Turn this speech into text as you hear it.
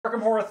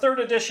Arkham Horror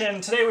 3rd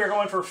Edition. Today we are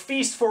going for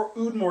Feast for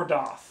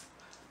Umordhoth.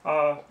 They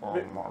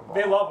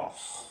love him.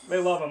 They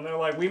love him. They're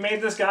like, we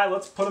made this guy,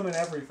 let's put him in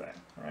everything.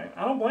 Right?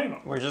 I don't blame them.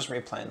 We're just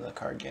replaying the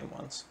card game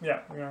once. Yeah,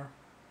 we are.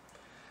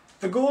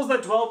 The ghouls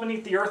that dwell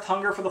beneath the earth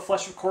hunger for the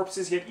flesh of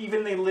corpses, yet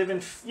even they live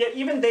in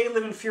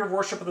fear of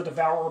worship of the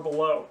devourer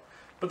below.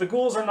 But the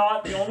ghouls are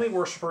not the only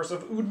worshippers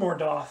of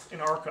Umordhoth in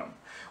Arkham.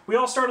 We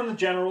all start in the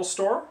general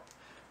store.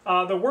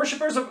 The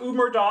worshippers of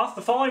Umordhoth,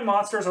 the following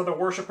monsters are the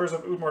worshippers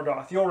of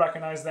Umordhoth. You'll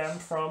recognize them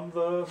from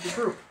the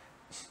group.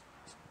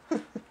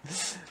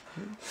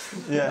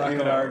 Yeah, I'm not going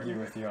to argue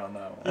with you on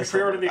that one. You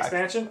pre-ordered the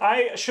expansion?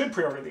 I should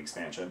pre-order the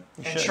expansion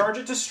and charge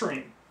it to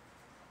stream.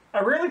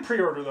 I rarely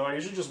pre-order though, I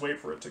usually just wait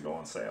for it to go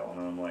on sale, and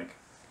then I'm like,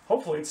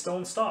 hopefully it's still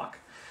in stock.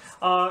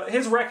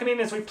 His reckoning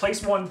is we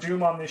place one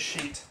Doom on this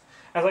sheet.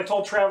 As I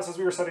told Travis as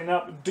we were setting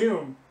up,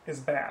 Doom is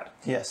bad.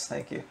 Yes,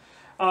 thank you.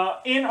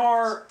 In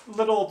our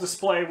little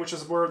display, which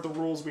is where the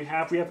rules we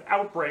have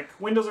Outbreak.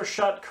 Windows are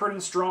shut,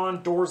 curtains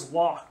drawn, doors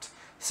locked.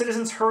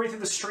 Citizens hurry through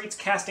the streets,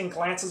 casting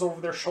glances over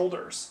their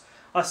shoulders.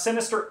 A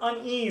sinister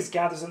unease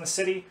gathers in the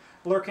city,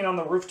 lurking on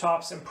the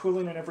rooftops and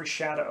pooling in every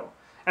shadow.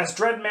 As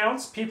dread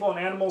mounts, people and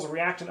animals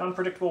react in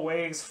unpredictable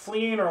ways,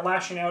 fleeing or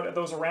lashing out at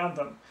those around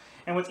them.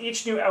 And with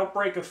each new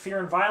outbreak of fear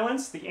and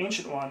violence, the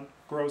ancient one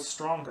grows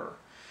stronger.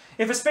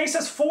 If a space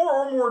has 4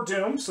 or more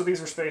Doom, so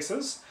these are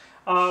spaces,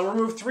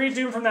 remove 3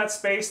 Doom from that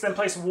space, then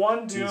place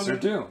 1 Doom... These are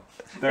Doom.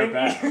 They're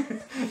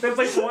bad. Then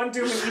place 1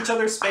 Doom in each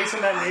other's space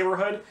in that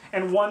neighborhood,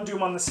 and 1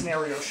 Doom on the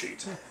scenario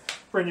sheet.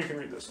 Bryn, you can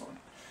read this one.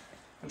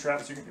 And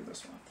Travis, you can do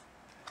this one.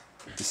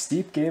 The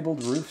steep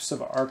gabled roofs of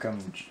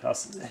Arkham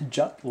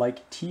jut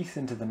like teeth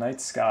into the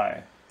night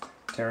sky,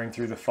 tearing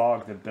through the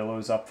fog that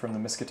billows up from the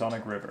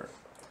Miskatonic River.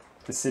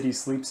 The city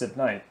sleeps at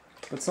night,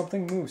 but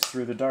something moves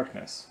through the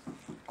darkness.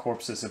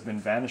 Corpses have been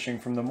vanishing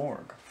from the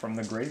morgue, from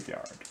the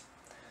graveyard.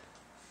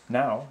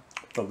 Now,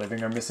 the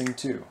living are missing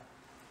too.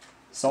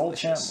 Saul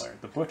Chandler,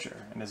 the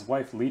butcher, and his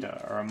wife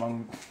Lita are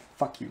among...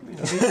 Fuck you,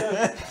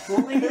 Lita.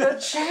 Lita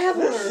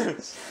Chandler!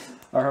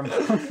 Are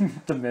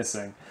among the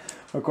missing.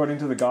 According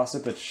to the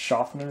gossip at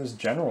Schaffner's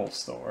General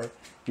Store,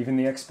 even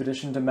the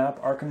expedition to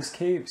map Arkham's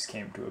caves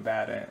came to a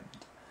bad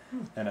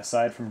end. And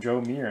aside from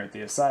Joe Meare at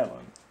the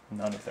asylum,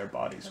 none of their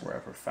bodies were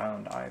ever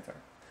found either.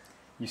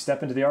 You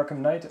step into the Arkham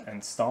Night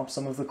and stomp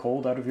some of the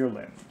cold out of your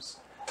limbs.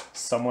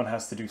 Someone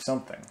has to do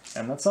something,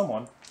 and that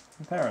someone,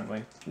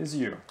 apparently, is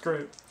you.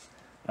 Great.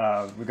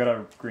 We got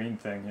a green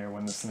thing here.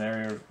 When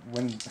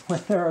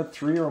there are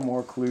 3 or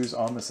more clues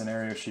on the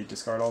scenario sheet,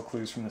 discard all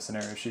clues from the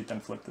scenario sheet,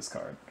 then flip this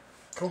card.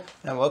 Cool.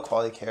 And what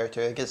quality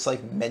character? It gets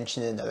like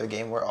mentioned in another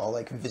game where all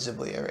like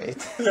visibly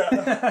irate.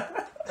 Yeah.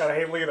 Gotta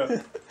hate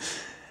Lita.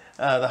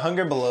 The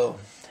Hunger Below.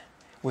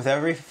 With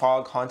every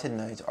fog-haunted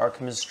night,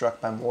 Arkham is struck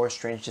by more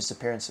strange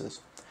disappearances.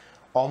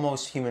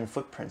 Almost human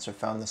footprints are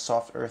found in the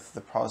soft earth of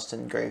the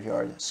Protestant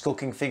graveyard.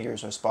 Skulking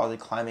figures are spotted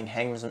climbing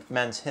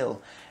Hangman's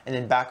Hill, and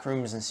in back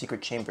rooms and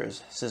secret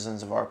chambers,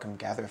 citizens of Arkham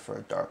gather for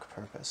a dark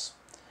purpose.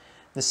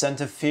 The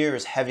scent of fear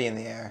is heavy in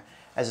the air,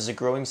 as is a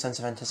growing sense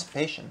of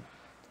anticipation.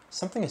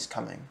 Something is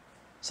coming.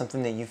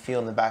 Something that you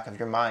feel in the back of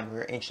your mind,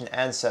 where your ancient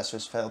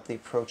ancestors felt the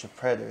approach of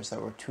predators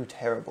that were too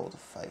terrible to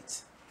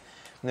fight.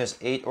 When there's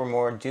 8 or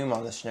more Doom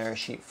on the scenario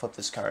sheet, flip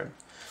this card.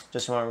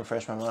 Just want to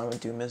refresh my mind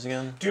what Doom is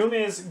again. Doom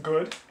is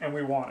good, and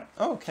we want it.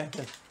 Oh, okay,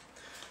 good.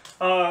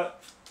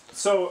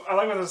 So, I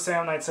like what the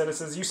Sam Knight said. It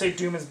says, you say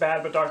Doom is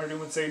bad, but Dr.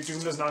 Doom would say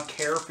Doom does not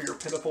care for your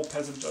pitiful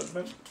peasant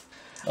judgment.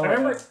 I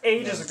remember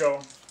ages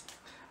ago,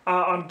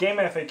 on Game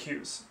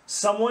FAQs,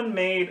 someone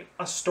made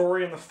a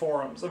story in the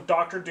forums of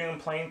Dr. Doom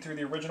playing through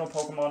the original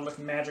Pokemon with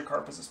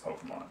Magikarp as his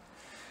Pokemon.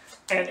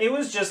 And it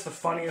was just the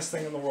funniest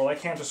thing in the world. I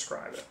can't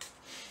describe it.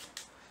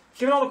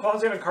 Given all the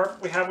positive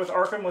we have with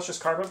Arkham, let's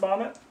just carpet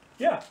bomb it?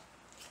 Yeah.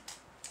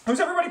 Who's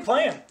everybody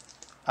playing?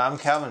 I'm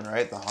Calvin,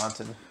 right? The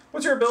Haunted.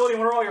 What's your ability?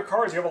 What are all your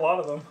cards? You have a lot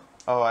of them.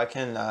 Oh, I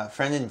can,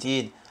 friend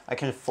indeed, I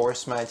can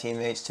force my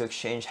teammates to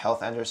exchange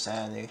health and or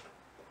sanity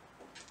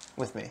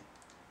with me.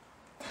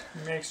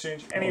 You may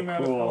exchange any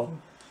amount of health.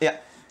 Yeah.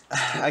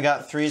 I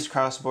got 3s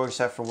across the board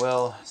except for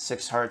Will,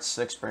 6 hearts,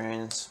 6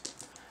 brains.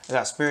 I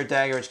got Spirit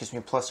Dagger, which gives me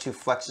 +2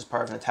 flex as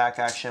part of an attack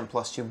action,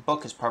 +2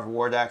 book as part of a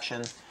ward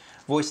action.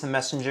 Voice the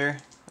Messenger,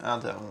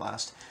 I'll do that one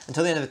last.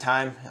 Until the end of the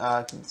time,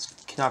 it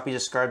cannot be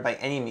discarded by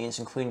any means,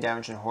 including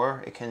damage and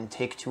horror. It can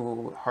take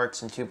 2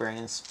 hearts and 2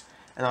 brains,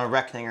 and on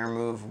Reckoning, I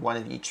remove 1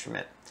 of each from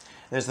it.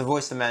 And there's the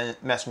Voice of the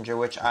Messenger,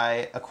 which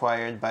I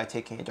acquired by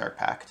taking a Dark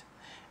Pact.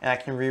 And I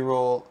can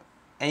reroll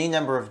any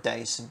number of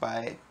dice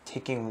by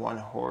taking 1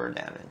 horror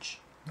damage.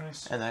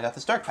 Nice. And I got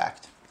this Dark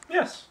Pact.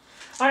 Yes.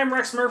 I am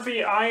Rex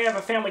Murphy. I have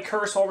a family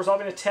curse. While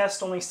resolving a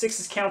test, only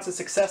 6 counts as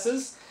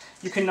successes.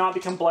 You cannot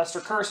become blessed or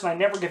cursed, and I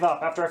never give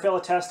up. After I fail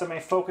a test, I may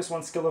focus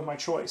 1 skill of my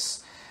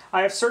choice.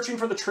 I have Searching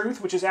for the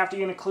Truth, which is after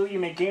you gain a clue, you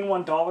may gain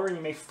 $1, and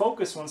you may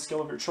focus 1 skill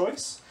of your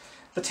choice.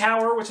 The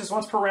Tower, which is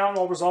once per round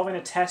while resolving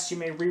a test, you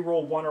may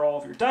re-roll 1 or all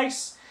of your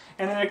dice.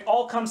 And then it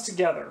all comes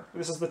together.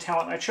 This is the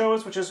talent I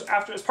chose, which is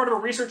as part of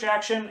a research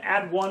action,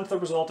 add 1 to the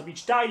result of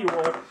each die you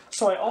roll,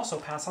 so I also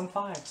pass on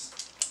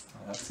 5s.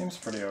 That seems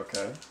pretty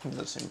okay. That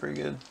does seem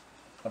pretty good.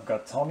 I've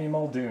got Tommy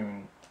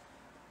Muldoon.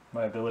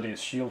 My ability is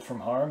Shield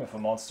from Harm. If a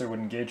monster would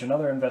engage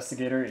another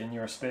investigator in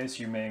your space,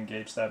 you may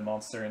engage that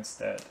monster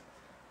instead.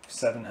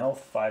 7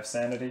 health, 5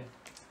 sanity,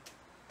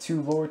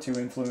 2 lore, 2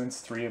 influence,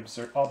 3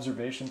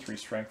 observation, 3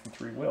 strength, and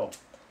 3 will.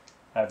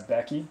 I have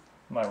Becky,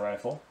 my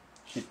rifle.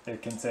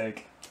 It can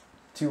take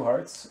 2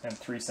 hearts and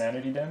 3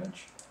 sanity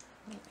damage.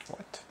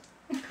 What?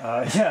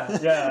 Yeah,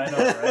 I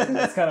know, right?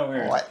 That's kind of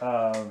weird. What?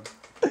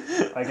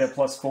 I get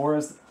 +4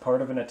 as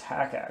part of an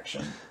attack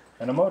action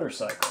and a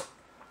motorcycle.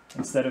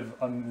 Instead of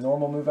a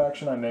normal move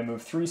action, I may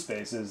move 3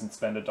 spaces and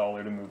spend $1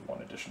 to move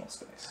 1 additional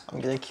space.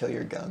 I'm gonna kill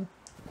your gun.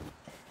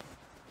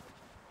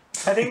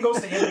 I think it goes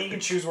to him and he can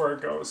choose where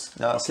it goes.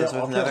 No, it says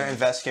with another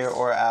investigator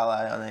or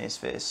ally on any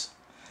space.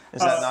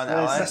 Is that not an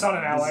ally? That's not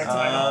an ally, it's an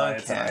ally.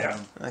 It's an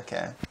item.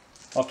 Okay.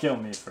 I'll kill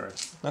me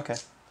first. Okay.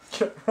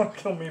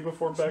 Kill me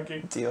before Becky.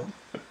 Deal.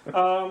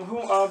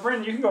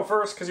 Bryn, you can go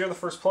first because you're the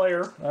first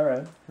player.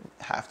 Alright.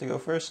 Have to go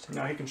first?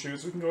 No, he can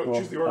choose. We can go Cool.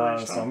 choose the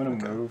order each So time. I'm going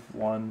to move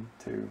 1,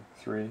 2,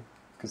 3,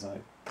 because I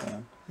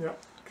can. Yeah,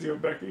 because you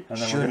have Becky. And then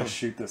Shoot we're going him. to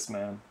shoot this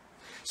man.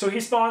 So he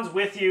spawns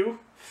with you,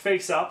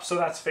 face up, so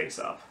that's face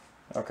up.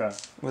 Okay.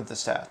 With the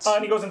stats.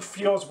 And he goes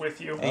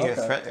with you. And your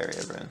Okay. threat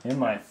area, Bryn. In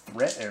my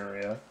threat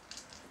area,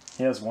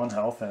 he has 1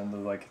 health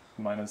and like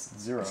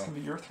 -0. This can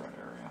be your threat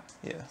area.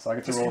 Yeah. So I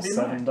get to This roll could be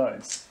 7 mine.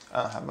 dice.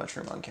 I don't have much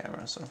room on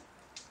camera, so.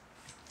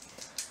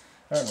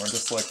 Alright, we're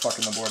just like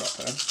fucking the board up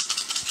there.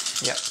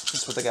 Yeah,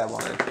 that's what the guy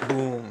wanted.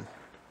 Boom.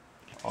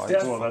 Oh, Yeah.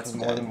 he's Cool, that's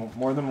fucking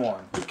more than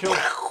 1. Good kill.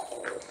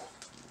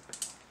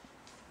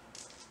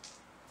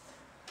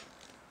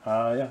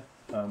 Yeah.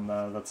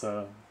 That's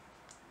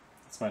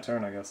my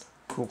turn, I guess.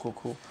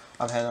 Cool.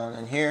 I'm heading on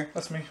in here.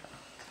 That's me.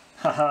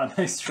 Haha,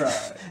 nice try.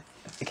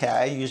 Okay,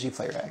 I usually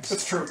play Rex.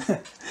 That's true.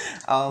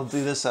 I'll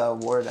do this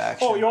ward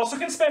action. Oh, you also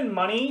can spend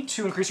money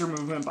to increase your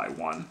movement by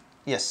 1.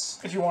 Yes.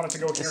 If you wanted to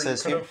go here, you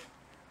says could here. have.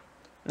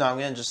 No, I'm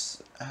gonna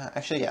just...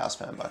 actually, yeah, I'll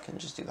spend $1 and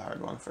just do the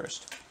hard one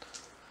first.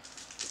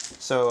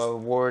 So,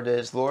 ward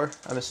is lore,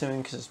 I'm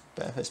assuming, because it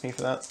benefits me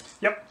for that.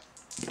 Yep.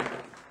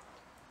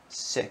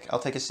 Sick. I'll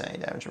take a sanity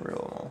damage and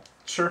reroll them all.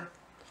 Sure.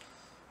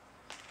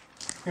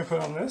 I'm going to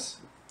put on this.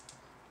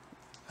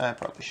 I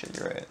probably should,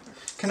 you're right.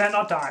 Can that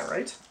not die,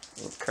 right?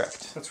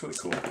 Correct. That's really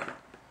cool.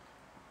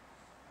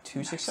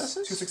 2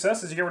 successes? 2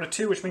 successes, you get rid of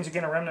 2, which means you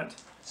gain a remnant.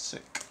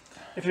 Sick.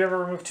 If you ever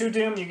remove 2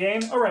 doom, you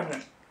gain a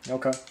remnant.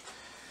 Okay.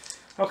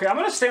 Okay, I'm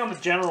going to stay on the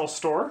general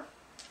store.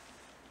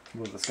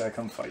 Will this guy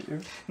come fight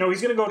you? No,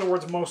 he's going to go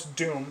towards most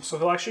doom, so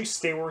he'll actually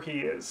stay where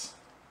he is.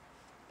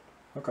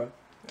 Okay.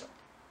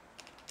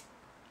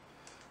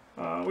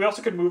 We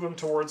also could move him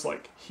towards,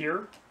 like,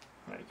 here.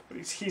 Like, but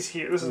he's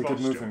here. This is We could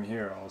most move doom. him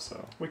here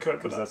also. We could,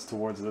 but Because that's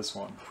towards this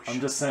one.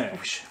 I'm just saying.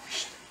 We should.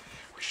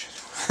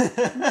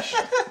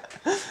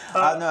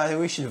 No, I think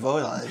we should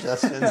vote on it,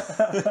 Justin.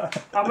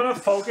 I'm going to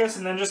focus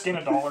and then just gain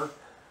 $1.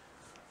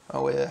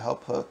 Oh, way to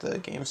help out the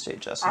game state,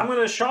 Justin. I'm going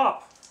to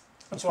shop.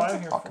 That's why want I'm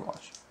the here pocket for.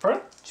 watch.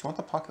 Pardon? Do you want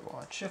the pocket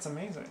watch? Shit's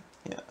amazing.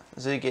 Yeah.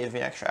 Does it give me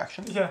extra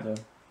action? Yeah. Yeah.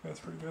 That's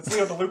pretty good. It's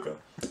Leo DeLuca.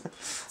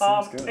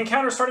 Sounds good.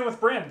 Encounter starting with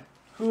Bryn.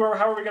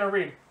 How are we going to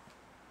read?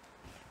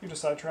 You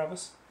decide,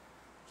 Travis.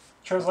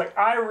 Travis is like,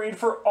 I read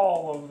for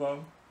all of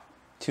them.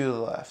 2 to the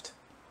left.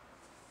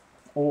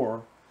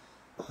 Or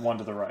 1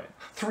 to the right.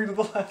 3 to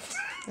the left.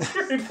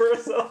 Read for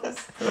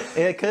ourselves.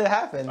 It could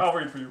happen. I'll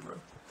read for you, Bryn.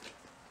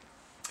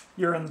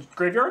 You're in the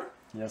graveyard?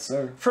 Yes,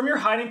 sir. From your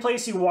hiding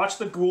place, you watch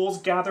the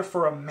ghouls gather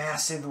for a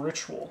massive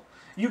ritual.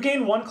 You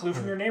gain 1 clue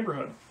from your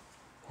neighborhood.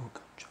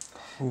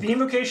 The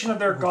invocation of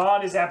their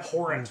god is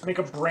abhorrent. Make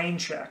a brain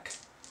check.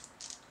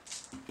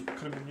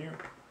 Could have been you.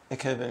 It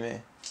could have been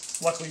me.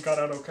 Luckily, you got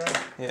out okay.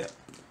 Yeah.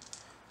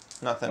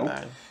 Not that Nope.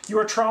 bad. You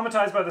are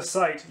traumatized by the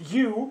sight.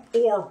 You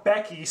or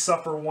Becky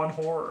suffer 1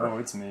 horror. Oh,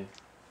 it's me.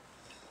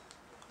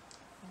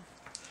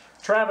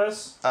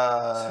 Travis,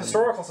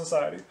 Historical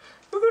Society.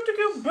 We're going to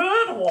go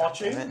bird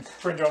watching. Damn it.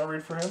 Bryn, do you want to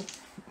read for him?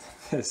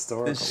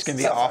 Historical. It's just going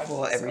to be That's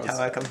awful fine. every So time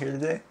I sad. come here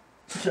today.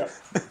 Yeah.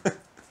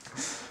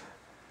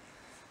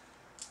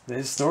 The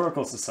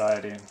Historical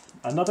Society.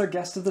 Another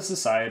guest of the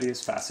Society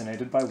is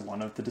fascinated by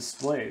one of the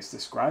displays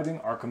describing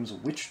Arkham's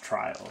witch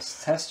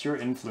trials. Test your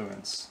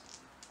influence.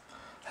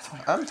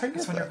 I'm pretty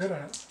That's good when at you're that. good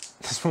at it.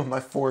 That's one of my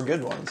 4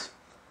 good ones.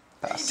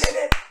 Pass. Did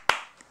it!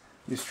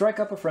 You strike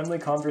up a friendly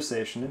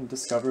conversation and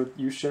discover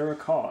you share a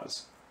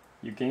cause.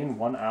 You gain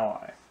 1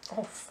 ally.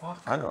 Oh,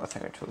 fuck. I know a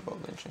thing or 2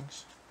 about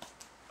lynchings.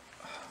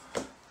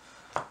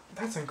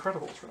 That's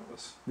incredible,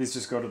 Travis. These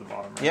just go to the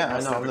bottom, right? Yeah, I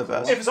Unless know, they I'm the have a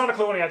best. clue. If it's not a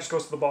clue, it just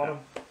goes to the bottom.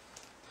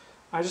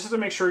 I just have to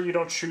make sure you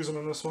don't choose them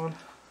in this one.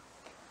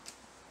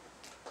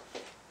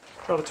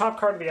 Draw the top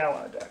card of the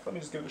ally deck. Let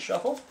me just give it a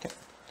shuffle.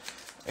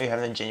 Are you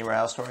having a January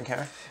House Store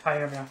encounter? I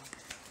am, yeah.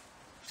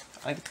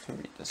 I get to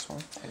read this one.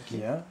 Thank you.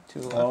 Yeah? 2 to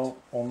the left. Well,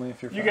 only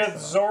if you're You fast get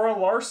enough. Zora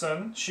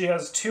Larson. She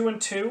has 2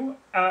 and 2.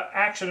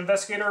 Action.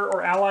 Investigator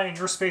or ally in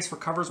your space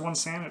recovers 1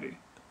 sanity.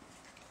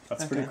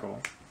 That's Okay. pretty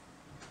cool.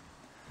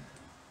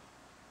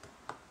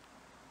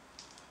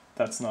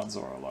 That's not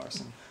Zora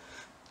Larson.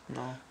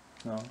 No.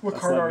 No, What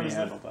that's card let art me is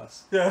handle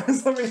this. Yeah,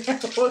 let me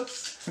handle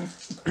this.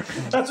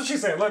 That's what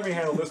she's saying. Let me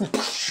handle this.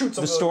 Shoots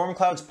The storm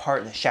clouds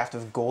part and a shaft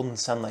of golden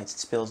sunlight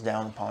spills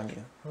down upon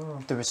you.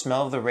 Oh. The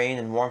smell of the rain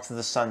and warmth of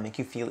the sun make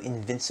you feel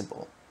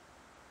invincible.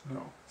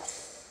 No.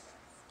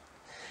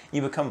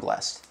 You become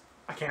blessed.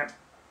 I can't.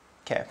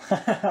 Okay.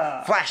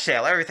 Flash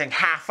sale, everything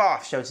half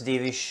off, shouts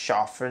Davy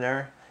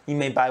Schaffner. You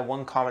may buy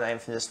one common item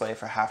from display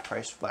for half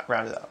price,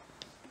 rounded up.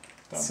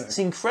 Sick. It's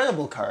an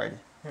incredible card.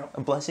 Yep.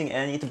 A blessing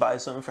and you get to buy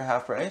something for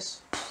half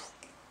price.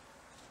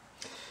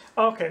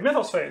 Okay,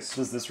 Mythos Phase.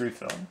 Does this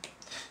refill?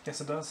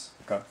 Yes, it does.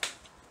 Okay.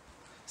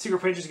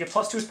 Secret pages, you get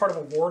 +2 as part of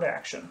a ward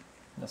action.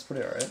 That's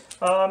pretty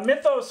alright.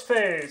 Mythos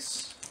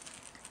Phase.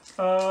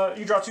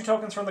 You draw 2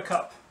 tokens from the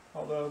cup.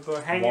 Oh,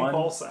 the hanging One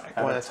ball sack.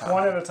 One at a time.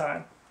 One at a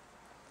time.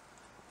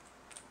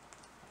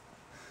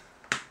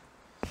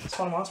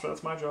 Spawn a monster,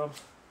 that's my job.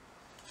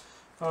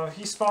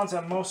 He spawns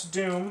at most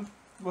doom.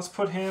 Let's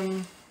put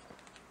him...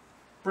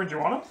 Bryn, do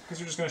you want him? Because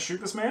you're just going to shoot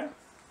this man?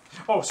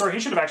 Oh, sorry, he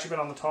should have actually been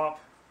on the top.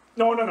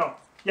 No, no, no.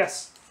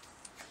 Yes.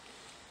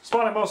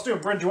 Spawn at most doom.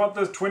 Bryn, do you want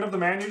the twin of the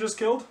man you just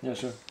killed? Yeah,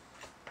 sure.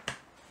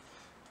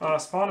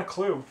 Spawn a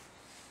clue.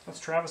 That's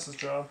Travis's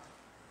job.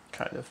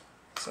 Kind of.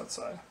 Set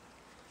side.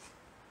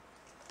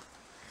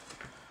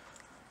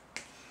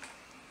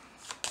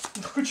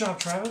 Good job,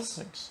 Travis.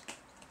 Thanks.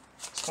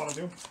 Spawn a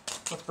doom.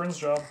 That's Bryn's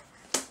job.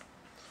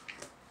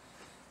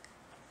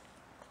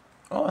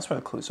 Oh, that's where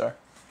the clues are.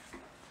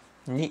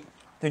 Neat.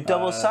 They're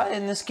double-sided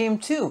in this game,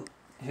 too.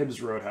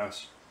 Hibbs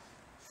Roadhouse.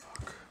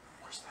 Fuck.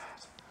 Where's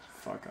that?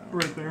 Fuck, I don't know.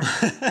 Right there.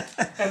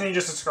 And then you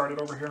just discard it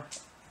over here.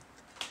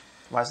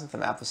 Why isn't the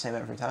map the same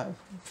every time?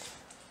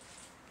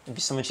 It'd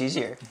be so much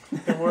easier.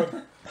 It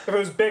would. If it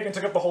was big and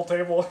took up the whole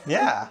table.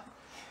 Yeah.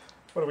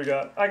 What do we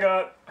got? I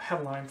got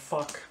headline.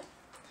 Fuck.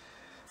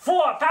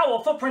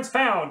 Foul footprints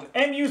found.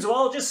 MU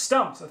zoologist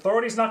stumped.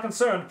 Authorities not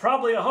concerned.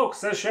 Probably a hoax,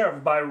 says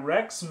sheriff, by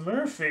Rex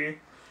Murphy.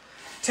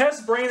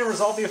 Test brain and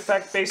resolve the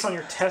effect based on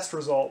your test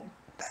result.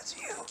 That's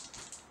you.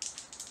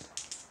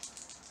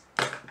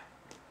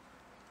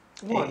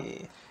 1.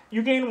 Hey.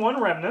 You gain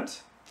 1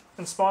 remnant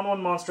and spawn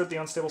 1 monster at the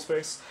unstable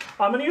space.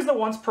 I'm going to use the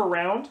once per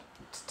round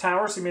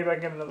tower, so maybe I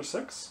can get another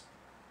 6.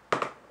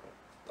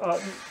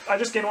 I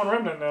just gained 1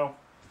 remnant now.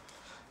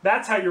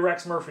 That's how you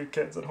Rex Murphy,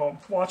 kids at home.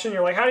 Watching,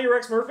 you're like, how do you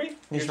Rex Murphy?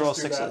 You just roll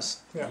 6s.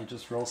 Yeah. You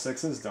just roll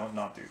 6s? Don't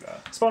not do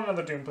that. Spawn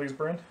another Doom, please,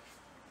 Bryn.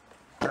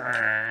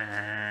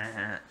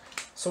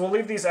 So we'll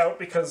leave these out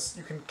because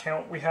you can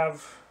count. We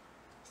have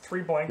 3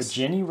 The blanks.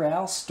 Jenny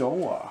Ral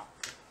Stoa.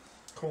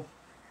 Cool.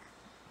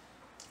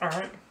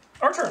 Alright.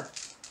 Our turn.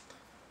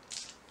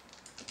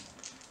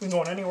 We can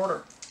go in any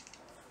order.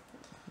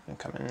 And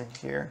come in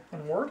here.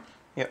 And ward?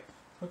 Yep.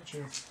 Look at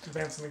you.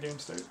 Advancing the game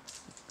state.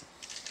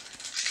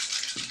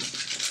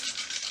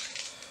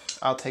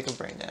 I'll take a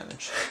brain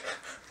damage.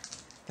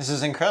 This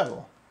is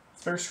incredible.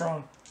 It's very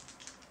strong.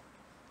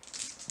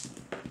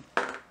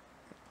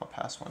 I'll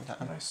pass 1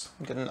 time. Nice.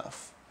 Good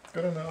enough.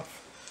 Good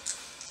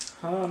enough.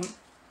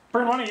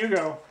 Bryn, why don't you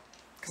go?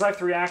 Because I have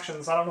 3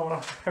 actions. I don't know what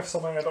I have so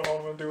many. I don't know what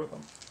I'm going to do with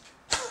them.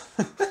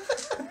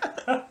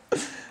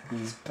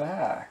 He's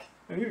back.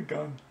 I need a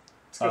gun.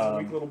 This guy's a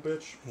weak little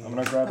bitch. I'm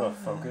gonna grab a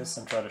focus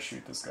and try to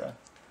shoot this guy.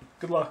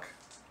 Good luck.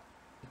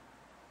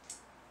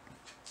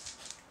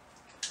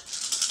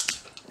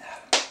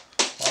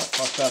 Well,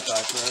 fuck that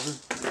back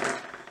driver.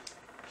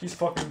 He's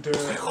fucking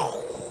dead.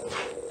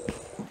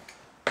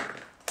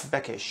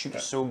 Becca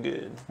shoots so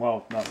good.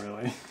 Well, not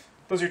really.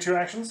 Those are your 2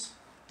 actions?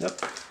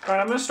 Yep. Alright,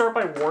 I'm going to start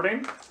by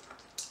warding.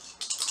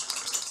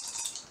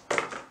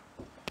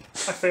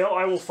 I fail,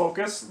 I will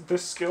focus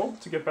this skill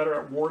to get better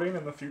at warding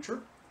in the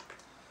future.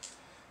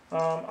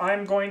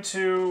 I'm going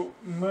to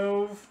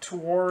move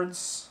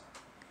towards...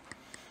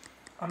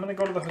 I'm going to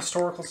go to the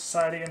Historical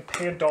Society and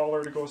pay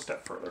 $1 to go a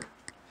step further.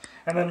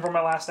 And then for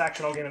my last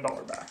action, I'll gain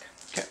 $1 back.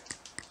 Okay.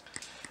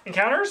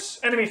 Encounters,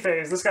 enemy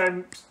phase. This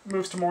guy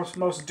moves to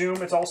most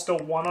doom. It's all still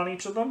 1 on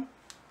each of them,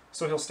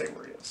 so he'll stay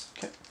where he is.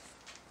 Okay.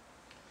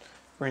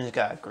 Bryn's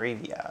got a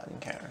graveyard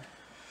encounter.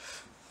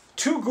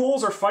 2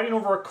 ghouls are fighting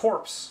over a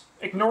corpse.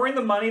 Ignoring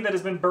the money that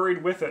has been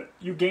buried with it,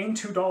 you gain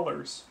 $2.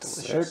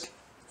 Delicious. Sick.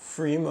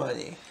 Free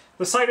money.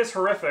 The sight is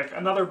horrific.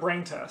 Another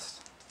brain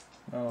test.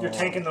 Oh. You're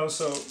tanking those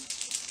so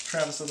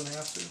Travis doesn't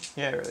have to.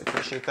 Yeah, I really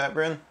appreciate that,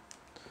 Bryn.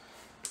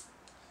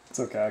 It's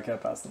okay, I can't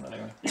pass them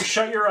anyway. You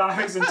shut your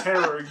eyes in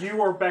terror. You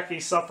or Becky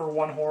suffer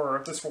 1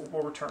 horror. This will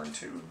return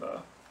to the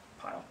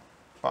pile.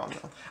 Bomb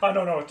though.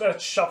 No,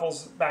 it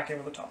shuffles back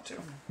into the top 2.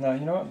 No,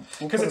 you know what?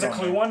 We'll Because put it's it a on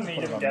clue me. one, We'll and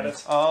you put didn't on get me.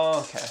 it.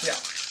 Oh, okay. Yeah.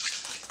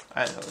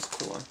 I didn't know it was a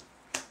cool one.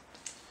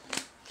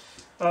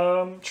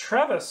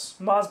 Travis,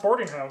 Ma's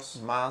boarding house.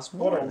 Ma's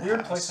What a boarding weird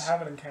house. place to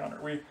have an encounter.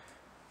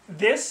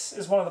 This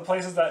is one of the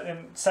places that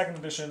in 2nd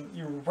edition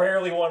you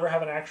rarely will ever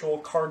have an actual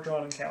card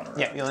drawn encounter.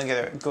 Yeah, you only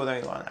go there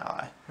you want an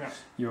ally. Yeah.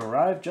 You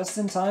arrive just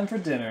in time for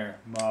dinner.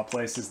 Ma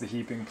places the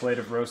heaping plate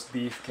of roast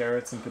beef,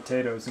 carrots, and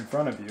potatoes in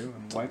front of you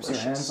and wipes her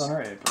hands Delicious. on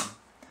her apron.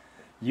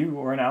 You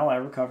or an ally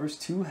recovers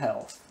 2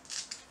 health.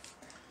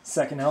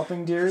 Second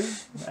helping, dearie?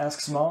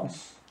 Asks Ma,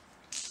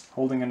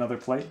 holding another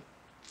plate.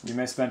 You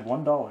may spend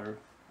 $1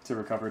 to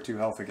recover 2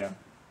 health again.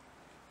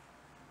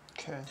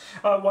 Okay.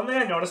 One thing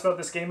I noticed about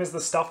this game is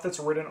the stuff that's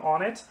written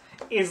on it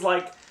is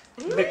like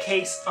the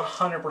case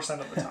 100%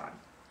 of the time.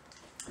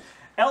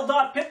 L.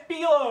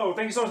 Pipilo,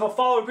 thank you so much for the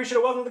follow. Appreciate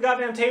it. Welcome to the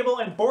goddamn table.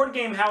 And Board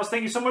Game House,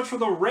 thank you so much for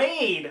the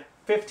raid.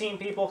 15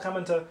 people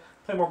coming to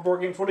play more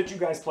board games. What did you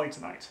guys play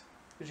tonight?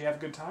 Did you have a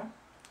good time?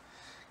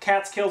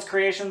 Cats Kills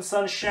Creations,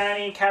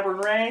 Sunshiny,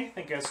 Cabernet.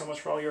 Thank you guys so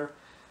much for all your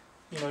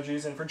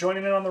emojis and for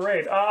joining in on the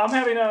raid. I'm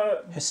having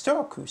a...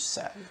 Historical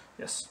Society.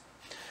 Yes.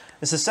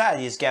 The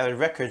society has gathered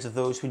records of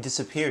those who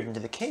disappeared into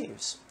the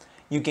caves.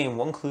 You gain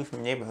 1 clue from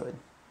the neighborhood.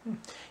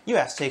 You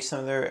ask to take some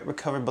of their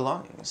recovered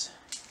belongings.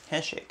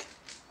 Handshake.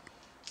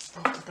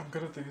 Oh, I think I'm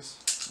good at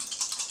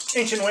these.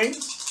 Ancient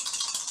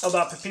Wings, El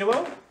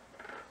Pipilo.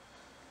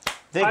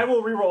 I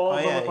will reroll all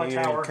of them with my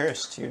tower. You're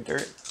cursed. You're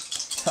dirt.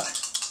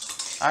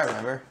 I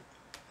remember.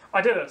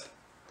 I did it.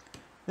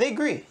 They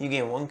agree. You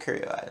gain 1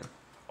 curio item.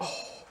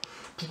 Oh.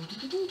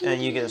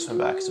 And you get this one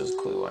back because it was a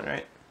clue one,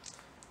 right?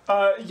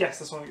 Yes,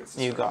 this one gets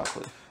this. You got a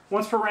clue.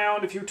 Once per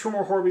round, if you 2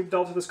 more horror be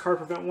dealt to this card,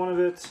 prevent 1 of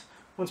it.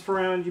 Once per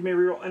round, you may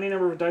reroll any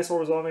number of dice while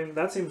resolving.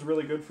 That seems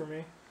really good for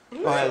me. Oh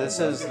yeah, this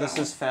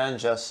is Fan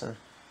Justin.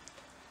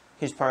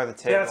 He's part of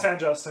the table. Yeah, it's Fan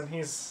Justin.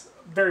 He's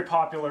very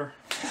popular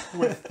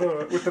with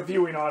the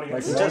viewing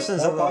audience. Like,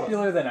 Justin's more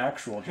popular than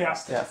actual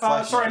Justin.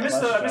 Yeah, sorry, I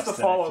missed the Justin,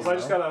 follows. I you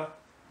just know. gotta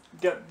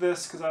get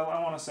this because I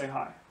want to say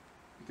hi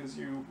because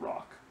you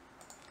rock.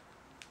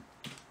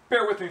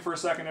 Bear with me for a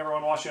second,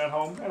 everyone watching at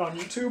home and on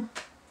YouTube.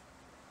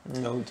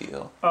 No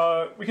deal.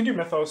 We can do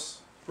Mythos,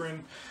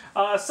 Bryn.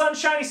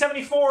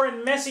 Sunshiny74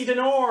 and Messy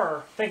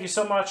Denor. Thank you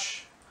so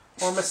much.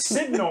 Or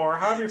Messidnor,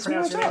 however you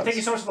pronounce your name. Thank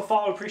you so much for the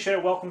follow. Appreciate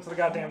it. Welcome to the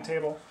goddamn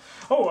table.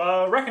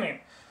 Oh, Reckoning.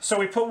 So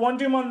we put 1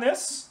 Doom on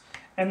this,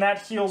 and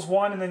that heals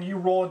 1, and then you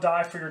roll a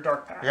die for your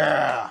Dark Pact.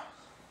 Yeah.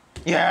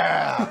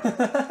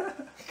 Yeah.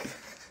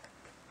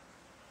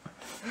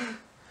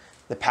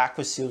 The pact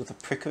was sealed with a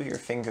prick of your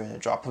finger and a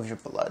drop of your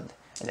blood,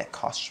 and it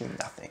cost you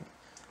nothing.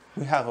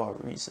 We have our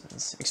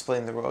reasons,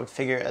 explained the rogue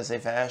figure as they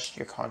vanished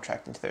your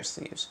contract into their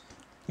sleeves.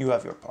 You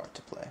have your part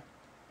to play.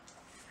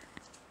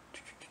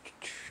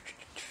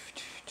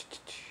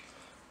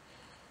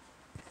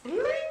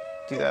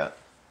 Do that.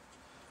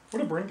 What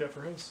did Bryn get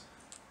for his?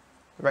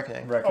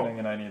 Reckoning. Reckoning,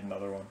 and I need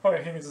another one. Oh,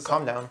 yeah, he needs a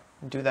Calm down.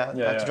 Do that.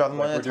 Yeah, I have to draw them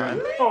one at a we're time.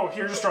 doing- Oh,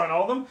 you're just drawing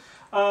all of them?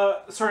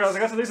 Sorry guys, I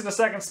got to these in a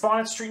second. Spawn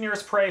at street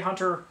nearest prey,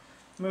 hunter,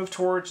 move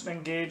towards and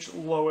engage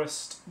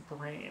lowest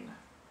brain.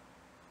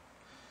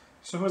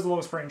 So who has the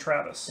lowest brain?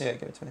 Travis. Yeah,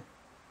 give it to me.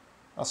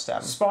 I'll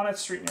stab him. Spawn at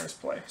street nearest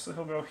play, so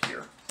he'll go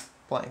here.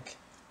 Blank.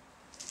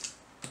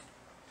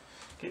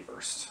 Gate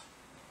burst.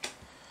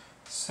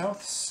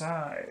 South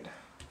side.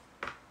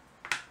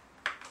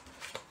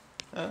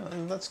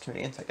 That's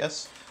convenient, I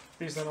guess.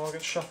 These then all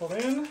get shuffled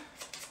in.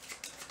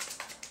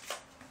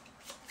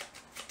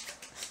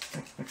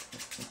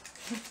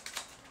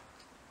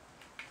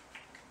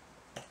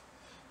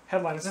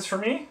 Headline, is this for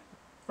me?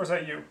 Or is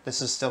that you?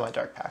 This is still my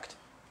Dark Pact.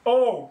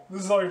 Oh,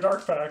 this is all your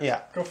Dark Pact.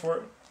 Yeah. Go for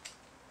it.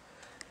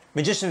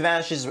 Magician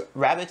vanishes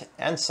rabbit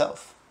and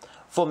self.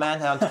 Full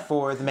manhunt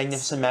for the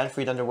magnificent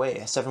Manfred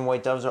underway. 7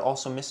 white doves are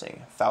also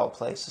missing. Foul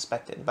play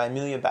suspected by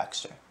Amelia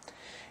Baxter.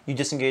 You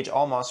disengage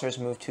all monsters,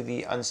 move to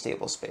the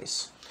unstable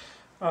space.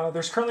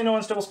 There's currently no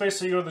unstable space,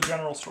 so you go to the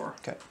general store.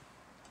 Okay.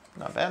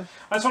 Not bad.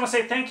 I just want to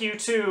say thank you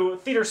to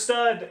Theater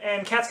Stud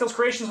and Catskills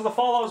Creations for the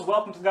follows.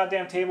 Welcome to the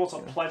goddamn table. It's a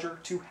pleasure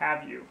to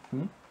have you.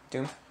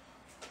 Doom.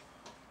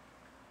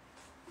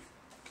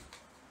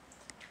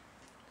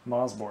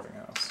 Ma's boarding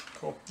house.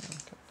 Cool.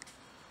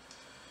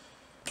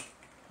 Okay.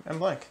 And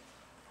blank.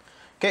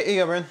 Okay, here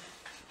you go, Bryn.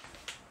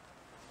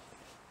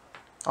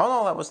 Oh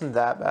no, that wasn't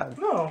that bad.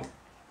 No.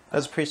 That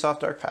was a pretty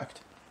soft Dark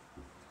Pact.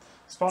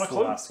 Spawn a That's the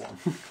clue. last one.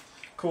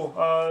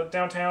 Cool.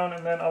 Downtown,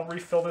 and then I'll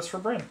refill this for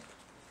Bryn.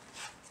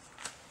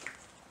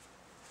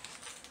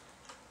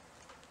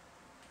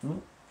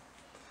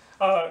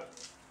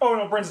 Oh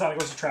no, Bryn's not. It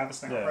goes to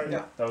Travis now, Yeah, right?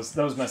 yeah. That was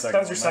my second That was one.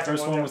 your My second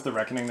first one, one yeah. was the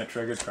Reckoning that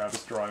triggered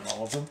Travis drawing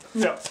all of them.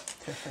 Yeah.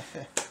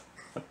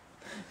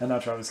 And now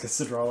Travis gets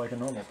to draw like a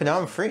normal But now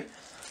I'm free.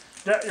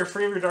 Yeah, you're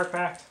free of your Dark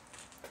Pact.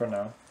 for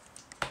now.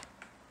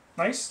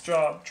 Nice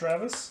job,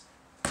 Travis.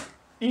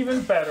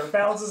 Even better.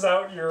 Balances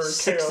out your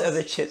 6 chaos. of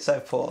the chits I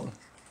pulled.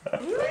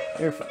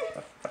 You're fine.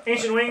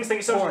 Ancient Wings, thank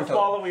you so much for the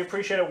Total. follow. We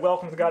appreciate it.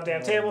 Welcome to the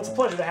goddamn table. It's a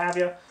pleasure to have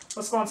you.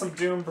 Let's spawn some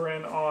Doom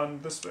Bryn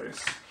on this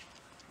space.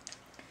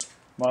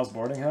 Ma's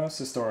boarding house,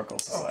 Historical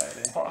Oh,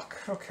 Society. fuck.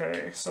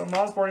 Okay, so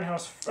Ma's boarding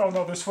house. Oh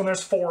no, there's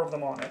 4 of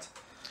them on it.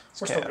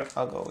 We're still Okay, good.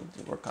 I'll go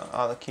work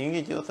on. can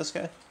you deal with this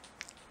guy?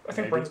 I think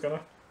Maybe. Bryn's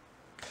gonna.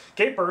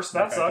 Gate burst.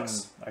 That Like,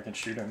 sucks. I can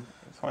shoot him.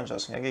 Come on,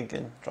 Justin. I get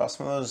good. Draw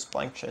some of those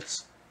blank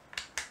shits.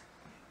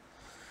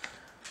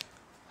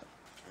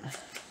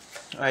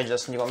 Alright,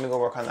 Justin, you want me to go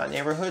work on that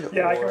neighborhood?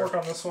 Yeah, I can or- work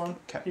on this one.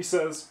 Okay. He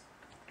says,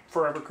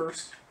 forever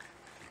cursed.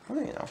 Well,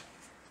 you know.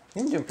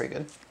 You're doing pretty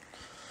good.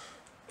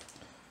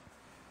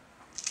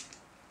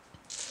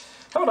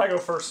 How would I go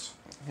first?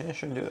 Yeah,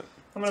 sure, do it.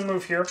 I'm gonna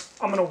move here.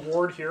 I'm gonna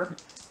ward here.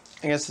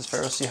 I guess it's fair.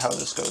 We'll see how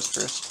this goes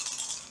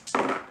first.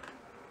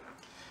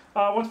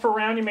 Once per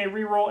round, you may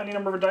re-roll any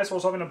number of dice while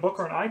solving a book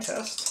or an eye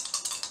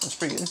test. That's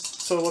pretty good.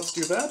 So let's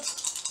do that.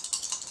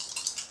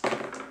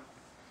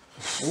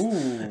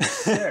 Ooh,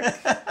 sick.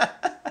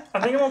 I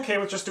think I'm okay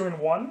with just doing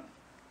one.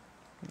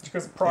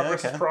 Because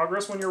progress is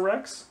progress when you're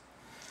Rex.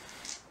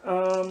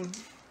 I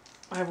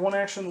have one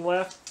action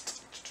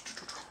left.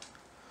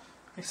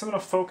 I guess I'm going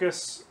to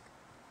focus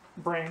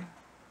Brain.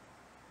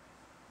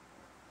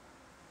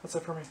 That's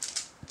it for me.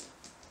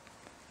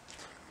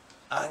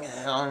 I'm going to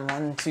head on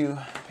 1, 2,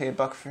 pay a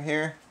buck for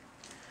here.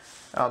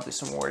 I'll do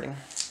some warding.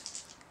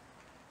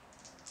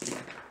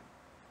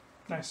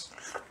 Nice.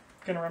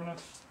 Get a remnant.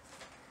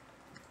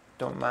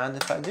 Don't mind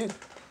if I do.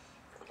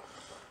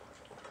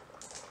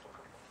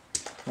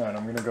 Alright,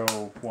 I'm gonna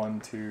go 1,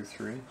 2,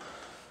 3.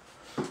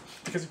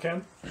 Because you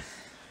can?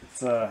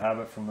 It's a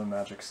habit from the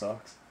Magic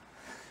Sucks.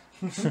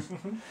 This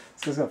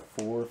guy's got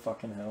 4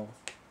 fucking health.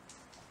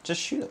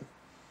 Just shoot him.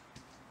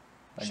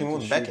 I Shoot him get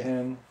with to shoot Beckett.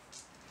 him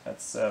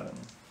at 7.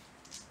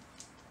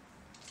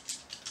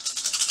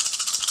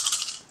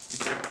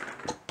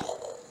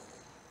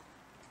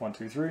 One,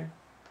 2, 3.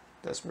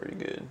 That's pretty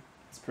good.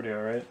 It's pretty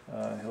alright.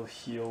 He'll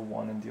heal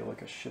 1 and deal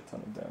like a shit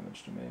ton of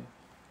damage to me.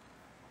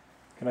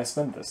 Can I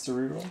spend this to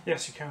reroll?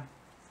 Yes, you can.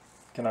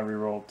 Can I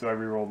reroll? Do I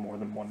reroll more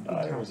than 1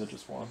 die, No. or is it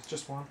just 1?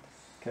 Just one.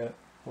 Okay,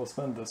 we'll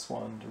spend this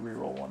one to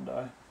reroll 1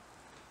 die.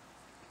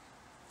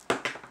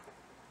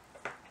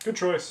 Good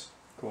choice.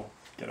 Cool.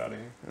 Get out of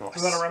here. Nice.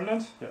 Is that a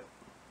remnant? Yep.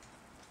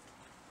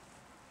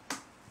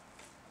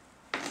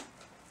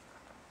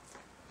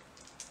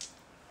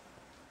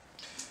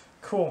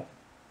 Cool.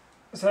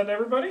 Is that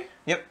everybody?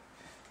 Yep.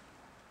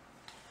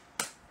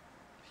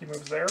 He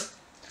moves there.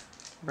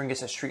 Bring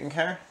us a street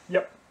encounter.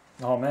 Yep.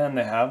 Oh man,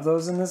 they have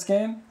those in this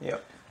game?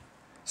 Yep.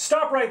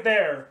 Stop right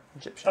there!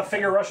 Egyptian. A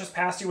figure rushes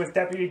past you with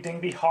Deputy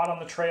Dingby hot on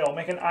the trail.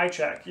 Make an eye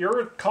check. You're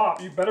a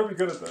cop. You better be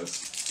good at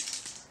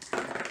this.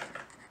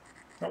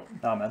 Nope.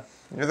 Nah, man.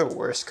 You're the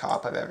worst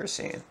cop I've ever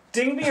seen.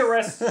 Dingby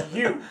arrests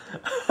you.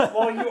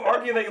 While you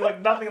argue that you look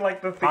nothing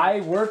like the thief.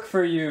 I work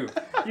for you.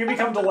 You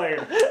become delayed.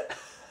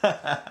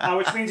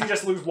 Which means you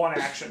just lose one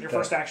action. Your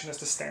first action is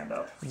to stand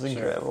up. It's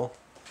incredible.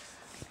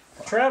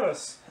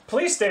 Travis,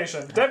 police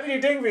station. Deputy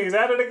Dingby's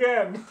at it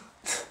again.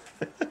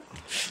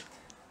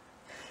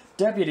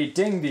 Deputy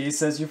Dingby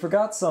says you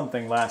forgot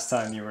something last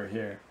time you were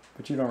here,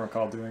 but you don't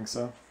recall doing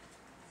so.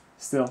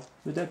 Still,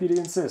 the deputy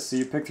insists, so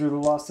you pick through the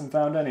lost and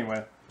found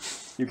anyway.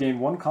 You gain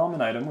 1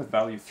 common item with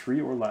value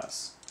 3 or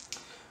less.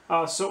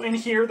 So in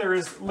here there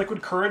is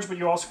liquid courage, but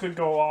you also could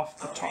go off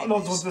the top. No,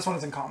 this one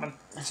is in common.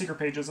 The secret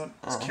page isn't.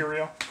 It's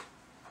curio.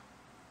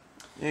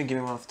 Yeah, give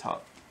me one off the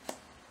top.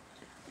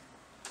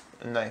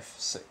 A knife.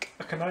 Sick.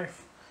 A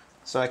knife.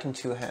 So I can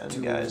two-hand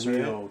you guys, right?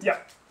 Wield. Yeah.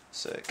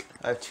 Sick.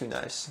 I have 2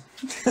 knives.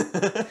 Yeah,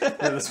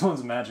 this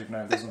one's a magic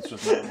knife, this one's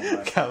just a normal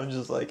knife. Couch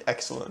is like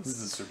excellent. This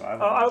is a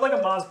survival I knife. would like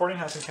a Maz boarding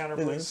house encounter,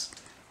 It please. is.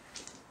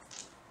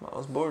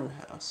 Miles Boarding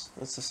House.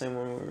 That's the same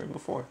one we were in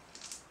before.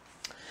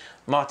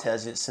 Ma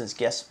tells you that since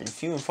guests have been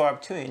few and far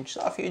between,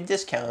 she'll offer you a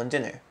discount on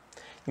dinner.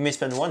 You may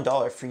spend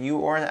 $1 for you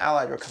or an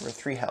ally to recover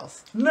 3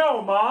 health.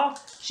 No, Ma!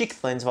 She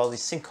complains of all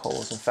these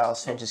sinkholes and foul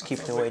stenches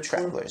keeping sounds away like a clue.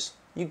 travelers.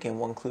 You gain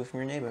 1 clue from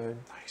your neighborhood.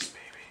 Nice, baby.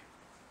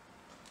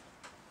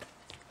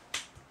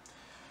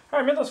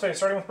 Alright, Mythos phase,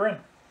 starting with Bryn.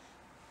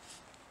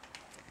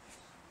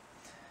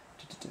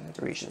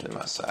 Reach into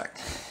my sack.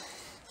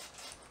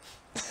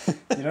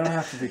 You don't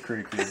have to be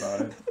creepy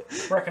about it.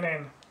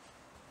 Reckoning.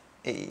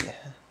 Hey.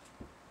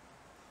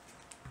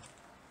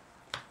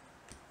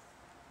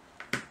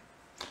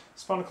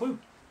 Spawn a clue.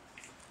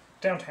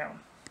 Downtown.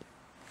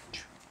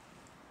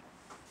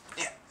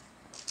 Yeah.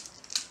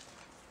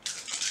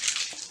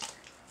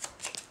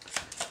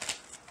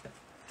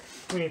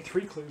 We need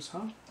 3 clues,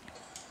 huh?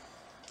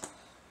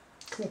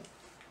 Cool.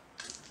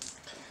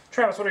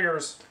 Travis, what are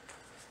yours?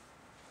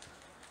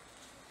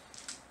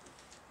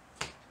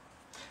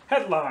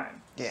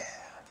 Headline. Yeah.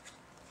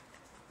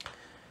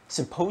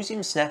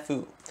 Symposium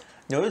snafu.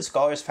 Noted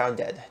scholars found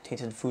dead.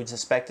 Tainted food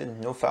suspected.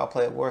 No foul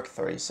play at work,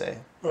 authorities say.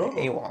 Like Oh.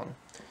 AWON.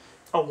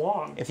 A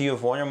wand. If you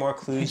have 1 or more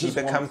clues, you Just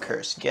become one.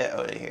 cursed. Get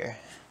out of here.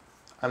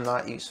 I'm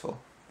not useful.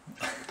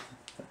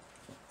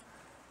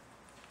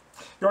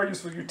 You are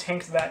useful. You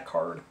tanked that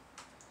card.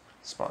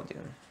 Spawn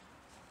Doom.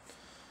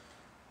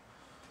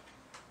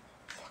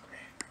 Fuck me.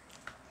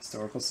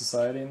 Historical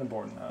Society and the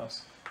Borden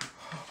House. Oh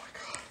my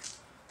god.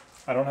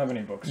 I don't have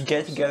any books. for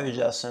Get this, together, so-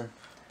 Justin.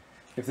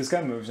 If this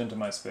guy moves into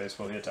my space,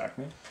 will he attack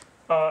me?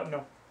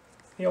 No.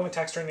 He only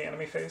attacks during the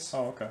enemy phase.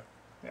 Oh, okay.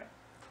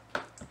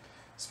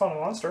 Spawn a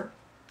monster.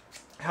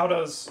 How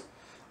does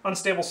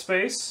Unstable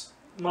Space,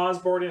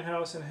 Maz Boarding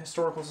House, and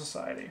Historical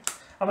Society?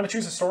 I'm going to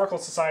choose Historical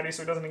Society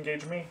so it doesn't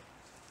engage me.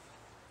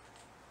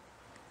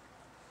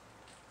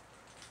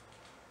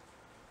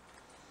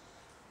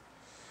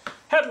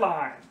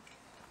 Headline.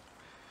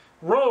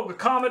 Rogue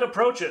comet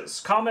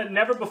approaches. Comet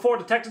never before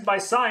detected by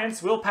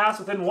science will pass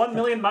within 1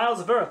 million miles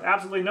of Earth.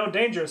 Absolutely no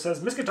danger, says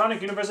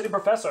Miskatonic University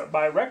professor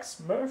by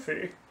Rex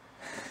Murphy.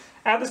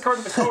 Add this card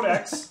to the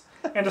codex.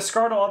 and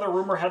discard all other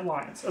rumor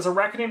headlines. As a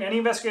reckoning, any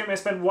investigator may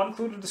spend 1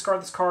 clue to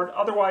discard this card,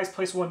 otherwise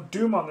place 1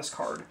 doom on this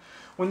card.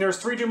 When there's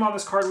 3 doom on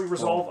this card, we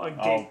resolve a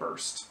gate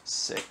burst.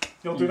 Sick.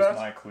 You'll do that?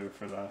 My clue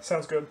for that.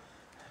 Sounds good.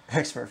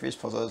 Rex Murphy's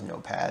pulls out his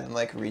notepad and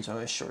like reads one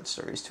of his short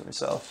stories to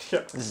himself.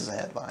 Yep. This is a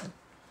headline.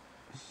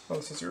 Oh,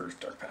 this is your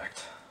Dark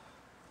Pact.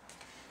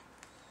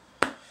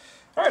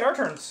 Alright, our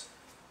turns.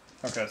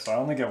 Okay, so I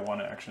only get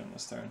 1 action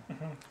this turn.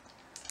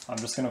 I'm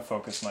just going to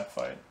focus my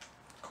fight.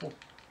 Cool.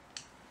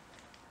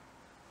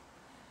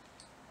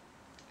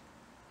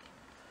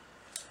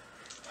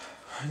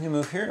 I'm gonna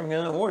move here. I'm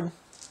gonna award.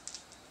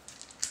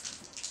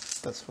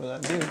 That's what I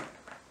do.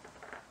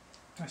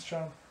 Nice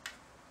job.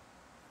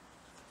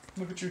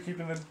 Look at you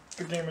keeping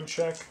the game in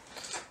check.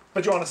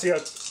 But you want to see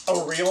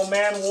a real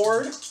man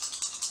ward?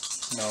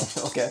 No.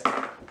 Okay.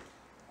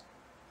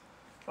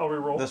 I'll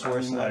reroll. That's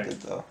worse than I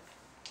did, though.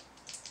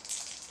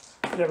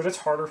 Yeah, but it's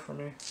harder for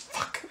me.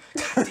 Fuck.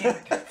 God damn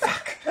it.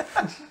 Fuck.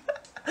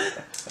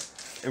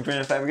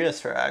 Brandon, if I ever get a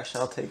spare action,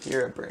 I'll take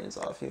your brains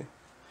off you.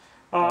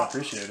 I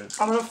appreciate it.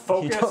 I'm going to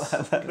You don't focus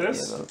have that many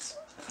this, of those.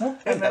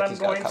 and then I'm Becky's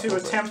got a going couple, to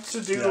but- attempt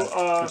to do... Yeah,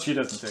 but she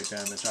doesn't take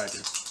damage, I do.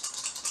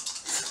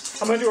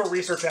 I'm going to do a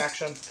research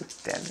action.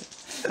 Damn it.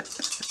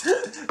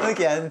 Look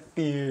at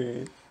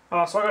fear.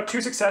 So I got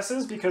 2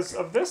 successes because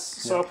of this,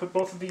 so I'll put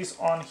both of these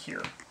on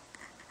here.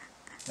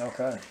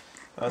 Okay.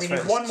 That's We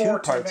right, need 1 there's more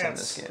two to parts in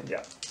advance. this game.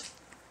 Yeah.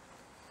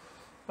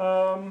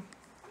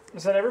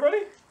 Is that everybody?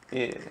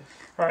 Yeah.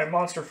 Alright,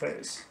 monster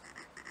phase.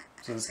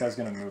 So this guy's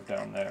going to move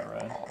down there,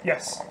 right?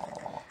 Yes.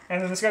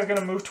 And then this guy's going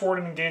to move toward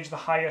and engage the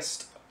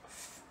highest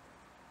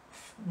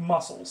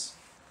muscles.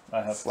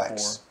 I have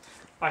Flex.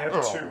 4. I have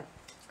Oh. 2.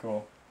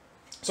 Cool.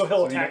 So he'll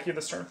So attack you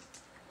this turn.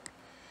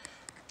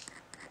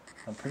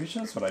 I'm pretty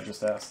sure that's what I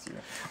just asked you.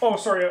 Oh,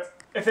 sorry.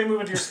 If they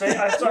move into your space...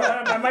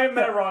 I might have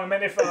meant it wrong. I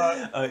meant if...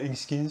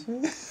 Excuse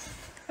me?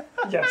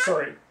 yeah,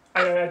 sorry.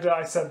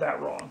 I said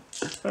that wrong.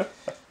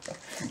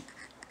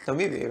 Don't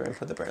be weird and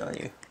put the burn on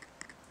you.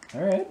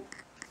 Alright.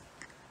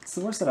 It's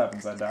the worst that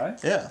happens, I die.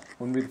 Yeah.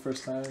 Wouldn't be the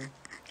first time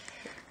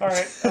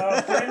Alright,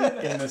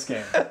 Bryn in this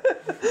game.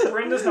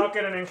 does not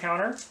get an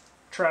encounter.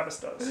 Travis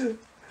does.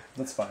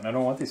 That's fine. I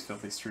don't want these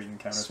filthy street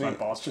encounters. My Sweet.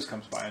 boss just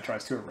comes by and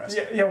tries to arrest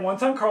me. Yeah, one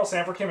time Carl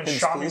Sanford came and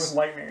Thanks, shot me please. with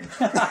lightning.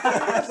 So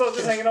I was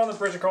just hanging on the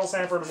bridge and Carl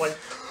Sanford was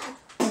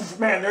like,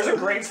 man, there's a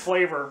great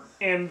flavor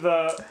in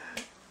the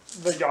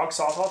Yogg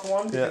Sothoth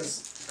one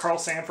because Carl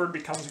Sanford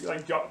becomes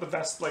like the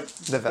vessel.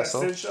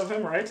 vestige of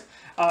him, right?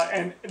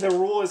 And the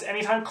rule is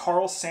anytime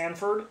Carl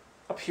Sanford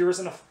appears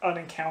in an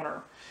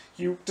encounter,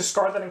 you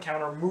discard that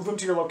encounter, move him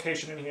to your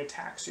location, and he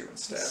attacks you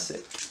instead.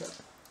 Sick.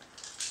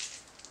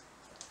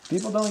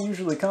 People don't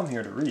usually come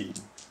here to read,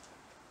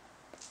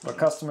 but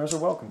customers are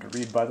welcome to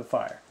read by the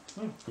fire.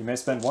 You may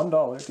spend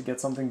 $1 to get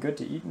something good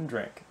to eat and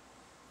drink.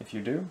 If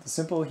you do, the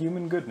simple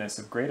human goodness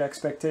of great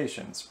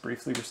expectations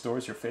briefly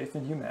restores your faith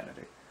in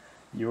humanity.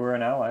 You or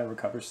an ally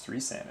recovers 3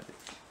 sanity.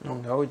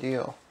 No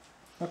deal.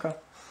 Okay,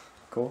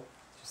 cool.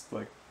 Just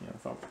like,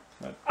 thought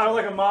that. I would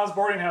like a Ma's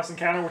boarding house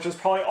encounter, which is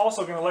probably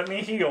also going to let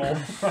me heal.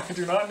 I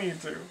do not need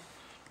to.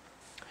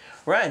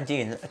 Ryan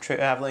Dean, a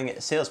traveling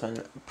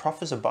salesman,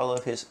 proffers a bottle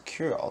of his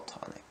cure-all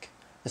tonic.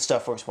 The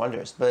stuff works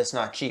wonders, but it's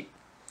not cheap.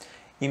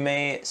 You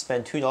may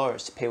spend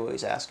 $2 to pay what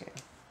he's asking.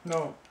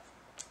 No,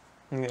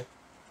 Okay.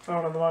 I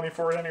don't have the money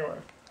for it anyway.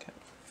 Okay.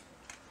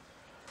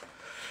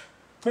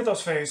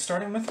 Mythos phase,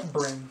 starting with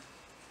Bryn.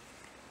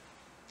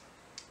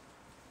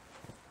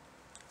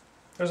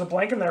 There's a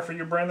blank in there for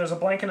you, Bryn. There's a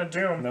blank and a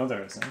doom. No,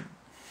 there isn't.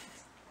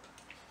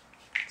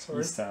 Sorry.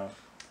 East Town.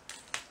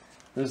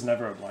 There's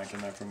never a blank in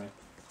there for me.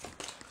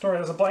 Sorry,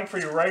 there's a blank for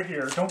you right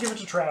here. Don't give it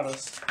to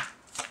Travis.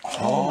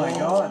 Oh my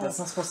god, that's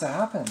not supposed to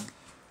happen.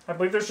 I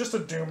believe there's just a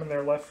doom in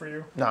there left for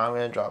you. No, I'm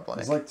gonna draw a blank.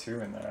 There's like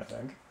 2 in there, I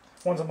think.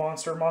 One's a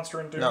monster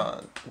and doom.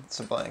 No, it's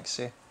a blank,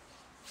 see?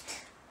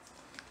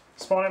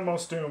 Spawn at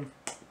most doom.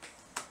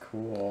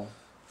 Cool.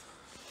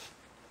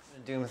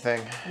 Doom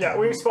thing. Yeah,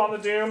 we spawn the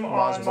doom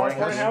Ma's on boarding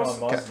Ma's boarding house? house.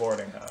 Mom's Okay.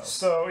 boarding house.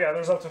 So yeah,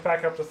 there's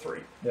back up to 3.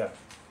 Yeah.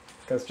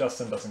 Because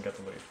Justin doesn't get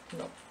to leave.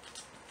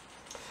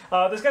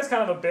 No. This guy's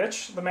kind of a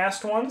bitch. The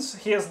masked ones.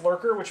 He has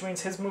lurker, which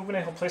means his movement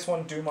and he'll place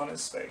 1 doom on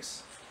his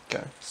space.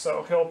 Okay.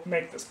 So he'll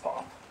make this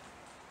pop.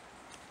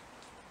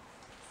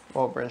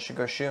 Well, Bryn should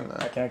go shoot him I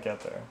then. can't get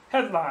there.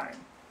 Headline.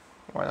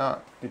 Why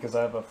not? Because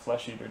I have a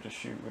flesh eater to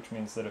shoot, which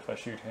means that if I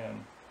shoot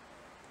him,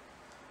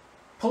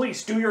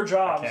 Police, do your I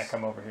jobs. can't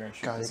come over here and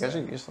shoot God, you this guys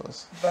guy. are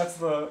useless. That's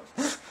the...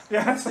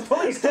 Yeah, that's the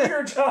police. Do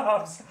your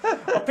jobs.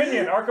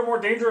 Opinion. Arkham more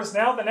dangerous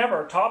now than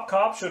ever. Top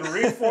cop should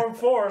reform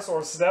force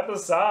or step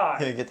aside.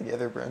 Yeah, get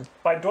together, Bryn.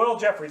 By Doyle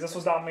Jeffries. This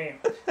was not me.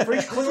 For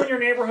each clue in your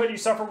neighborhood, you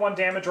suffer 1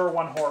 damage or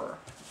 1 horror.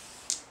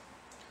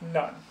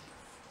 None.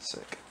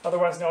 Sick.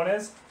 Otherwise known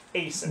as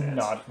Ace in it.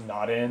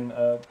 Not in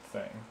a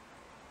thing.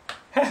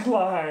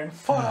 Headline.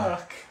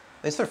 Fuck.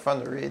 At least they're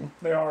fun to read.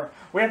 They are.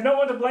 We have no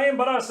one to blame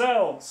but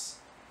ourselves.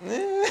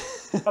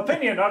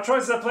 Opinion. Our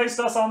choices have placed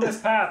us on this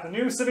path. A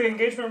new civic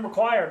engagement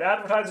required.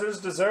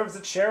 Advertisers deserves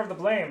its share of the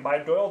blame, by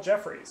Doyle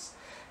Jeffries.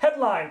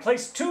 Headline.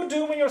 Place 2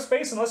 doom in your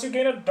space unless you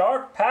gain a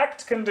dark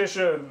pact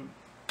condition.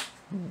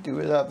 Do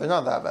it up. They're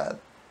not that bad.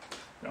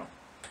 No.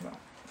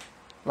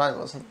 Mine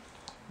wasn't.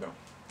 No,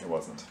 it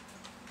wasn't.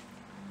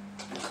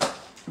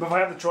 But if I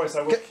have the choice,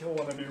 I will kill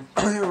one of you.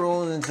 You're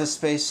rolling into this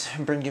space.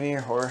 Bryn, give me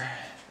your horror.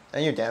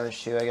 And your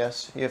damage too, I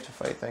guess. You have to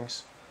fight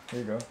things. Here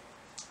you go.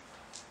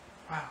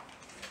 Wow.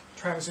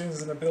 Travis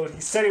uses an ability.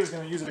 He said he was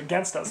going to use it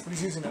against us, but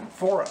he's using it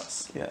for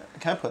us. Yeah.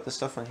 Can I put this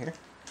stuff on here?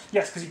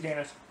 Yes, because you gain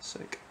it.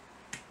 Sick.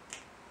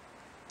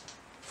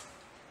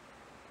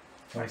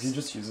 Or if you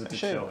just use it to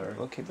Actually, kill her.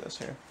 we'll keep this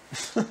here.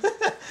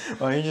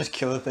 Why don't you just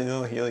kill the thing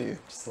that'll heal you?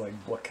 Just like,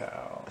 look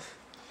out.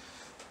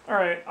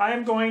 Alright, I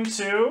am going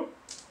to...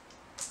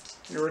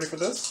 You ready for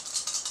this?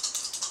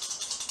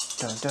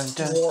 Dun dun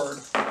dun. Ward.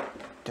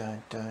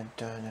 Dun dun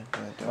dun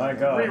dun dun. My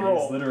god,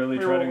 Reroll. he's literally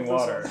Reroll treading with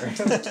water.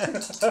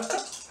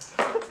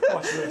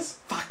 Watch this.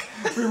 Fuck.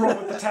 Reroll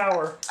with the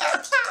tower.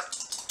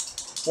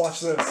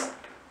 Watch this.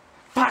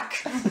 Fuck!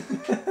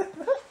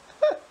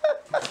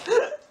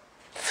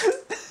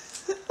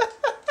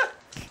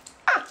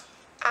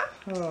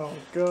 Oh,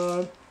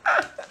 God.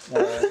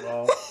 Alright,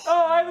 well.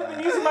 Oh, I haven't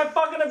been using my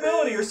fucking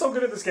ability. You're so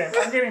good at this game.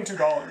 I'm getting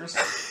 $2.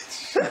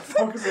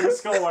 Focus on a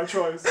skill of my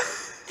choice.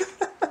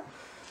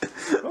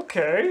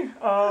 Okay.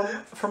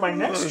 For my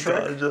next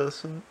trick,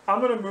 Justin.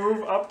 I'm going to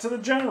move up to the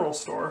general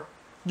store.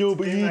 No,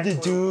 but you need to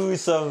do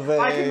something.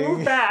 I can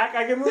move back.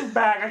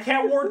 I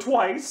can't ward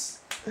twice.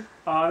 Then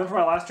for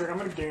my last trick, I'm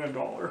going to gain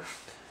 $1.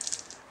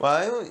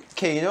 Well,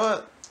 okay, you know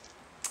what?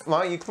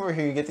 Why don't you come over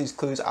here and get these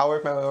clues? I'll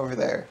work my way over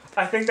there.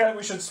 I think that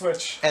we should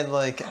switch. And,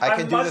 like, I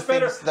can do the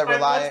things that I'm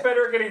rely... much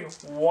better at getting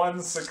 1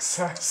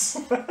 success.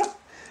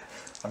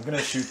 I'm gonna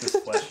shoot this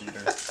flesh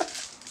eater.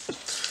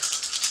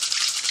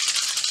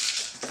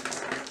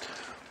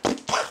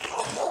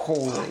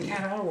 Holy...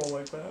 Can't I roll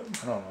like that?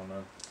 I don't know,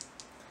 man.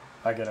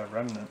 I get a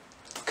remnant.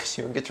 Because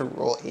you don't get to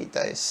roll 8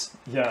 dice.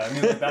 Yeah, I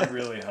mean, like, that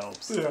really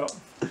helps. Yeah.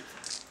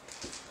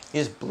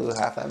 You just blew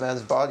half that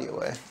man's body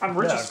away. I'm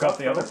rich Yeah, as I've got fuck,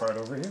 the though. other part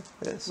over here.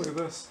 Yes. Look at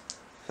this.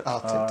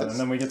 I'll take this. And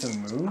then we get to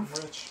I'm move.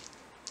 rich.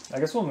 I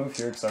guess we'll move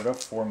here because I've got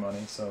 4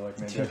 money, so like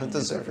maybe You I can don't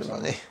use it deserve for your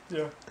something. money.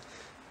 Yeah.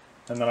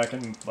 And then I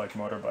can like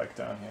motorbike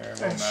down here. It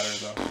won't matter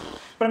though.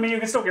 But I mean, you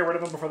can still get rid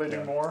of them before they do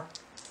Yeah. more.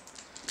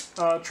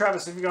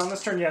 Travis, have you gone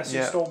this turn? Yes, you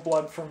Yeah. stole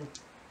blood from...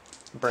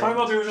 Brains.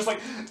 All I'm do is just like,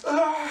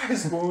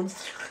 his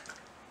wounds.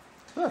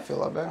 I feel a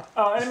lot better.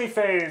 Enemy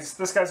phase.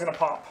 This guy's gonna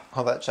pop.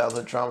 All that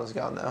childhood trauma's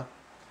gone now.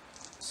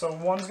 So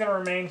 1's gonna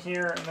remain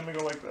here, and then we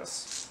go like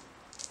this.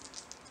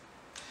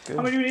 Good.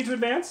 How many do we need to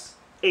advance?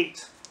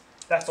 8.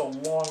 That's a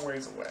long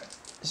ways away.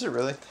 Is it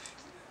really?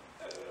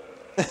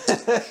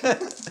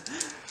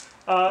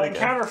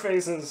 Encounter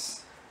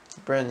phases.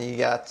 Bren, you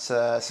got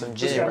some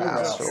Ginny guy moved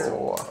rounds out for here.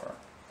 war.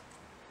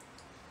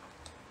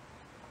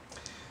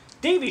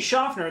 Davy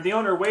Schaffner, the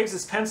owner, waves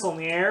his pencil in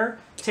the air,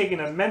 taking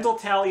a mental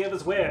tally of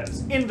his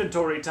wares.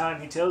 Inventory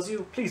time, he tells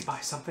you. Please buy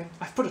something.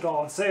 I've put it all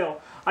on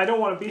sale. I don't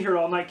want to be here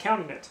all night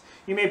counting it.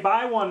 You may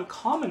buy one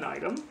common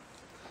item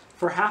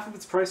for half of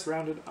its price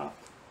rounded up.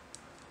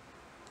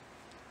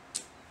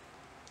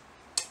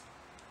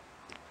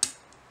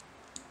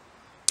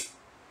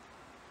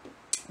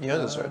 You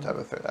don't deserve to have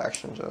a third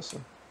action,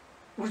 Justin.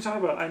 What are you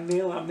talking about? I'm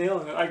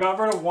nailing it. I got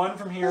rid of 1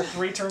 from here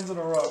 3 turns in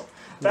a row.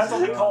 That's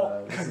what we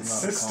call this is not a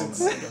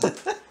consistency. common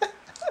item.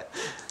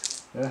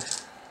 Yeah.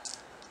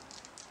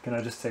 Can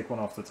I just take one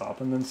off the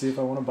top and then see if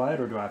I want to buy it,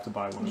 or do I have to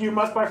buy one? You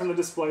must buy from the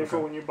display for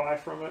Okay. when you buy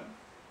from it.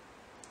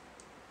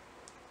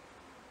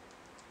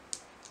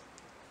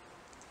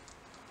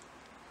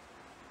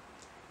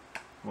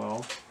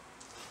 Well,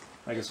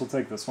 I guess we'll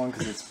take this one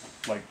because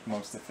it's like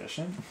most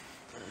efficient.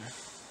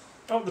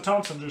 Oh, the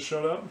Thompson just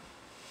showed up.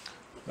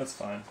 That's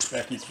fine.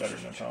 Becky's better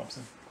than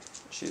Thompson.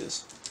 She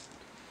is.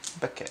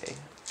 Becky.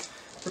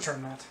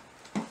 Return that.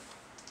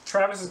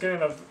 Travis is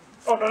getting a...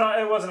 Oh, no,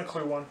 it wasn't a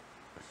clue one.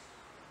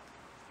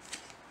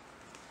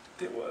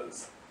 It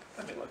was...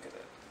 Let me look at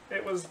it.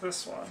 It was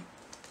this one.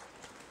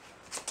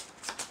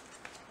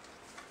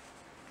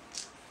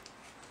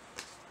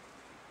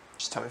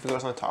 Just tell me if it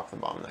goes on the top or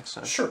the bottom next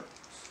time. Sure.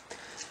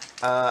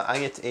 I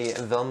get a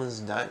Velma's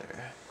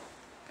Diner.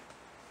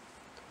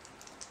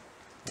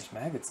 There's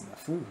maggots in the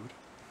food.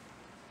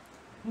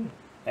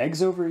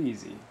 Eggs over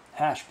easy,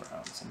 hash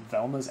browns, and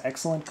Velma's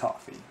excellent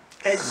coffee.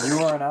 Eggs. You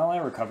are an ally,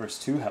 recovers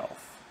 2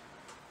 health.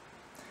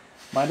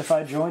 Mind if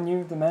I join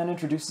you? The man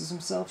introduces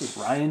himself as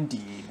Ryan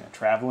Dean, a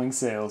traveling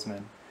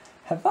salesman.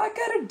 Have I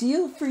got a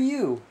deal for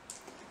you?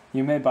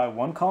 You may buy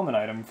 1 common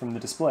item from the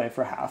display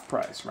for half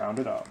price,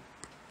 rounded up.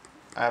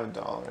 I have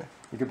 $1.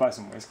 You could buy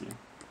some whiskey.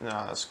 No,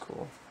 that's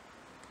cool.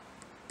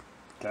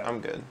 Okay.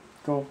 I'm good.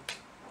 Cool.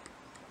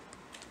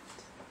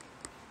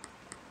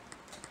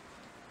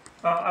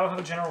 I will have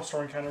a general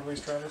store encounter,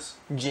 please, Travis.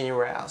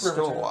 General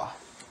Store.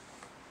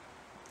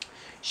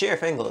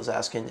 Sheriff Engel is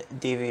asking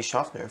Davy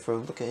Schaffner for a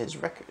look at his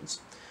records.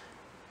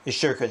 You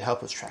sure could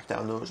help us track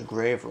down those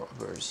grave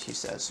robbers, he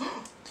says.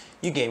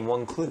 You gain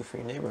 1 clue for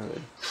your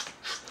neighborhood.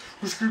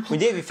 When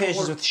Davy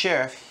finishes with the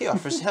sheriff, he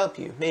offers to help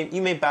you.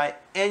 You may buy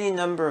any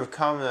number of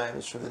common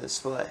items from the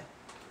display.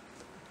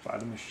 Buy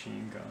the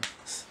machine gun.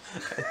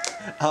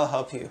 I'll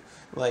help you.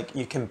 Like,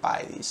 you can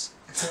buy these.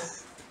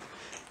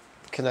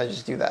 Can I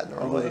just do that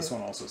normally? Although this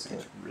one also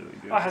seems really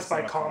good. Oh, it has to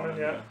buy common,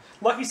 yeah.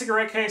 Lucky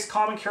cigarette case,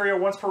 common carry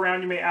once per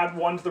round. You may add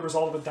 1 to the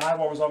result of a die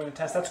while resolving a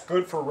test. That's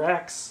good for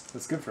Rex.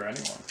 That's good for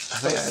anyone. I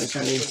think I just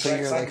need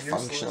figure like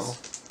functional.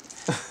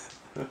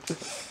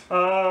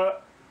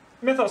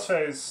 Mythos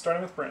phase,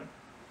 starting with Bryn.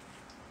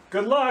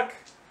 Good luck.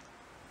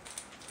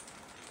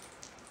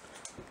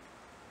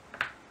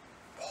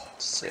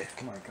 Sick.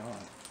 Oh my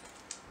god.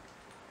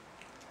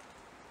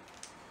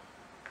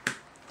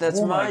 That's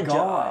Oh my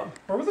job.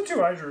 What were the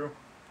 2 I drew?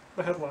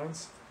 The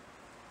headlines.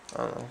 I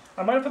don't know.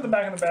 I might have put them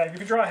back in the bag. If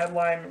you draw a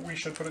headline, we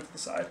should put it to the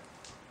side.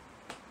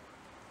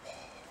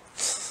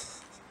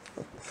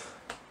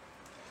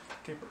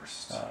 Okay,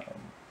 burst.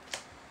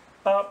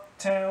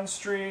 Uptown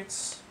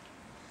streets.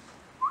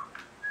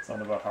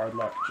 Something about hard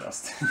luck,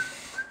 Justin.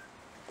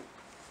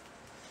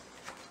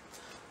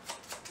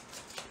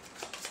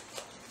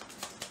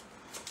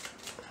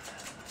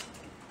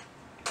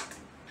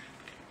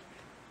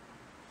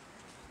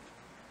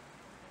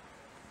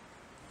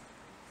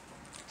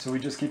 So we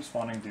just keep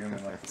spawning Doom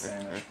in like the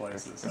same-ish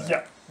places. Eh?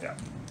 Yeah, yeah.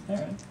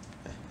 Alright.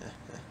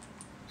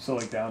 So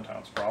like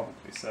downtown's probably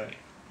safe.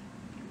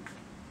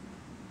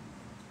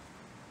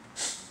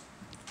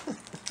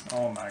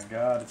 Oh my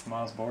god, it's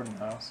Miles Borden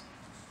House.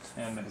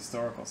 And the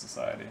Historical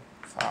Society.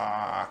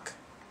 Fuck.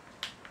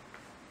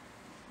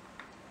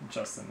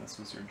 Justin, this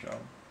was your job.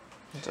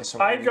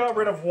 I got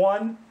rid of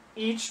 1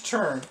 each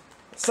turn.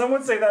 Some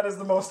would say that is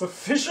the most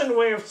efficient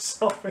way of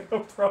solving a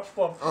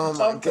problem. Oh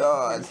my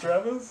god.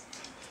 Travis.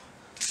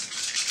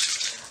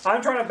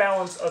 I'm trying to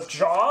balance a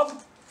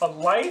job, a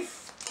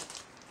life,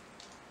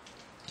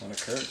 And a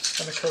curse.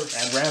 and a curse.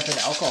 And rampant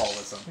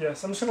alcoholism.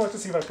 Yes, I'm just gonna look to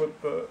see if I put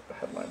the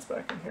headlines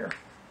back in here.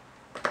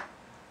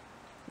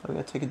 I'm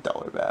gonna take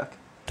 $1 back.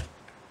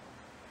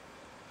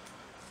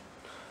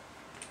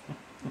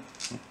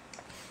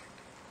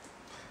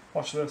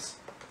 Watch this.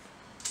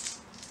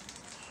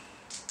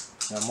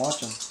 I'm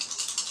watching.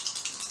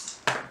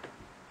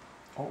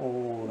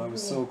 Oh, that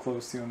was so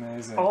close to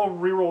amazing. I'll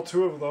reroll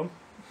 2 of them.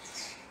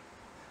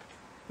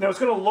 Now it's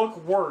gonna look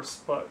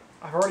worse, but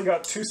I've already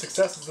got 2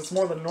 successes. That's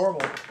more than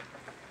normal.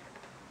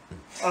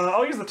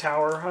 I'll use the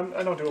tower.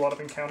 I don't do a lot of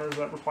encounters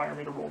that require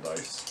me to roll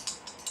dice.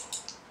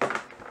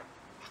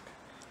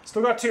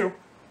 Still got 2.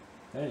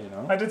 Hey, you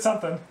know. I did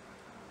something.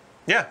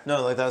 Yeah,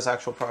 no, like that was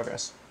actual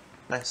progress.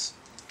 Nice.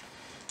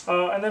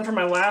 And then for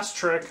my last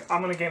trick, I'm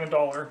gonna gain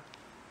 $1.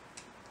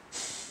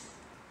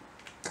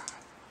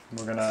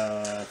 We're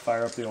gonna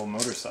fire up the old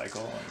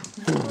motorcycle.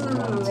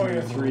 And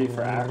 1, 2, 3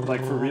 for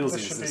like for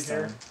realsies this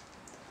here. time.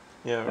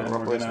 Yeah, And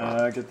we're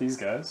gonna get these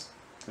guys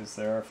because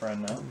they're our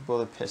friend now. blow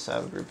the piss out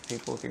of a group of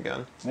people with your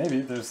gun.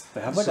 Maybe they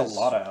have like a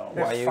lot of health.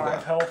 They have Why you 5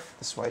 got- health.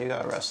 That's why you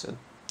got arrested.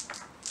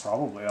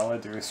 Probably all I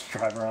do is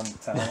drive around the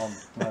town on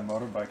my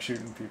motorbike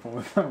shooting people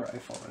with my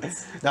rifle.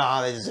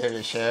 Nah, they deserve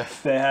it,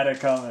 Sheriff. They had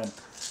it coming.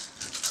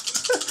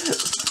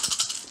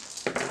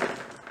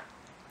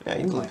 Yeah,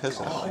 you blew the piss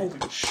out.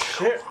 Holy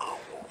shit.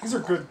 These are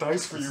good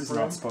dice for This you, is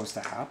Bryn. not supposed to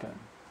happen.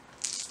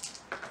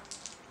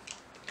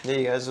 Yeah,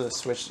 you guys would have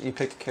switched. You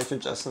pick a character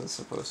Justin's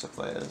supposed to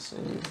play as,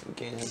 and you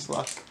gain his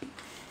luck.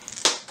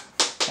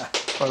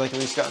 Or like at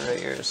least gotten rid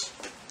of yours.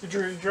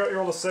 You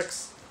rolled a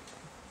 6.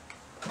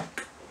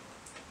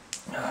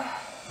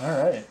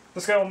 Alright.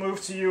 This guy will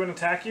move to you and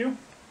attack you.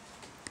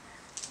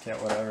 Yeah,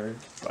 whatever,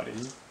 buddy.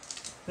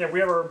 Yeah, we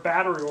have our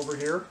battery over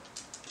here.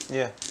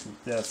 Yeah.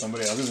 Yeah,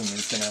 somebody other than me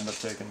is gonna end up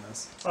taking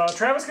this.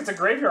 Travis gets a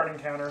graveyard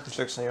encounter. Which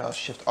looks like I'll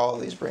shift all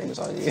these brains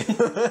on you.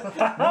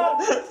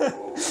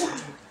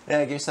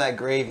 Yeah, give us that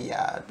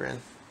graveyard, Bryn.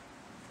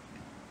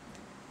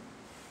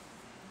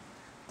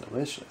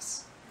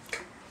 Delicious.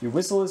 You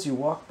whistle as you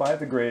walk by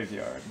the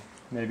graveyard.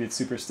 Maybe it's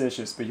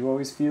superstitious, but you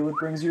always feel it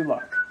brings you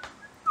luck.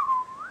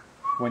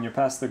 When you're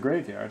past the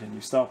graveyard and you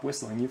stop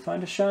whistling, you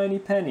find a shiny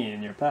penny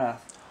in your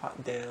path.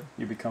 Hot damn.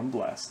 You become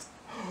blessed.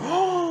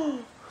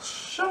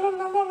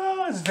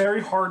 Sha-la-la-la-la. It's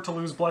very hard to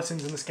lose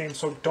blessings in this game,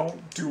 so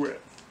don't do it.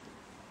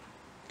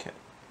 Okay.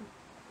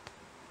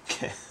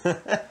 Okay.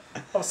 Have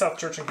a South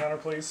Church encounter,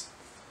 please.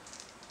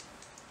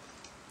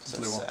 So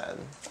Blue one.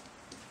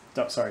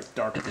 sad. Sorry,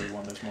 dark blue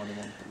one. There's more than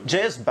one blue.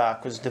 J.S.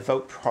 Bach was a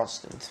devout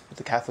Protestant, but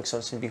the Catholics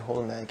don't seem to be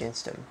holding that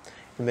against him.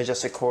 The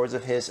majestic chords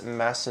of his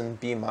Mass in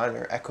B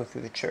minor echo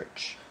through the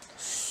church.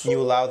 You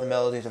allow the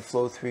melody to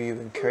flow through you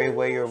and carry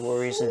away your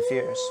worries and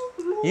fears.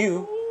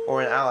 You,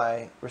 or an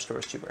ally,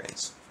 restores 2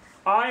 brains.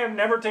 I am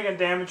never taking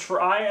damage, for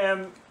I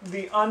am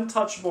the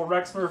untouchable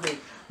Rex Murphy.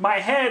 My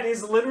head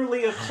is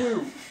literally a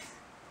clue.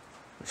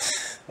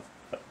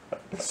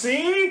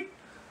 See?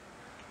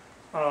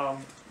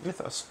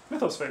 Mythos.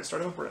 Mythos phase,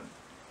 starting with Bryn.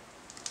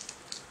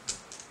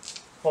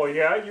 Oh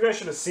yeah, you guys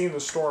should have seen the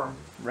storm.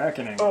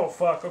 Reckoning. Oh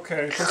fuck,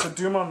 okay. Put some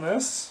Doom on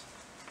this.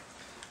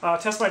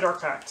 Test my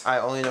Dark Pact. I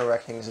only know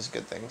reckonings is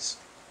good things.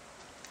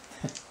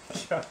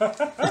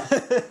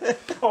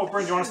 Oh,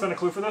 Bryn, do you want to spend a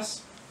clue for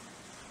this?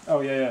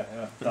 Oh, yeah.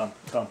 Done.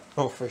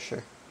 Oh, for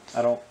sure.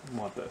 I don't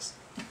want this.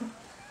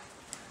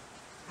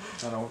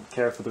 I don't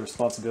care for the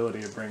responsibility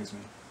it brings me.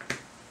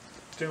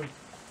 Doom.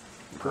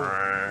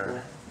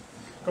 Go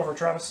for it,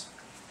 Travis.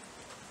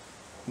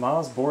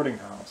 Ma's boarding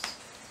house.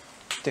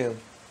 Doom.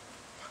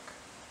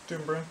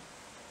 Doom, Bryn.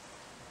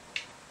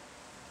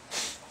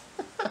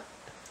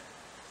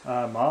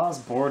 Ma's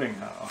boarding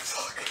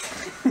house.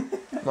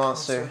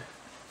 Monster.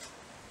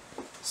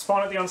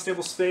 Spawn at the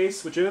unstable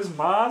space, which is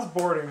Ma's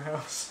boarding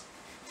house.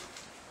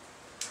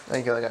 I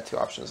think you only got 2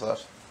 options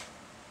left.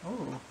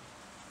 Oh.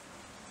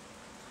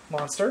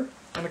 Monster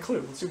and a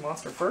clue. Let's do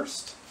monster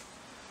first.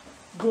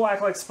 Ghoul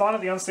acolyte spawn at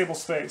the unstable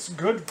space.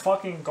 Good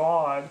fucking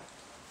god.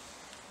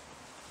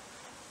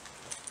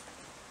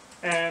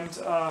 And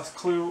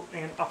clue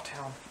in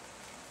Uptown.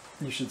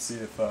 You should see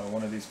if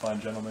one of these fine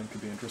gentlemen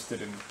could be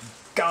interested in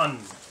gun.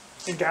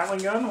 In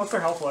Gatling gun, what's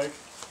their health like?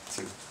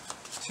 2.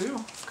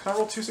 2. Can I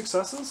roll 2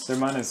 successes? They're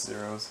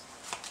 -0s.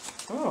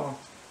 Oh.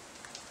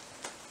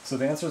 So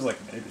the answer is like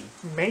maybe.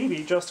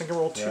 Maybe Justin can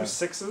roll 2 Yeah.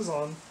 6s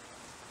on.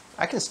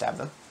 I can stab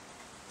them.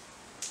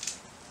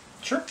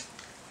 Sure.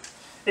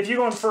 If you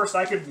go in first,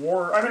 I could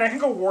ward. I mean, I can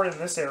go ward in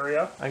this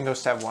area. I can go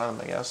stab one of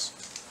them, I guess.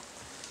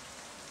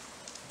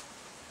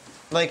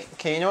 Like,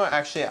 okay, you know what?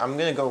 Actually, I'm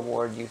gonna go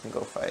ward. You can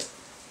go fight.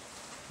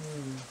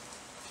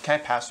 Can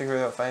I pass through here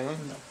without fighting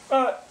them?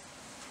 No.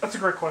 That's a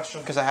great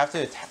question. Because I have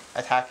to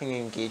attacking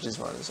engages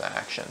one as an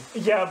action.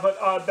 Yeah,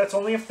 but that's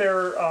only if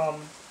they're. I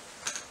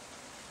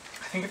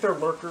think if they're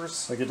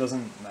lurkers. Like it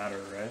doesn't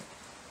matter, right?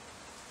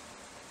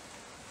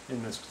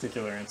 In this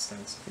particular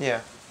instance,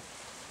 Yeah.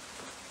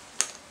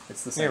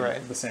 it's the same. You're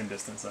right. The same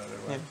distance either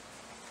way.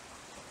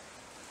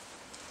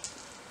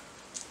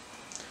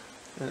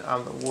 Yeah. And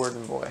I'm the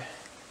warden boy.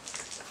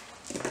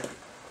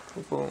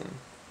 Boom.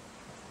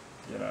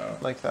 You know.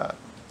 Like that.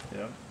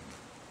 Yeah.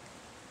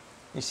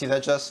 You see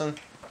that, Justin?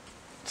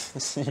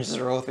 You just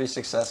roll 3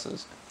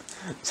 successes.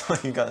 That's all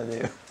you gotta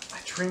do. I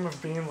dream of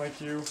being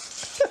like you.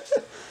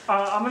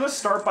 I'm going to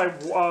start by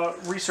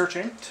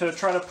researching to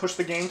try to push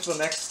the game to the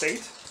next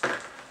state.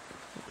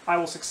 I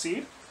will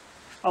succeed.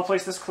 I'll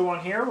place this clue on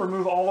here,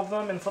 remove all of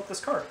them, and flip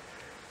this card.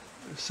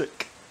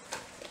 Sick.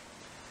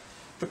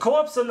 The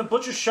corpse in the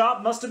butcher's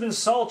shop must have been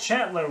Saul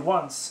Chandler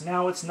once.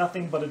 Now it's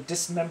nothing but a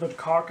dismembered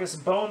carcass,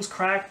 bones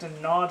cracked and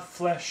gnawed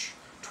flesh,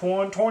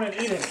 torn and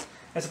eaten,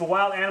 as if a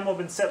wild animal had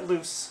been set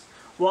loose.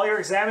 While you're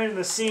examining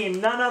the scene,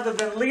 none other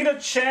than Lita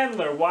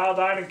Chandler,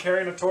 wild-eyed and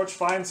carrying a torch,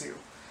 finds you.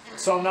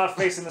 So I'm not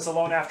facing this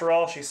alone after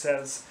all, she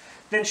says.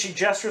 Then she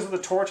gestures with the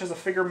torch as a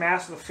figure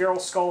masked with a feral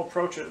skull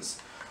approaches,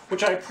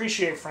 which I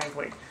appreciate,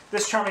 frankly.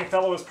 This charming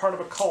fellow is part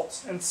of a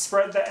cult, and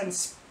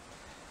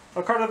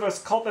a part of a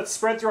cult that's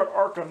spread throughout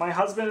Arkham. My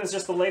husband is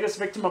just the latest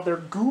victim of their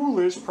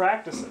ghoulish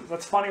practices.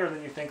 That's funnier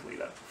than you think,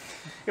 Lita.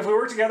 If we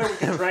work together, we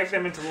can drag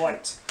them into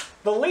light.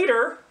 The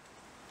leader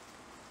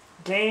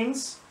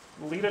gains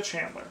Lita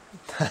Chandler.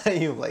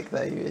 You like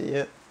that, you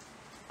idiot.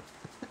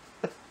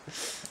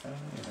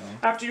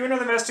 After you and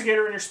another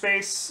investigator in your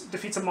space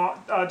defeats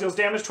deals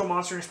damage to a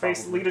monster in your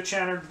space, Probably. Lita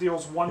Chandler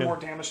deals 1 more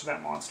damage to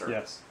that monster.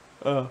 Yes.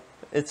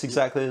 It's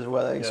exactly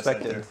what I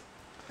expected.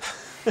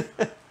 Yes,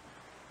 I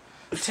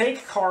do.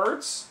 Take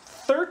cards.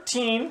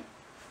 13.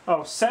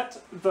 Oh,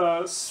 set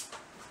the...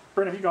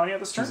 Bryn, have you gone yet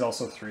this turn? She's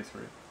also 3/3,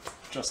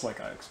 just like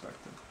I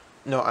expected.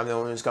 No, I'm the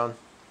one who's gone.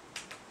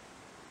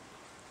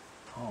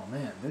 Oh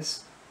man,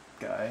 this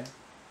guy.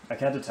 I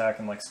can't attack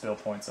and like spill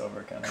points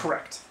over, can I?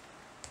 Correct.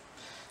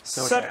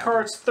 No Set chance.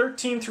 cards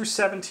 13 through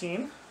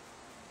 17.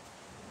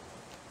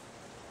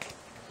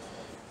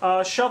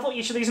 Shuffle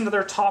each of these into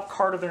their top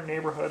card of their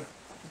neighborhood.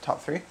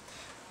 Top 3?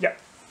 Yep.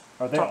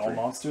 Are they Top all 3.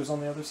 monsters on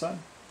the other side?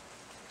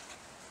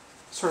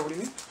 Sorry, what do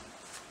you mean?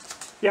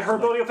 Yeah, her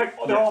ability will pick...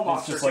 They're all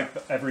monsters. It's just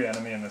like every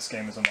enemy in this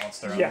game is a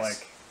monster. Yes. I'm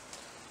like,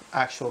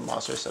 Actual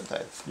monster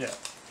subtype. yeah.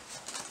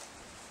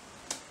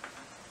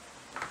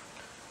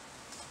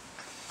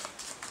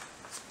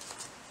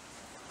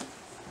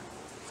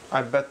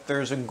 I bet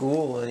there's a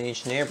ghoul in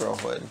each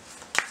neighborhood.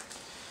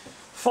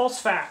 False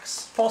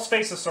facts. False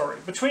faces, sorry.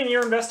 Between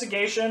your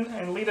investigation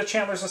and Lita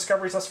Chandler's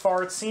discoveries thus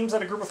far, it seems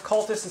that a group of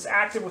cultists is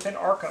active within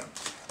Arkham.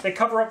 They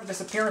cover up the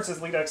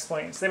disappearances, Lita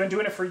explains. They've been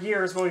doing it for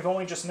years, but we've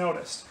only just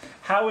noticed.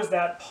 How is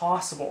that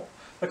possible?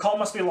 The call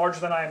must be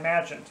larger than I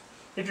imagined.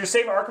 If you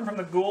save Arkham from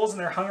the ghouls and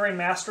their hungry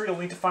mastery, you'll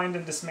need to find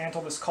and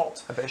dismantle this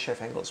cult. I bet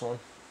Sheriff Engel's one.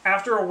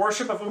 After a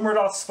worship of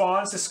Umordhoth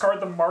spawns, discard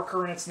the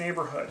marker in its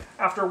neighborhood.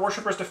 After a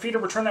worshipper is defeated,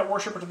 return that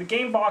worshipper to the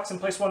game box and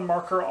place 1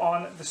 marker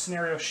on the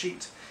scenario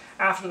sheet.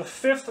 After the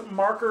 5th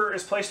marker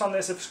is placed on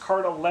this, if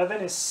card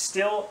 11 is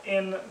still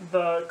in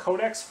the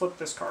codex, flip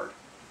this card.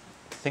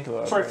 Think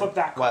about it. Sorry, bro. flip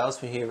that Why card.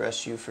 else would he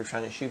arrest you for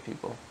trying to shoot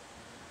people?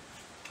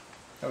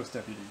 That was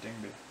Deputy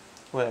Dingby.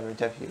 Whatever,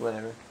 deputy,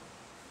 whatever.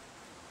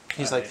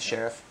 He's I like the hate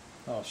sheriff.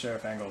 Oh,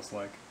 Sheriff Engel's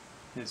like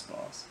his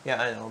boss.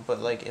 Yeah, I know, but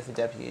like if the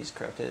deputy is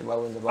corrupted, why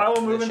wouldn't the I will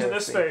the move into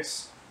sheriff this be?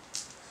 space.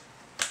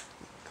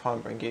 Come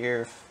on, Brink, get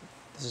your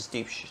This is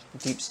deep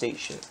state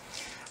shit.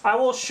 I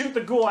will shoot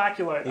the ghoul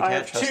acolyte. You I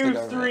can't have trust the 2,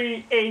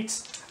 government. 3,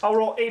 8. I'll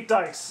roll 8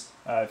 dice.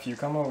 If you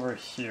come over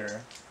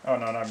here... Oh,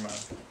 no, never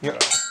mind. You're...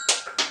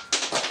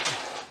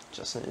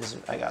 Justin is...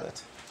 I got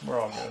it. We're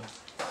all good.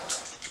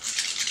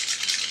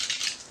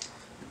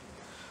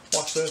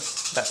 Watch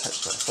this. That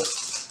touched my foot.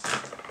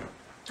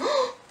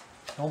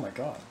 Oh my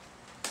god.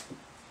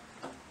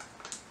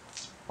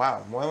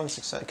 Wow, more than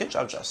success. Good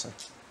job, Justin.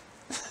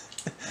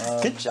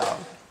 Good job.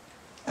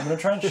 I'm gonna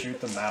try and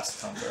shoot the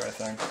masked hunter, I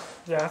think.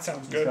 Yeah, that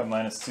sounds He's good. got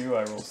 -2,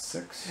 I roll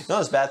 6. You know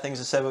those bad things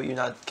I said about you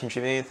not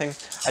contributing anything?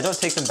 I don't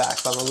take them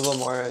back, but I'm a little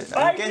more...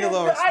 I'm getting a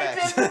little respect.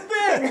 I did the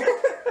thing!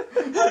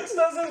 Lex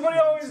does this, what he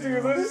always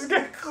does. I just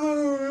get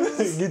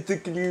clues. Get the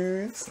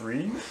clues.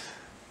 3?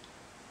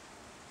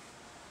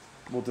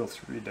 We'll deal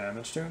 3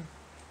 damage to him.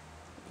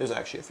 There's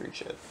actually a 3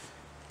 shit.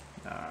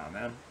 Nah,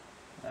 man.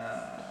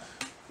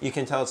 You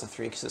can tell it's a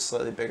 3 because it's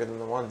slightly bigger than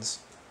the ones.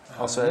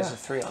 Also, there's a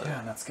 3 on it.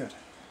 Yeah, that's good.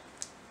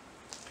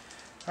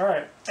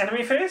 Alright,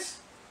 enemy phase.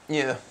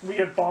 Yeah. We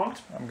get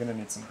bonked. I'm gonna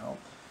need some help.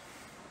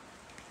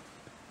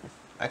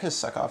 I can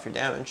suck off your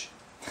damage.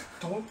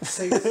 Don't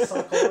say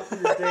suck off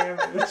your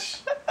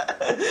damage.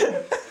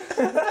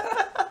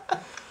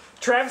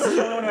 Travis is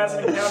the only one who has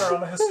an encounter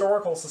on the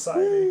Historical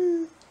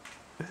Society.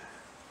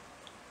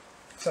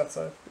 Sad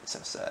side. It's so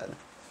sad.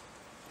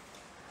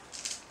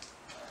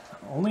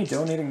 Only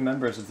donating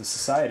members of the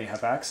society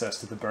have access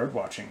to the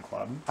birdwatching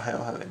club. I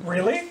don't have it.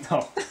 Really?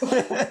 No.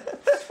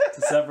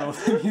 To several of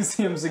the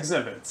museum's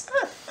exhibits.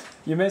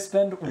 You may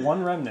spend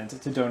 1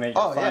 remnant to donate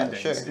your findings.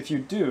 sure. If you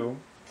do,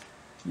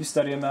 you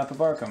study a map of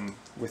Arkham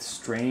with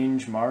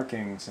strange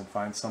markings and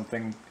find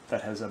something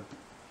that has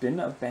been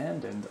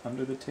abandoned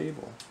under the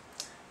table.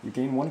 You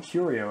gain 1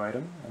 curio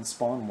item and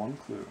spawn 1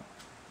 clue.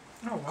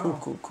 Oh, wow.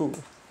 Cool.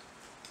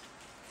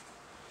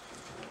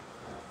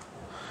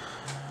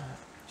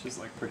 Which is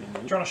like pretty neat.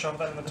 Do you want to shove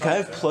that in the top? Can I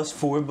have there?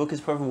 +4 book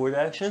as part of word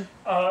action?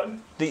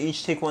 They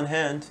each take 1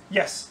 hand.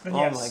 Yes. Then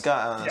Oh yes. my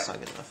god, that's Yeah. not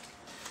good enough.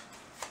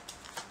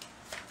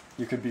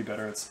 You could be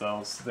better at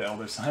spells. The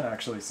Elder Sign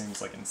actually seems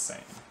like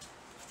insane.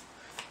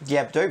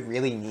 Yeah, but do I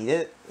really need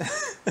it? Well,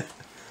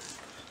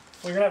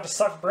 you're gonna have to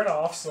suck Bryn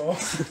off, so.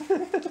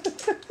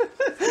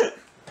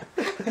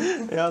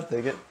 Yeah, I'll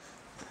take it.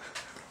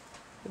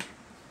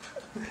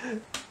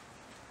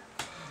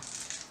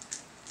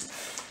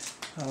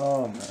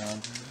 Oh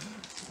man.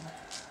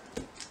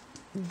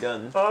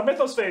 Gun.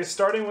 Mythos phase,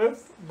 starting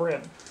with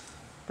Bryn.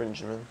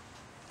 Benjamin.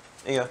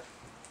 Yeah.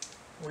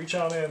 Reach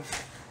on in.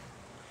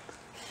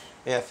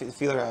 Yeah,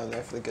 feel around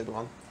there for the good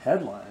one.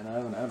 Headline. I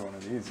haven't had one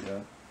of these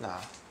yet.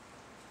 Nah.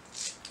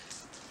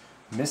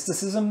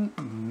 Mysticism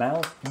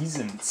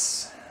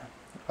malfeasance.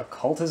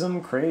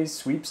 Occultism craze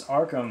sweeps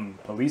Arkham.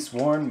 Police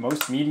warn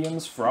most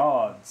mediums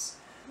frauds.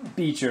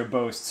 Beecher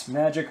boasts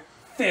magic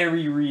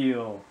very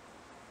real.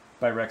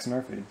 By Rex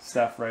Murphy,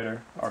 staff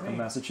writer, Arkham, me.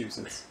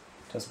 Massachusetts.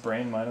 Test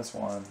brain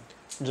 -1.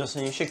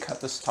 Justin, you should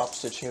cut this top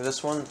stitching of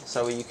this one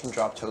so you can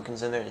drop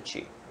tokens in there and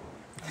cheat.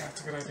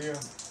 That's a good idea.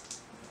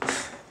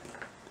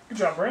 Good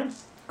job, Bryn.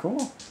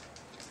 Cool.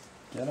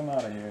 Get him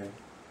out of here.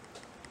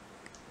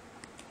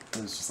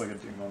 It was just like a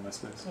Doom on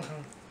MySpace.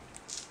 Mm-hmm.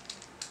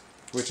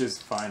 Which is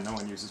fine, no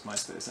one uses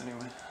MySpace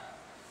anyway.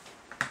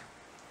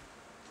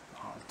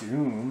 Oh,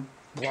 Doom.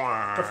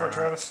 Go for it,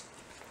 Travis.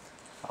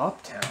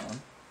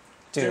 Uptown.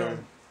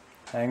 Dude.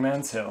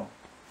 Hangman's Hill.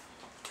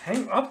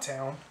 Hang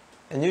Uptown.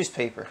 A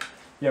newspaper.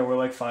 Yeah, we're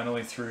like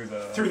finally through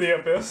the Through the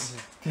abyss.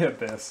 the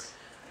abyss.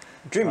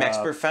 Dream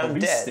expert found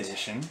police dead.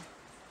 Station.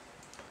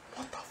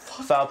 What the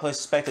fuck? Foul play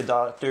suspected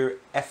Dr.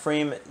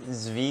 Ephraim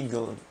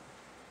Zweilinger.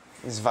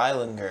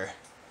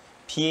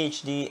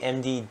 PhD,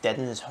 MD, dead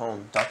in his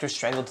home. Doctor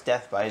strangled to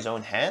death by his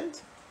own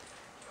hand?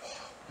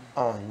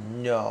 Oh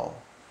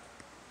no.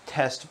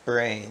 Test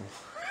brain.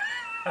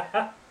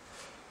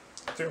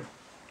 Dude.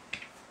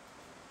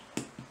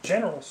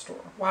 General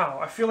store. Wow,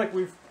 I feel like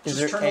we've Is just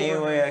there turned any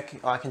over. way I can...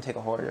 Oh, I can take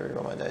a horror to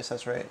roll my dice,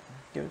 that's right.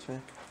 Give it to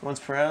me. Once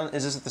per round?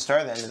 Is this at the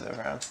start or the end of the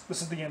round?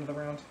 This is the end of the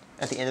round.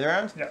 At the end of the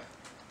round? Yeah.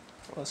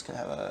 Well, let's can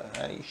have a...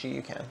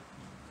 you can.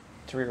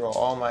 To reroll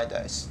all my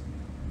dice.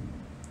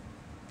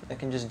 I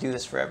can just do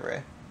this forever,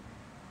 eh?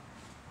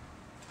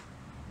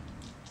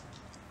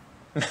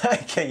 I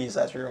can't use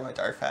that to reroll my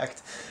dark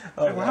fact.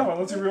 Oh, Hey, wow,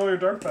 let's reroll your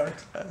dark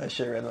fact. I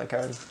should have read my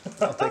card.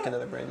 I'll take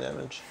another brain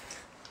damage.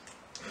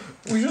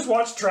 We just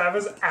watched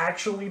Travis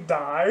actually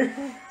die.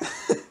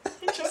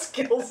 He just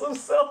kills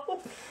himself.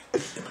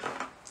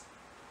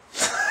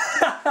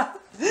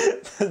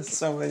 That's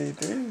so many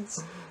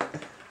things.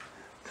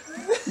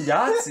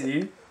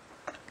 Yahtzee.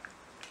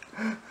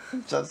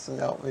 Justin,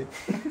 help me.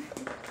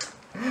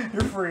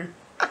 You're free.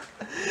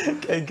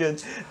 Okay,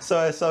 good. So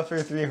I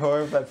suffer 3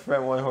 horror, but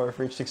prevent 1 horror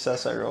for each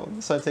success I roll.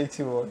 So I take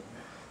 2 more.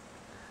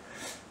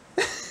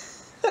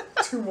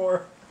 2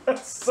 more.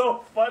 That's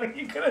so funny.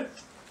 You could have.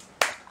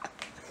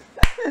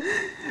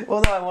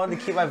 Well, no, I wanted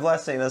to keep my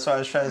blessing. That's why I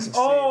was trying to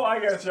succeed. Oh, I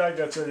get you.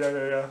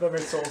 Yeah. That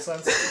makes total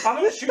sense. I'm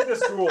gonna shoot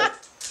this ghoul. What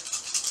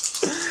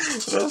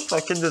a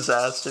fucking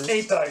disaster.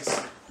 8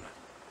 dice.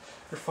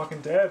 You're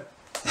fucking dead.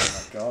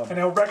 god. And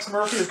now Rex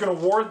Murphy is going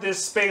to ward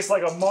this space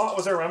like a moth.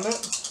 Was there a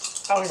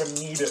remnant? I don't even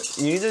need it.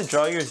 You need to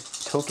draw your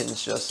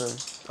tokens, Justin.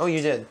 Oh,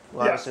 you did.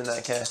 Well, I was doing that,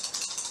 okay.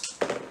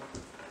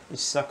 You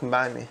snuck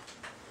by me.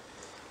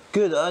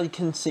 Good, I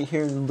can sit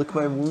here and lick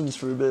my wounds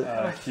for a bit.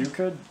 If you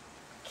could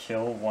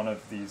kill one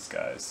of these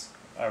guys,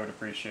 I would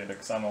appreciate it,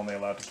 because I'm only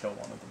allowed to kill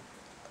one of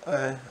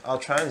them. I'll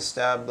try and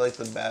stab like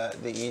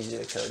the easy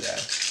to kill guy.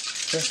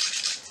 Sure.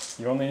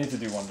 You only need to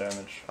do 1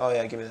 damage. Oh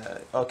yeah, give me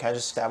that. Oh, can I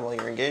just stab while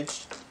you're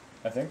engaged?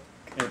 I think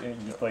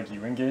like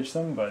you engage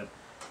them, but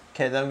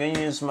Okay, then I'm gonna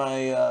use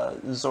my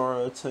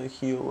Zora to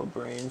heal a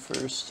brain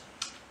first,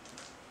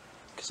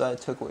 because I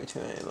took way too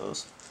many of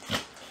those.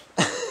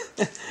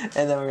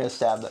 And then we're gonna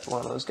stab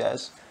one of those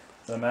guys.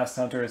 the Masked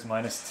Hunter is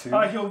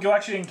 -2. You'll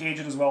actually engage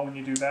it as well when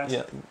you do that.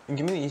 Yeah,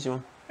 give me the easy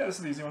one. Yeah, this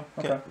is the easy one.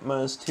 Okay.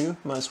 -2,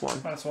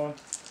 -1. -1.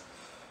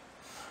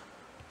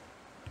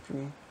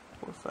 3,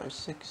 4, 5,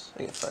 6.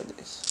 I get 5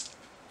 days.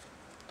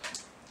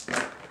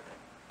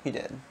 He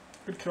dead.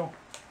 Good kill.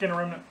 Getting a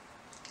remnant.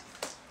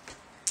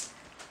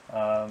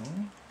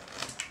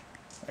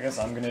 I guess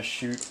I'm gonna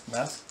shoot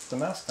the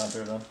Masked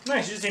Hunter then.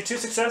 Nice, you just need 2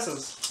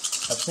 successes.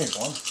 I just need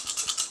 1.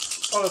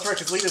 Oh, that's right,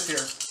 because Lita's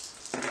here.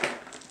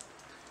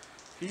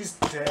 He's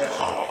dead.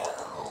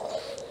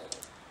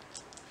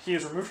 He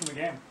is removed from the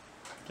game.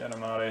 Get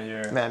him out of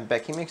here. Man,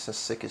 Becky makes the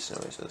sickest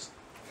noises.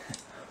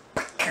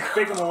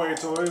 Take him away,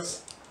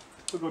 toys.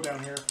 We'll go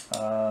down here.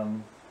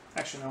 Um,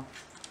 Actually, no.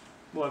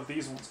 We'll have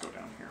these ones go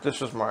down here. This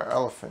was my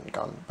elephant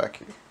gone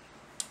Becky.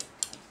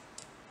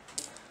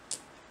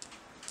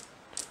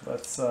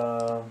 let's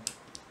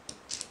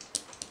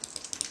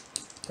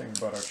think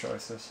about our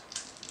choices.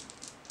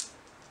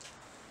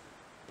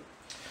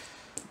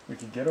 We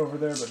could get over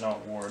there, but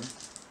not ward.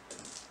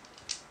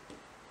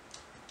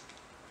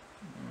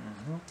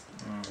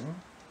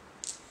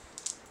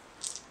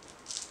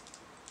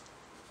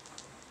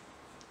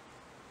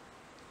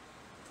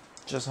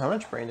 Just how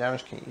much brain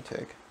damage can you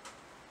take?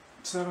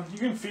 7. You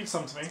can feed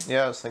some to me.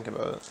 Yeah, I was thinking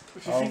about it.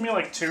 If you feed me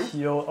like 2.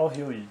 I'll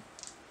heal you.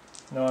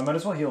 No, I might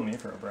as well heal me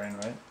for a brain,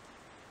 right?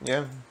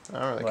 Yeah, I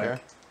don't really care.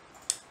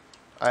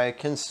 I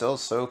can still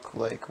soak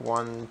like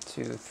 1,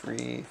 2,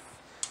 3.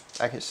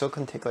 I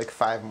can take like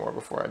 5 more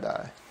before I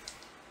die.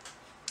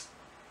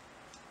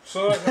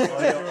 So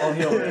I'll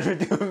heal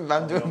you.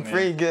 I'm doing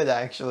pretty good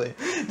actually,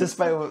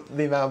 despite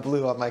the amount of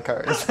blue on my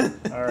cards.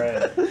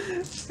 Alright.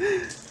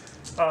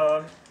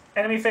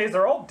 Enemy phase,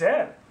 they're all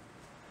dead.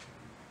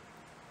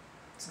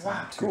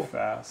 Wow, too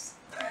fast.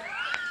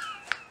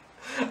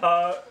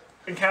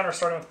 Encounter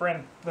starting with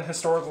Bryn, the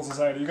Historical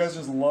Society. You guys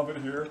just love it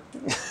here.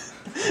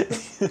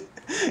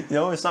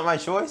 No, it's not my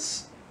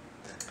choice.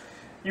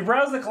 You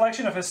browse the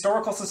collection of the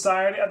Historical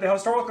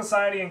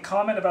Society and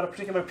comment about a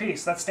particular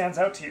piece that stands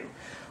out to you.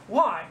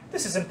 Why?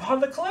 This isn't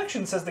part of the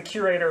collection, says the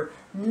curator,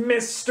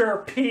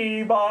 Mr.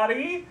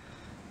 Peabody.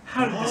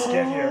 How did this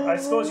get here? I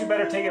suppose you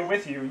better take it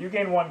with you. You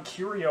gain 1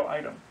 curio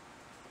item.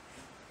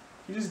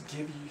 He just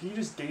gave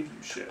you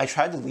shit. I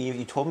tried to leave.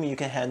 You told me you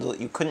can handle it.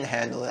 You couldn't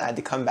handle it. I had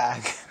to come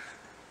back.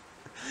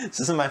 This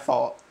isn't my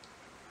fault.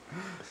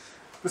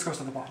 This goes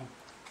to the bottom.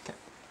 Okay.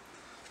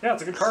 Yeah,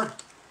 it's a good card.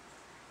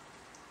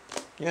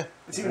 Yeah.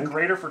 It's even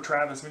greater for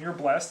Travis. When you're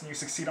blessed and you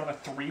succeed on a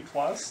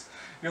 3+,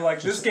 you're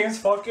like, this game's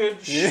fucking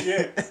shit.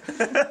 Yeah,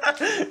 I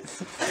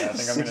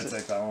think I'm gonna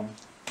take that one.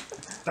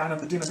 Down in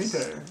the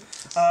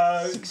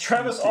Dynamite.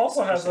 Travis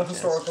also has a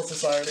Historical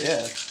Society.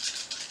 Yeah.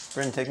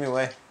 Bryn, take me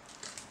away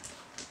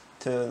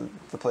to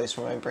the place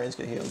where my brains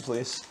get healed,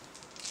 please.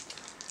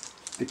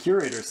 The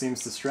curator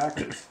seems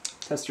distracted.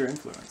 Test your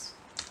influence.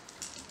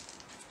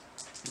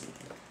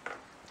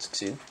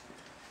 Succeed.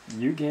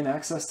 You gain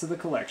access to the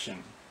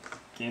collection.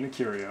 Gain a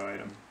curio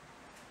item.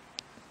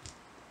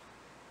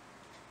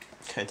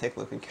 Can I take a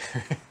look at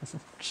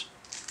cards?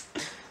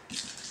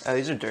 Oh,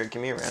 these are dirt.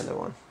 Give me a random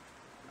one.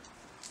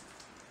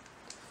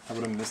 How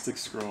about a Mystic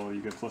Scroll? You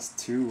get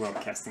 +2 while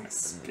casting a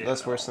spell.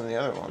 That's worse than the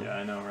other one. Yeah,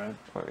 I know, right?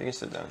 Or you can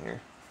sit down here.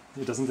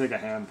 It doesn't take a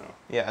hand, though.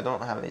 Yeah, I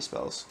don't have any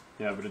spells.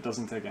 Yeah, but it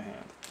doesn't take a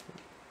hand.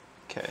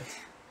 Okay.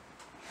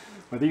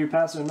 Whether you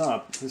pass or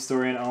not,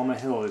 historian Alma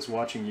Hill is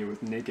watching you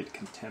with naked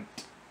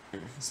contempt.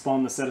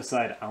 Spawn the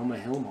set-aside Alma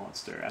Hill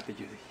monster at the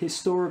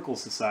Historical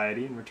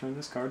Society and return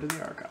this card to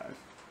the archive.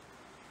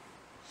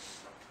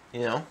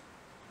 You know?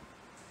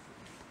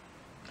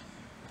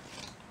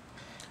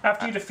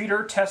 After you defeat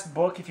her, test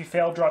book. If you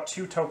fail, draw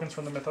 2 tokens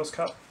from the Mythos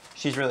Cup.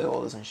 She's really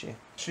old, isn't she?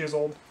 She is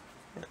old.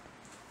 Yeah.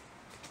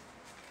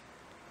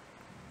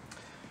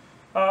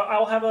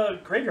 I'll have a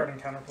graveyard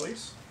encounter,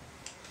 please.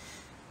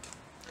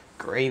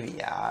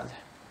 Graveyard.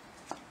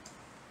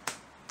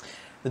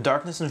 The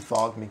darkness and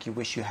fog make you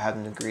wish you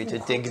hadn't agreed to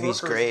dig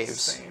these graves.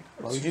 Insane.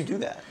 Why would you do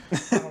that?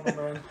 I don't know,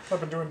 man. I've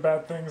been doing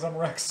bad things. I'm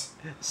Rex.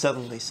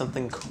 Suddenly,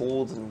 something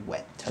cold and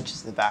wet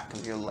touches the back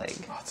of your leg.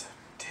 Oh, it's a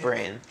dick.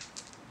 Brain.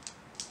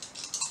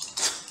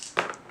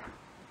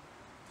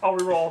 I'll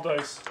reroll all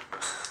dice.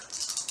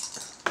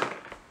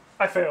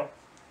 I fail.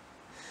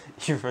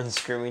 You run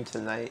screaming to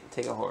the night.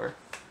 Take a horror.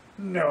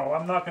 No,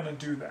 I'm not going to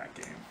do that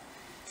game.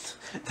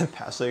 The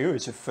pastor here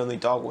is a friendly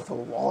dog with a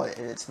wallet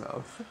in its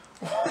mouth.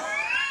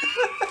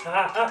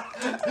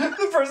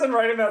 The person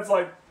writing that's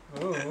like,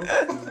 ooh.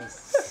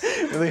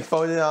 Really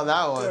phoned in on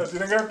that one. Yeah, do you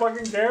think I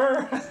fucking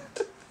care?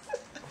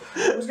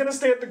 Who's gonna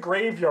stay at the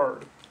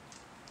graveyard?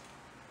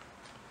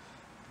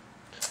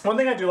 One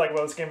thing I do like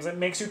about this game is it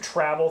makes you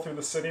travel through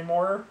the city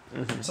more.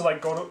 Mm-hmm. So,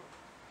 like, go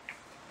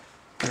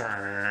to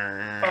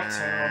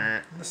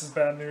Uptown. This is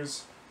bad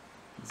news.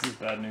 This is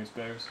bad news,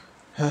 bears.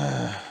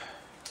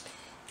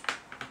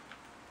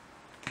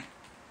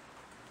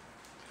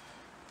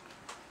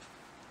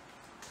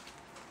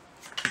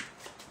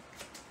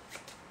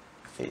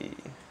 Hey.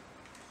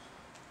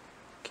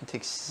 Can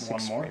take 6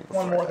 One more? green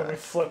before One more, I then we die.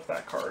 flip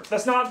that card.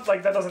 That's not,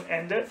 like, that doesn't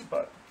end it,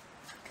 but...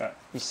 Okay.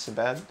 He's so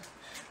bad.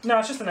 No,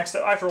 it's just the next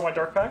step. I have to roll my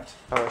Dark Pact.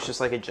 Oh, it's just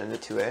like Agenda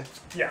 2A.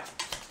 Yeah.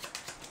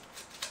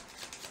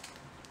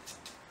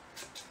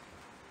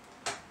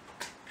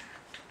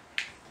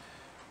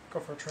 Go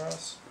for a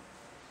Travis.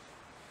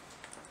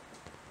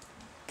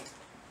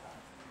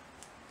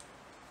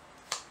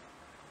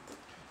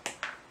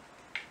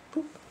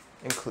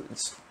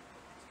 Includes.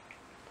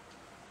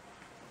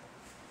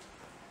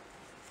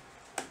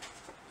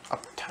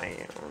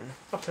 Uptown.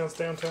 Uptown's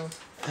downtown.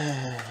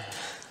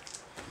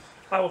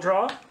 I will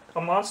draw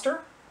a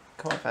monster.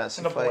 Come on, Fantasy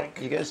And a Flight.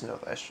 blank. You guys know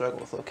that I struggle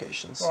with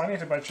locations. Oh, I need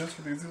to buy chips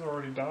for these. These are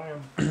already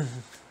dying.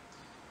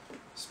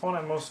 Spawn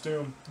at most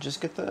doom.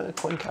 Just get the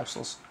coin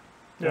capsules.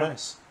 They're Yeah.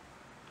 nice.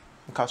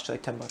 It cost you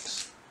like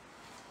 $10.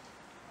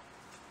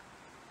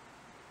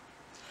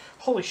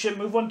 Holy shit,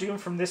 move one doom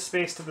from this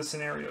space to the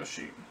scenario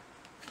sheet.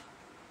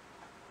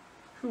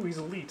 Ooh, he's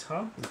elite,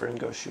 huh? Bryn,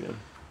 go shoot him.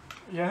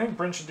 Yeah, I think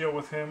Bryn should deal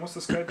with him. What's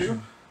this guy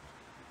do?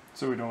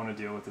 So we don't want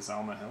to deal with this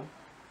Alma Hill?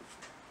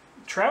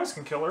 Travis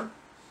can kill her.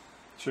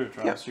 Sure,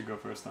 Travis should go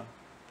first then.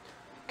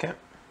 Okay.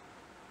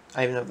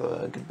 I even have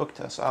a good book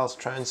test. I'll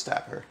try and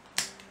stab her.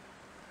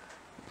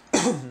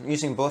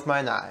 Using both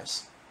my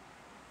knives.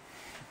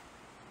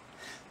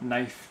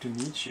 Knife to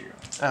meet you.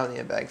 I don't need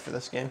a bag for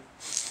this game.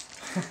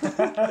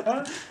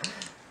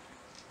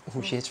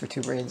 Oh, she hits for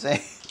 2 brains, eh?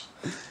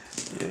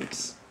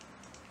 Yikes.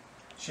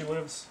 She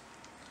lives.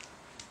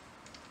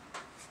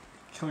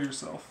 Kill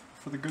yourself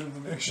for the good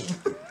of the nation.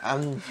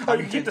 Oh,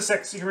 you can keep the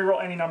 6. You can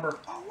reroll any number.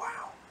 Oh,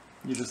 wow.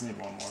 You just need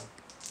one more.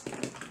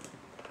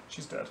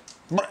 She's dead.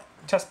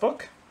 Test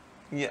book.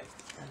 Yeah.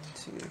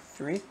 1, 2,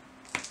 3.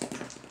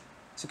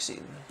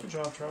 Succeed. Good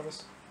job,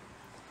 Travis.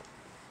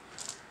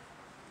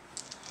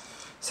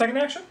 Second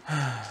action.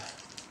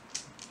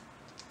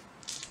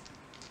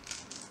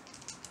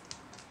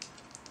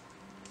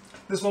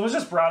 This woman's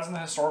just browsing the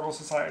Historical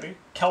Society.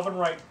 Kelvin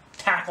Wright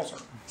tackles her,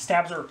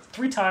 stabs her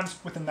 3 times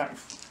with a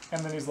knife.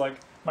 And then he's like,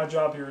 my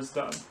job here is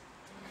done.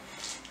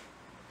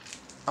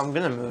 I'm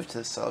gonna move to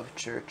the South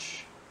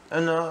Church.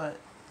 Oh no,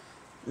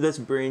 that's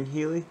Brain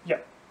Healy.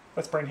 Yep,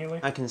 that's Brain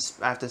Healing. I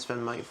have to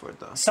spend money for it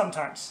though.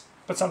 Sometimes.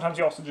 But sometimes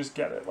you also just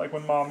get it. Like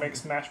when Mom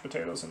makes mashed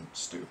potatoes and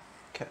stew.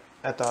 Okay,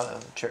 at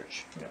the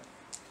church. Yeah.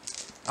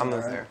 I'll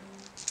move Alright. there.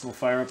 We'll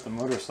fire up the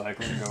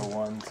motorcycle and go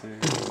 1, 2, 1,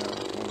 2,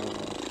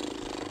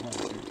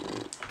 3.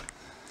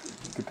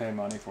 You could pay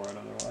money for it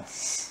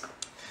otherwise.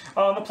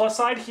 On the plus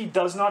side, he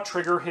does not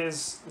trigger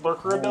his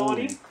lurker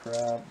ability. Holy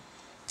crap.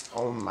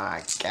 Oh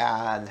my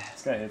god.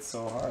 This guy hits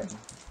so hard.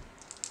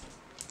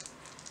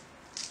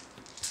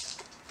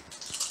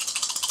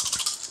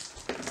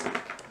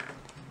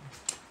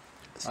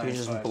 This dude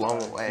just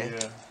blown away.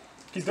 Yeah.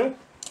 He's dead.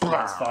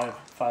 That's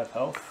 5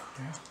 health.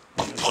 Yeah.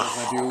 Just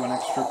I do an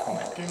extra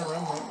point. Gain a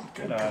remnant.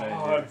 Good Get outta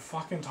God, here.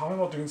 fucking Tommy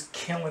Muldoon's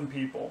killing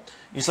people.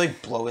 You just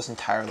like blow his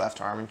entire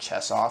left arm and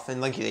chest off, and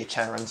like he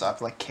kind of runs up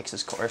and like kicks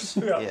his course.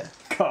 Yeah.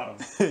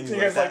 Got him. You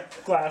guys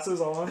like glasses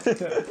on.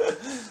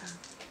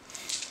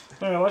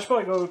 Anyway, let's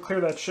probably go clear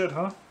that shit,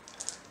 huh?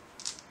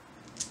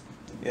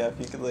 Yeah, if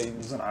you could like.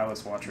 There's an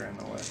eyeless watcher in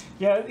the way.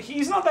 Yeah,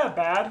 he's not that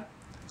bad.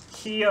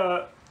 He,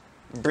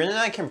 Bryn and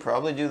I can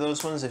probably do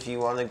those ones if you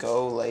want to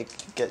go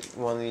like get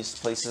one of these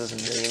places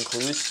and million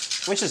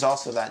clues, which is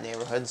also that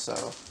neighborhood.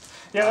 So.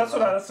 yeah, that's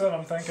what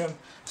I'm thinking.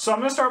 So I'm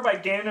gonna start by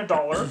gaining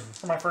 $1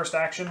 for my first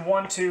action.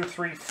 1, 2,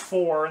 3,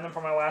 4, and then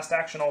for my last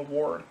action, I'll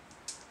ward.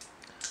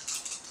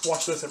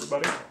 Watch this,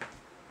 everybody.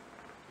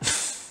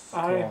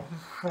 I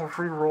will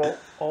re-roll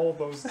all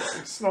those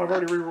dice. No, I've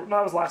already re-rolled. No,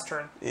 that was last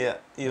turn. Yeah,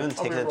 you haven't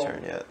I'll taken a re-roll.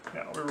 turn yet.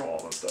 Yeah, I'll re-roll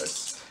all those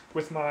dice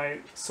with my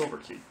silver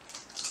key.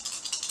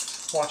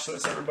 Watch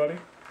this, everybody.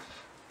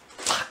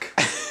 Fuck.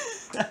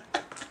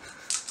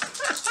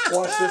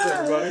 Watch this,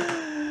 everybody.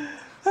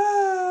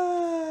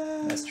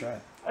 Nice try.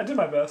 I did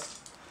my best.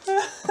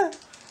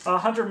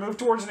 Hunter, move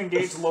towards and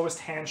engage lowest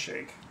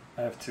handshake.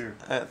 I have 2.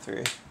 I have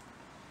 3.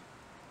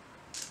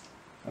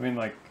 I mean,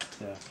 like,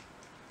 yeah.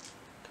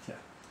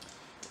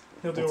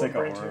 He'll do We'll it take a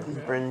brain ward. too.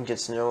 Yeah. Bryn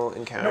gets no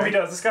encounter. No, he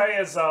does. This guy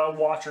is a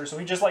watcher, so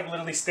he just like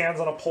literally stands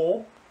on a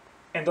pole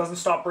and doesn't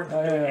stop Bryn from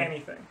Oh, yeah, doing yeah.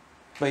 anything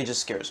But he just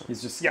scares him.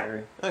 He's just Yeah.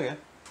 scary. Okay.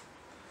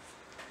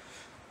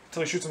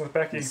 until he shoots him with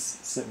Becky. He's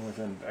sitting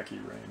within Becky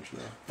range, though.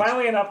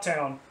 Finally in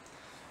Uptown.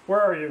 Where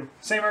are you?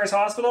 St. Mary's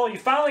Hospital? You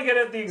finally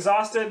get the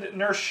exhausted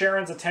nurse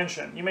Sharon's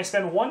attention. You may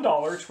spend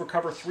 $1 to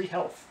recover 3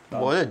 health.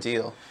 What a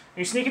deal.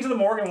 You sneak into the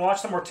morgue and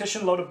watch the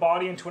mortician load a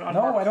body into an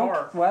unmarked No, I don't.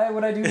 car. Why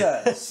would I do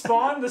that?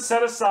 Spawn the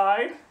set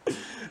aside.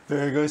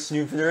 Better go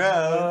snooping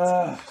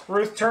around.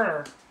 Ruth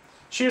Turner.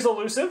 She is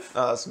elusive.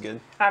 Oh, that's good.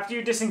 After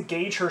you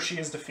disengage her, she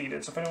is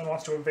defeated. So if anyone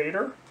wants to evade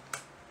her,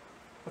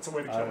 that's a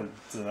way to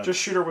kill her. Just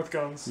shoot her with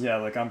guns. Yeah,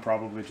 like I'm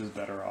probably just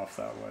better off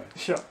that way.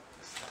 Yeah.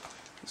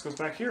 This goes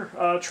back here.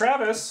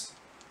 Travis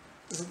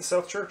is at the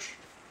South Church.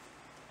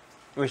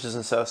 Which is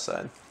in South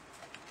Side.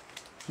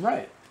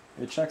 Right.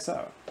 It checks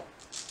out.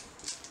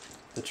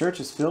 The church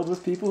is filled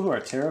with people who are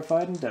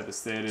terrified and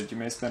devastated. You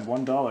may spend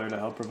 $1 to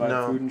help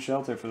provide food and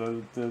shelter for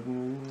those.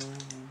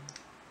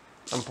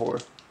 I'm poor.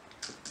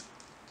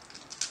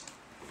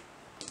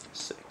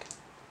 Sick.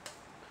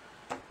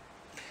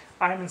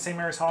 I am in St.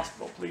 Mary's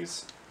Hospital,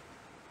 please.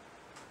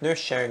 Nurse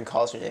Sharon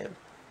calls her name.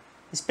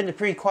 It's been a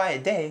pretty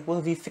quiet day. We'll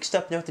have you fixed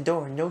up at the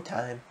door in no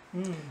time.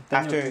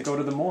 Then you go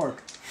to the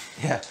morgue.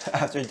 Yeah,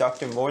 after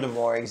Dr.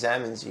 Mortimer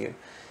examines you,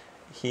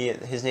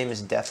 his name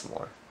is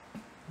Deathmore.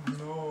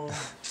 No.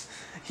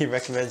 He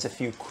recommends a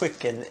few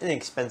quick and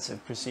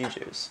inexpensive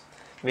procedures.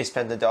 You may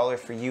spend $1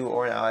 for you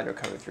or an ally to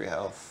recover 3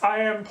 health. I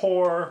am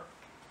poor.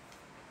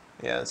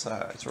 Yeah, it's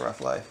a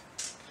rough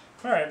life.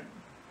 Alright.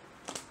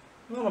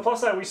 Well, on the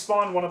plus side, we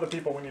spawned one of the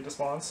people we need to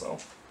spawn, so.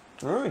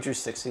 I remember we drew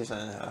 60s,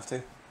 I didn't have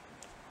to.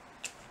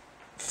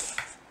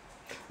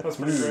 That's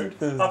pretty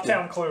good.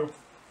 Uptown Clue.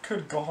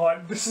 Good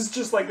God. This is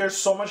just like, there's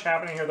so much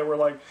happening here that we're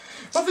like,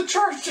 but the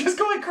church is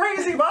going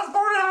crazy! Boss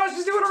Bordenhouse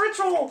is doing a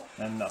ritual!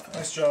 And nothing.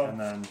 Nice job. And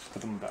then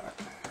put them back.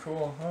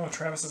 Cool. Oh,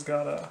 Travis has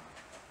got a...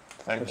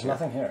 There's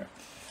nothing here.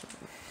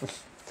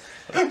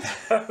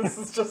 This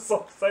is just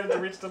so excited to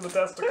reach to the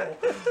testicle.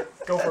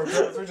 Go for it,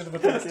 Travis. Reach into the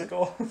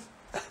testicle.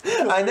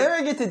 I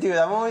never get to do it.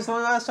 I'm always the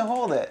one who has to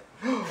hold it.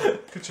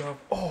 Good job.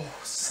 Oh,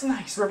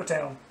 nice.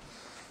 Rivertown.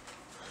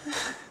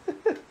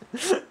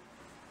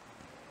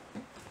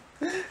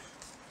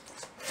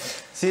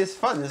 See, it's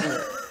fun, isn't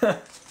it?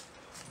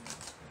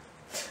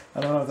 I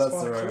don't know if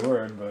that's the right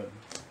word, but...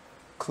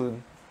 Clue.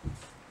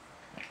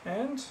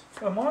 And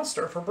a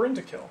monster for Bryn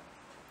to kill.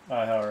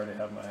 I already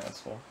have my hands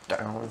full.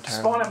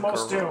 Spawn at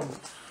Most Doom.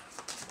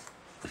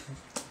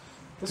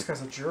 This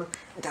guy's a jerk.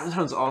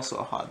 Downtown's also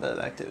a hotbed of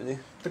activity.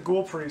 The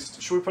Ghoul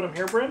Priest. Should we put him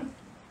here, Bryn?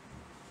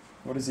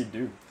 What does he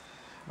do?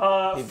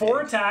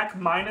 4 attack,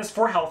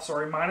 -4 health,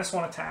 sorry,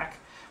 -1 attack.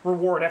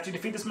 Reward. After you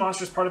defeat this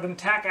monster as part of an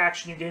attack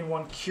action, you gain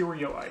 1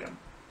 curio item.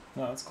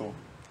 No, that's cool.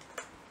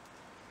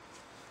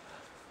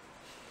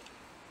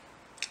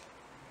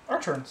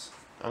 Our turns.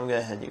 I'm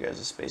gonna hand you guys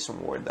a space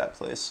and ward that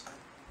place.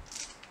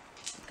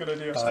 Good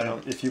idea.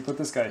 If you put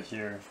this guy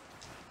here,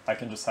 I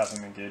can just have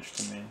him engaged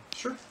to me.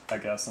 Sure. I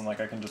guess, and like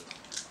I can just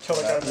kill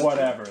the guy.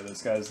 Whatever.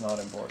 This guy's not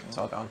important. It's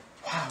all gone.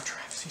 Wow,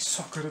 Travis, he's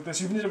so good at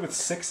this. You've did it with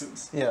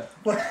 6s. Yeah.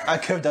 I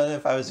could have done it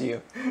if I was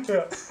you.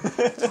 Yeah.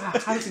 Wow,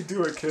 how does he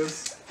do it,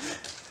 kids?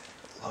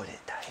 Loaded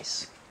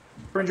dice.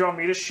 Bryn, do you want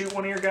me to shoot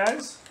one of your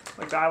guys?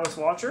 Like the Eyeless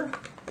Watcher?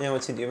 You know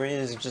what's he doing?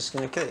 He's just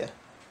gonna kill you.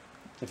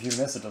 If you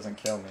miss, it doesn't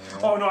kill me.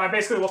 Right? Oh no, I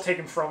basically will take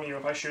him from you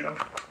if I shoot him.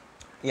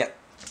 Yeah.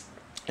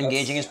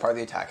 Engaging is part of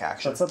the attack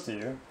action. That's up to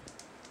you.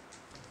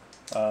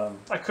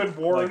 I could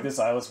ward. Like this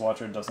Eyeless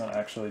Watcher doesn't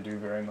actually do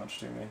very much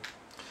to me.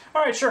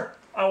 Alright, sure.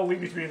 I will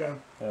leave you to be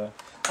then. Yeah.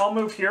 I'll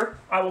move here.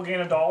 I will gain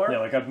 $1. Yeah,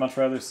 like I'd much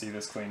rather see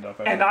this cleaned up.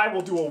 And I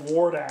will do a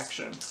ward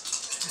action.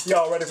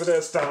 Y'all ready for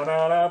this?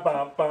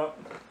 Da-da-da-bum-bum.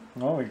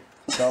 Oh, we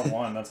got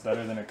one. That's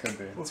better than it could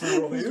be. Let's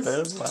reroll these.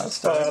 Better than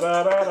last time.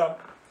 Da-da-da-da.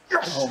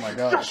 Oh my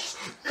gosh.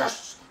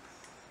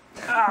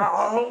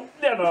 Oh,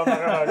 yeah, no,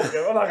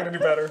 I'm not gonna do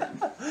better.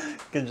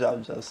 Good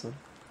job, Justin.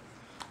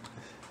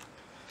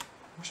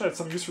 Wish I had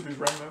some use for these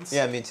remnants.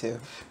 Yeah, me too.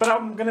 But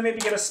I'm gonna maybe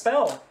get a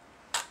spell.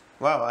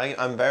 Wow,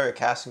 I'm better at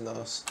casting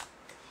those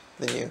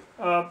than you.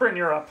 Bryn,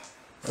 you're up.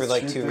 For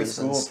like 2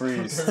 reasons. School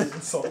priest.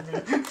 Insult me.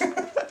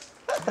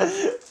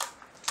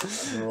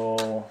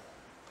 Roll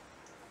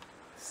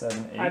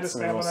 7, 8. I just So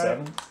we roll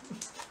 7.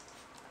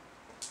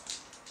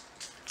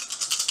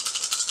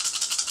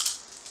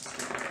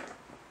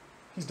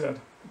 He's dead.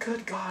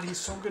 Good God, he's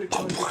so good at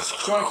killing people. Do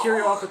you want to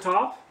carry off the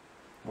top?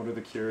 What are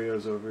the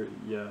curios over?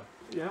 Yeah.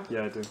 Yeah.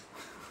 Yeah, I do.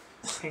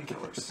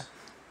 Painkillers.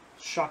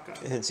 Shotgun.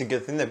 It's a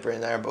good thing that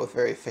Brent and I are both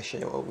very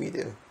efficient at what we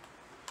do.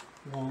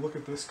 Whoa, look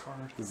at this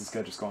card. Does this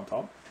guy just go on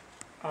top?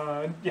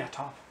 Yeah,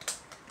 top.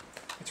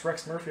 It's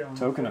Rex Murphy on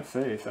Token of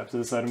Faith. After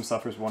this item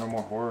suffers 1 or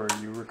more horror,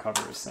 you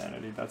recover a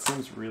sanity. That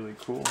seems really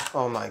cool.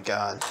 Oh my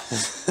god.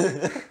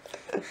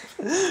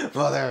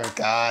 Mother of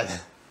God.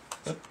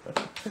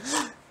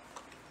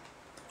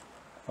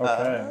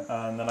 Okay,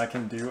 and then I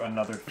can do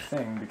another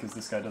thing because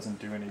this guy doesn't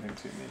do anything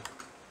to me.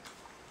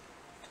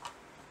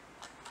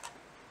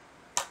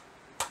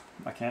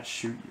 I can't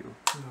shoot you.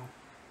 No.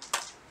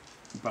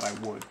 But I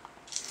would.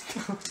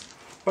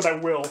 But I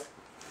will.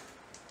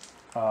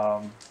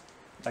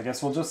 I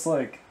guess we'll just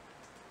like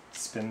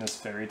spin this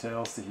fairy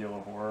tales to heal a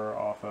horror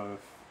off of.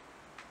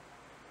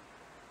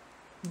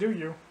 Do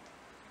you?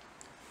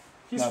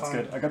 He's That's fine.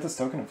 good. I got this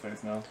token of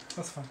faith now.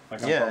 That's fine.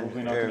 Like, I'm Yeah,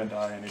 probably not your gonna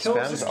die anytime. Kill-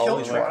 Spam's just kill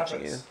always Travis.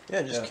 watching you.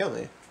 Yeah, just Yeah. kill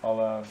me.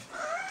 I'll,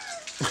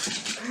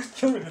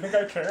 Kill me. Do you think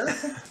I care?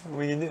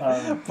 What do you do?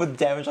 Um, Put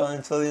damage on it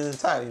until the end of the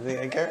time. You think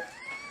I care?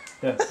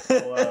 yeah,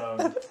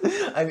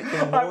 I'm I'm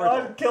immortal.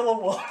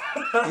 unkillable.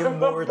 I'm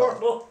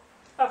Immortal.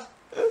 I'll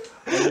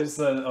use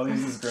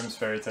this Grimm's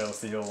Fairy Tales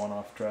to heal one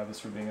off Travis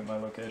for being at my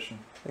location.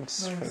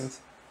 Thanks, Nice. friends.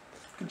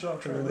 Good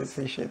job, I really Travis.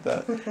 appreciate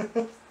that.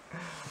 Don't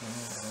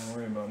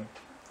worry about it.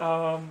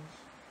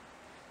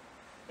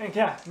 And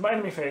yeah, my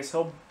enemy phase.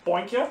 He'll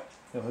boink you.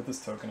 He'll hit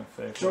this token of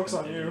faith. Joke's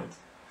like on an you. idiot.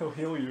 He'll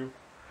heal you.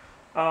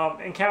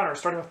 Encounter,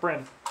 starting with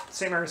Bryn.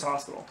 St. Mary's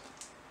Hospital.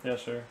 Yeah,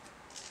 sure.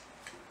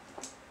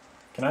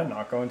 Can I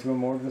not go into a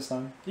morgue this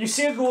time? You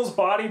see a ghoul's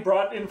body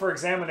brought in for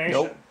examination.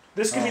 Nope.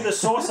 This could be the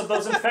source of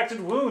those infected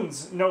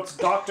wounds, notes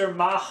Dr.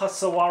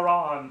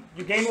 Mahasawaran.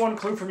 You gain one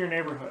clue from your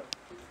neighborhood.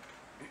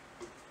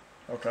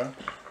 Okay.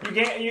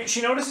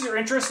 She notices your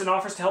interest and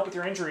offers to help with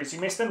your injuries. You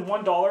may spend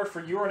 $1 for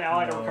you or an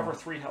ally to No. recover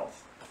 3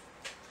 health.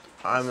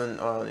 I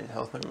don't need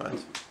health, never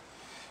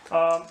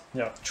mind.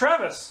 Yeah.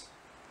 Travis.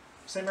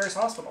 St. Mary's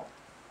Hospital.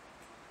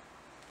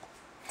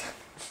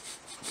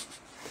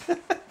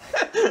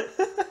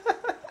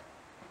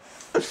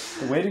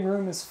 The waiting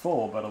room is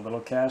full, but a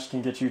little cash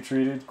can get you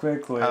treated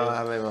quickly. I don't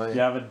have any money. You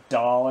have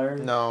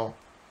 $1? No.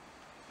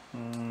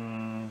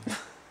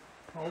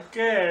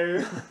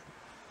 Okay.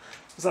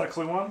 Is that a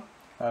clue one?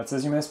 It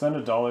says you may spend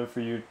 $1 for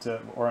you to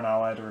or an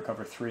ally to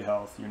recover 3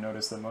 health. You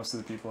notice that most of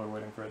the people are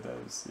waiting for it.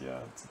 Yeah,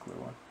 it's a clue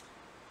one.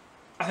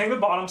 I think the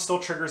bottom still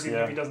triggers even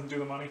Yeah. if he doesn't do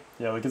the money.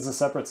 Yeah, like it's a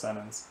separate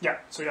sentence. Yeah,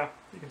 so yeah,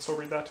 you can still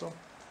read that to him.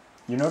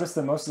 You notice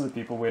that most of the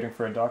people waiting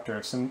for a doctor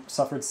have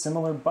suffered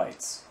similar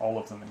bites, all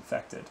of them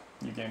infected.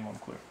 You gain 1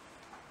 clue.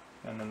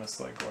 And then this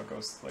like what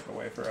goes like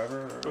away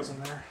forever? Or... Goes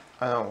in there.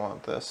 I don't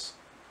want this.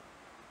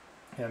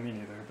 Yeah, me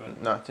neither,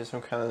 but Not just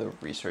some kind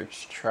of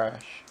research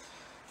trash.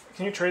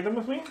 Can you trade them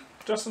with me,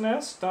 Justin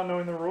S., not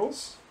knowing the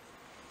rules?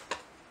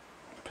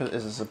 Is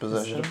this a Is it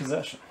possession? a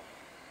possession?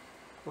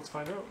 Let's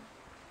find out.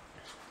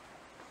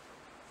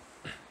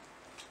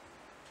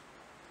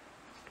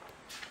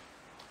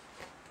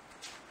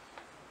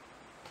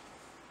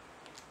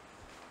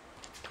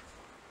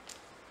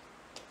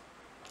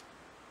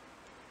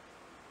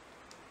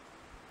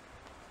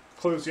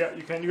 Clues, yeah,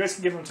 you can. You guys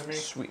can give them to me.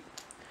 Sweet.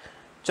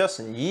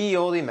 Justin, ye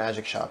olde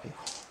magic shoppy.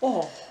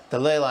 Oh, The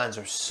ley lines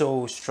are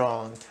so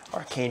strong.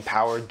 Arcane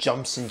power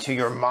jumps into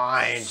your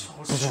mind.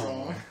 so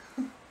strong.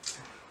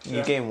 You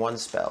Yeah. gain 1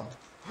 spell.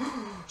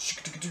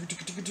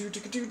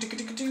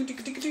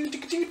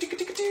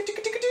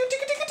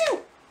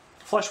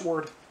 Flesh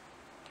ward.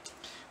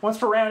 Once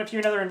per round, if you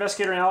and another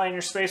investigator and ally in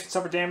your space would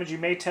suffer damage, you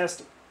may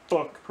test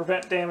book.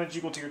 Prevent damage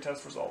equal to your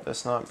test result.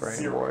 That's not brain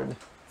 0. ward.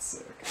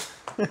 Sick.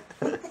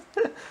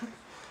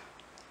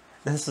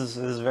 This is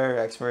a very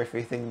X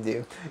Murphy thing to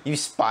do. You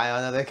spy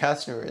on other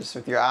customers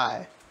with your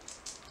eye.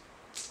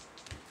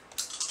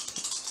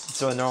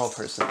 So a normal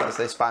person does.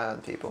 They spy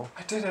on people.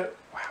 I did it.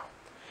 Wow.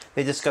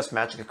 They discuss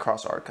magic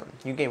across Arkham.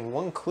 You gain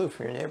 1 clue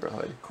for your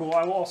neighborhood. Cool.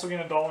 I will also gain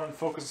 $1 and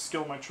focus a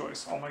skill of my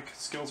choice. All my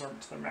skills are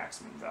to their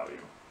maximum value.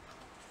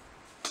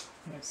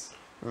 Nice.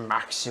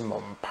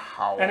 Maximum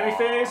power. Enemy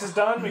phase is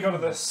done. We go to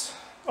this.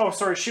 Oh,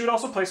 sorry. She would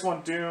also place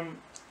 1 Doom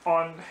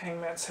on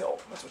Hangman's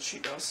Hill. That's what she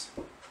does.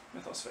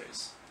 Mythos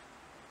phase.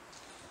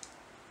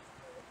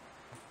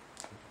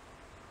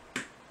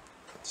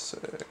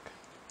 Sick.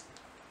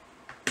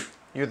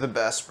 You're the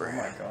best, Oh bro.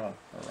 my god.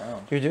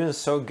 Around. You're doing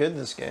so good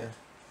this game.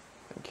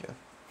 Thank you.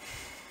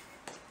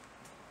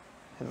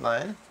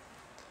 Headline.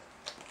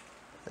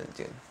 And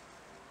Dune.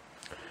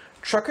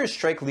 Truckers'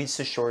 strike leads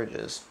to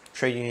shortages.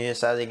 Trade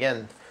unions at it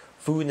again.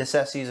 Food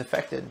necessities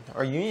affected.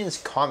 Are unions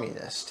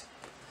communist?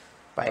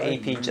 By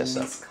AP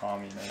Jessup. Unions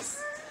communist.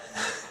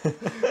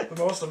 The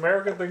most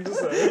American thing to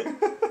say.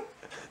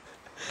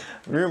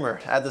 Rumor.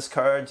 Add this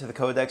card to the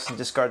codex and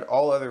discard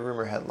all other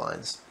rumor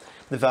headlines.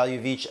 The value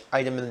of each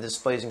item in the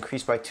display is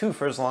increased by 2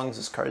 for as long as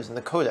this card is in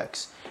the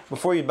codex.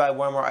 Before you buy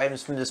 1 or more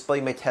items from the display,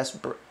 you may test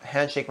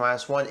handshake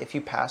 -1. If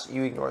you pass,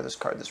 you ignore this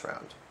card this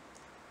round.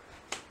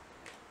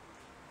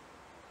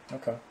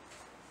 Okay.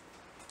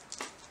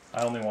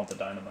 I only want the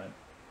dynamite.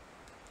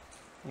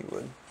 You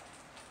would.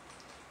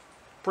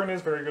 Bryn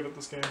is very good at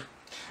this game.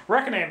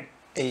 Reckoning.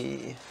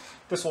 A.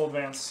 This will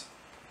advance.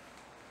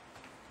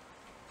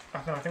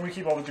 Oh, no, I think we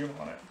keep all the Doom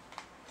on it.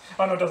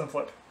 Oh, no, it doesn't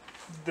flip.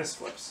 This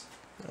flips.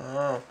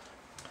 Oh.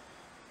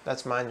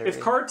 That's mine to If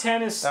read. card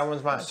 10 is... That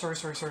one's mine. Sorry.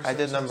 I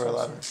did number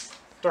 11.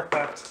 Dark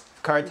Pact.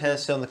 Card 10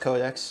 is still in the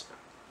codex.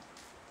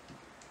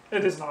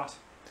 It is not.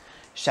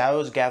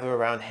 Shadows gather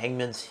around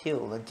Hangman's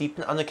Hill, a deep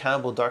and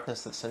unaccountable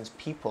darkness that sends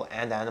people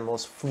and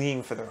animals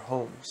fleeing for their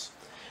homes.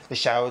 The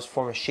shadows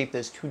form a shape that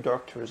is too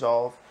dark to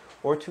resolve,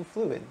 or too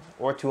fluid,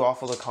 or too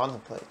awful to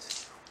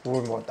contemplate.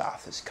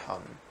 Umordhoth has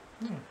come.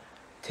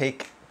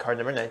 Take card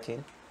number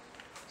 19,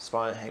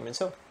 spawn at Hangman's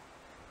Hill.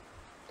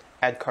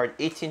 Add card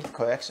 18 to the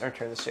codex and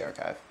return this to the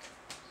archive.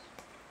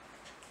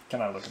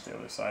 Can I look at the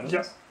other side of Yeah.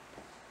 this?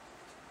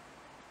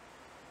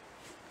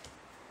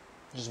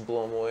 Just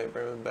blow him away,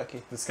 bring him with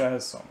Becky. This guy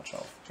has so much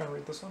health. Trying to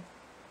read this one.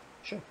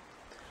 Sure.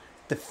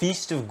 The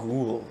Feast of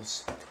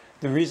Ghouls.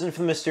 The reason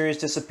for the mysterious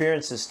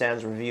disappearances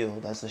stands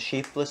revealed as the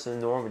shapeless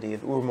enormity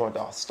of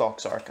Umordhoth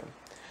stalks Arkham.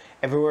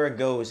 Everywhere it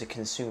goes, it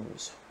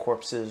consumes.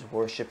 Corpses,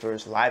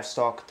 worshippers,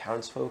 livestock,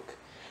 townsfolk.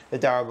 The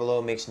tower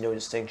below makes no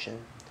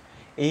distinction.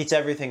 It eats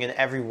everything and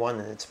everyone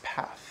in its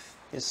path.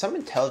 Yet some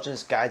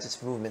intelligence guides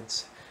its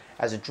movements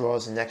as it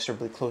draws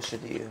inexorably closer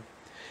to you.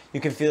 You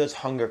can feel its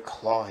hunger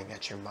clawing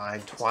at your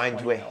mind, twined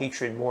to a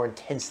hatred more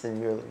intense than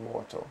merely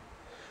mortal.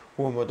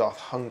 Umordhoth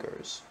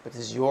hungers, but it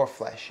is your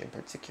flesh in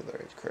particular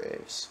it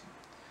craves.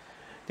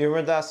 The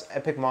Umordhoth's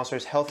epic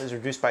monster's health is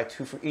reduced by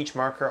 2 for each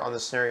marker on the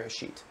scenario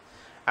sheet.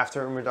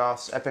 After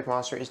Umordhoth's epic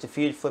monster is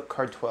defeated, flip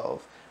card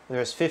 12. When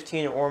there is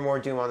 15 or more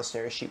doom on the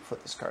scenario sheet,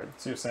 flip this card.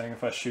 So you're saying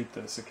if I shoot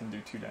this, it can do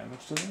 2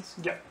 damage to this?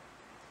 Yeah.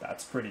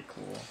 That's pretty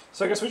cool.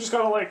 So I guess we just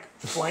gotta like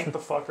flank the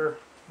fucker,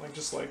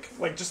 just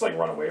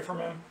run away from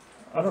him.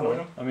 I don't know.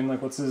 Him. I mean,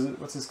 like, what's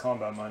his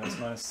combat minus?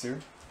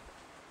 -2?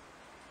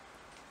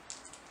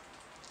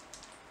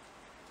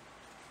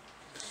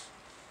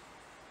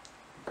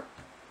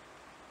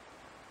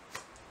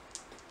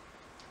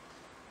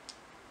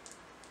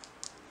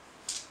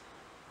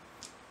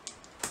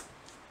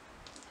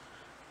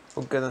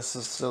 Oh goodness,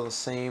 this is still the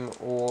same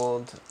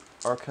old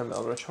Arkham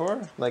Eldritch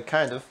Horror? Like,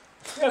 kind of.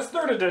 Yeah, it's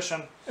 3rd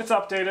edition. It's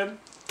updated.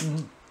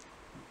 Mm-hmm.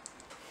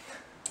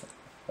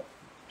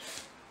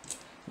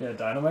 Yeah,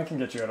 Dynamite can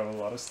get you out of a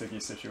lot of sticky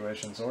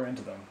situations, or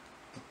into them.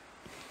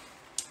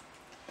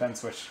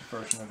 Depends which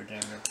version of the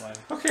game you're playing.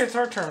 Okay, it's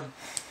our turn.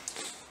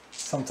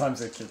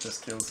 Sometimes it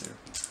just kills you.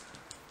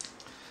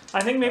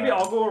 I think maybe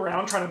I'll go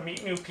around trying to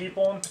meet new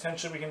people and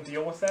potentially we can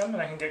deal with them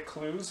and I can get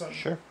clues. And...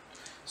 Sure.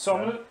 So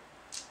I'm gonna...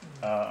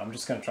 I'm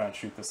just gonna try and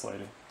shoot this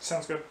lady.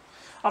 Sounds good.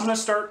 I'm gonna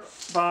start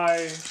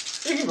by...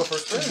 You can go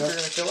first, Chris, if you're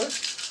gonna kill her.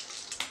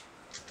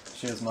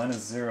 She has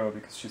 -0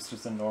 because she's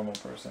just a normal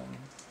person.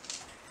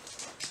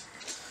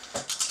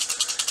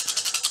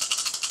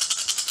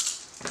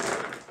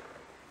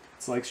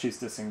 It's like she's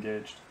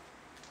disengaged.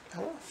 I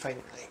want to fight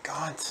a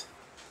gaunt.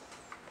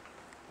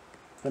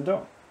 Then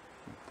don't.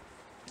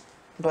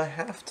 But I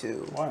have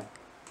to. Why?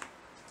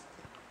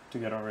 To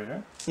get over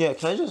here? Yeah,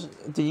 can I just...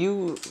 Do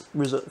you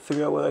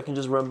figure out whether I can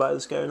just run by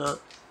this guy or not?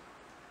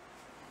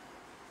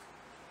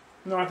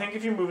 No, I think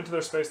if you move into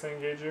their space, they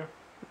engage you.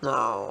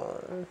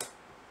 No.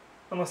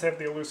 Unless they have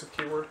the elusive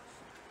keyword.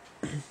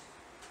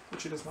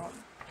 Which he does not.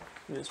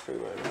 It's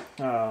pretty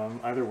random.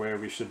 Either way,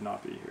 we should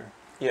not be here.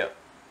 Yeah.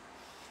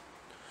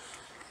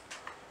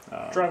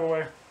 Drive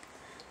away.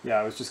 Yeah,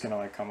 I was just gonna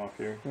like come up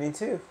here. Me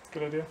too.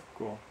 Good idea.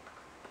 Cool.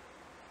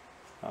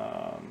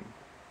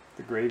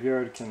 The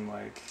graveyard can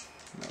like...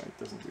 No, it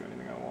doesn't do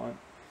anything I want.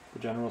 The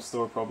general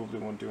store probably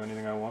won't do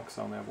anything I want because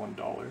I only have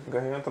 $1. Go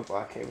hang out the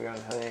Black Cave. We got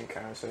a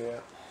encounter, so yeah.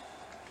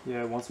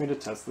 Yeah, it wants me to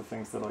test the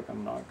things that like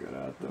I'm not good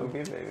at though.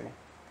 Okay, baby.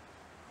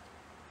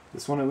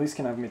 This one at least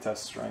can have me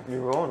test strength.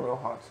 You're rolling real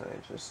hot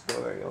tonight. Just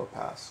go there, you'll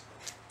pass.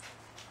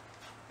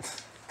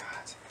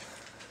 God.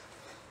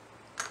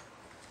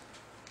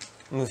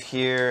 Move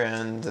here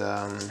and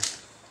I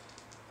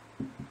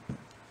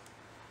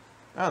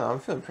don't know, I'm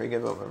feeling pretty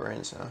good about my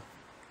brains now,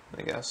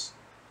 I guess.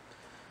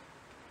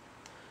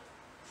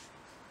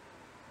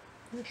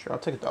 Yeah, sure, I'll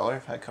take $1.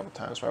 I've had a couple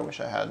times where I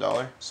wish I had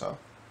 $1, so.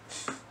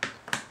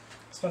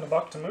 Spend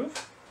 $1 to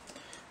move.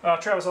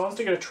 Travis, I want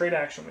to get a trade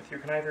action with you.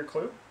 Can I have your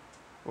clue?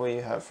 What do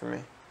you have for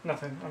me?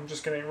 Nothing. I'm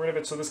just getting rid of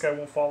it so this guy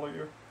won't follow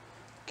you.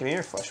 Give me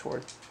your flesh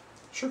ward.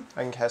 Sure.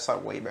 I can cast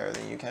that way better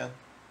than you can.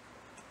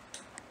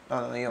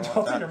 Oh no, you don't I'll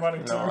want take that. your money,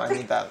 No, too. I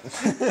need that.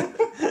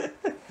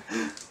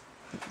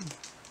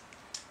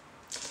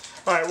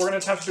 Alright, we're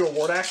going to have to do a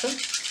ward action.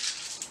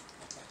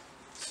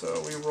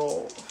 So we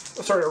roll...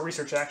 Oh, sorry, a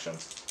research action.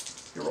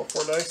 You roll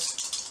 4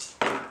 dice.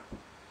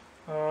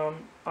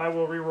 I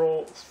will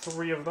re-roll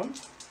 3 of them.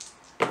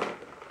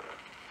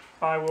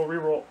 I will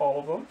re-roll all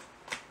of them,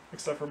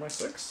 except for my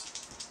 6.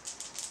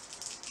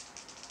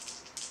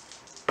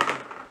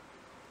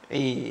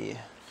 Hey.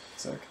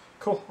 Sick.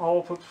 Cool.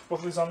 I'll put both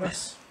of these on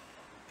this.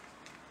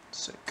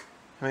 Sick.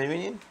 How many do we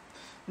need?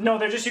 No,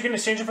 they're just, you can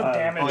exchange them for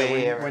damage. oh, yeah,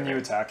 when, yeah, right, when you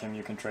right. attack him,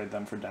 you can trade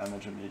them for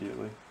damage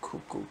immediately.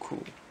 Cool, cool,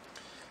 cool.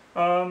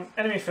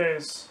 Enemy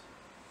phase.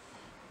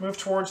 Move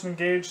towards and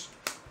engage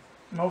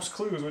most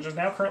clues, which is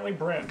now currently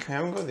Bryn. Can I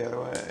have him go the other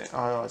way?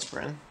 Oh no, it's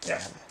Bryn. Yeah.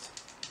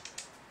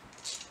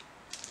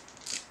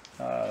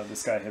 Damn it.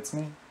 This guy hits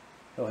me.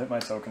 He'll hit my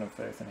token of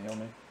faith and heal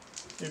me.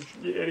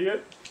 You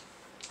idiot.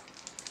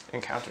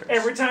 Encounters.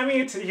 Every time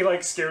he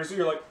like scares you,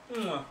 you're like,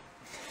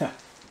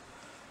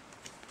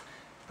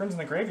 Bryn's in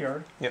the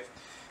graveyard. Yep.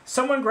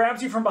 Someone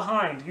grabs you from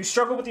behind. You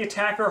struggle with the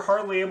attacker,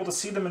 hardly able to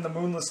see them in the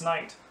moonless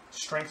night.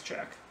 Strength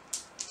check.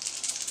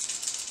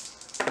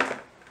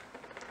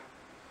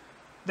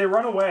 They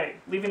run away,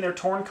 leaving their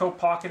torn coat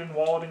pocket and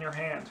wallet in your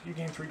hand. You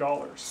gain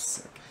 $3.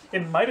 Sick.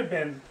 It might have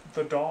been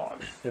the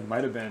dog. It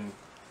might have been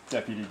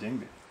Deputy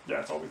Dingby. Yeah,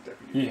 it's always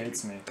Deputy. He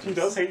hates me. He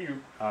does hate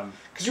you.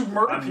 Because you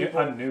murder I'm people.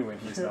 I'm new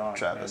and he's not.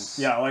 Travis.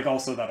 And, yeah, like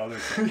also that other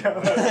thing. Yeah,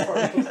 that's part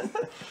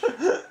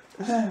of it.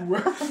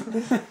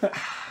 The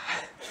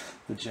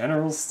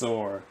general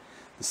store.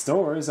 The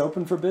store is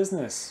open for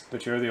business,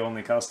 but you're the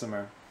only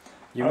customer.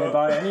 You may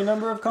buy any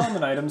number of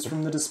common items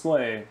from the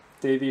display.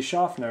 Davy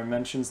Schaffner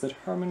mentions that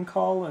Herman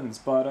Collins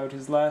bought out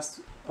his meat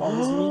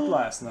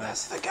last night.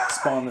 That's the guy.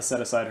 Spawn the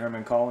set-aside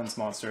Herman Collins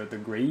monster at the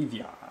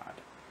graveyard.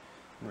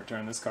 And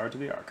return this card to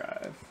the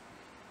archive.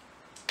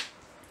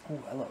 Oh,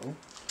 hello.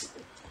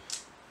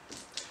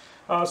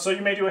 So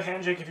you may do a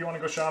handshake if you want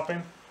to go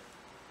shopping.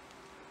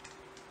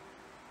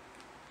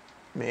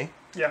 Me?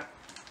 Yeah.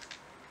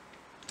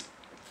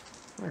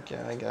 Okay,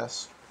 I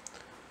guess.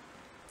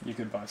 You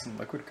could buy some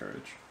liquid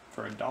courage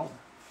for $1.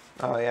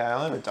 Oh yeah, I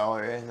only have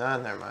 $1 here. Nah,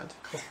 never mind.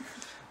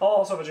 I'll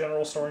also have a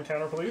general store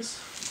encounter, please.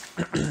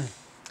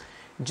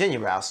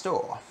 General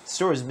store. The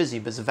store is busy,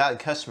 but as a valued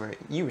customer,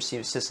 you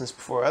receive assistance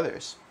before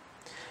others.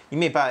 You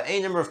may buy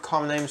any number of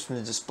common items from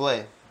the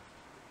display.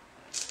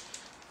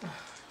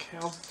 Okay,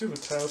 I'll do the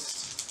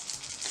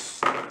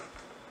test.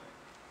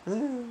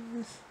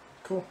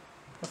 Cool.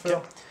 I fail.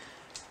 Okay.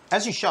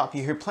 As you shop,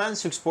 you hear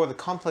plans to explore the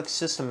complex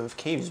system of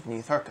caves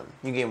beneath Arkham.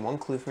 You gain 1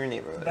 clue from your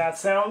neighborhood. That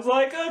sounds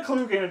like a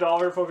clue. Gain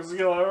 $1. Focus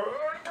skill.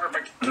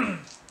 Perfect.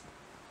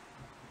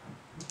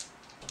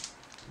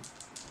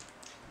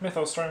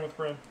 Mythos starting with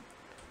Bryn.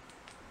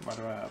 Why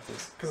do I have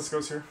this? Because this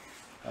goes here.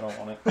 I don't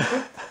want it.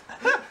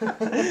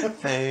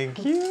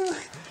 Thank you.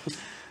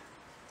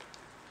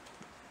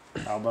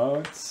 How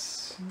about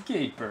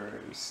Gate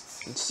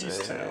Burst?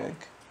 East Town.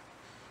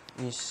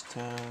 East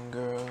Town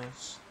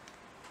girls.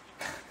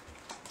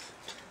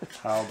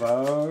 How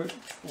about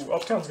Ooh,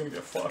 Uptown's gonna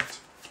get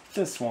fucked.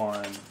 this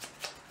one?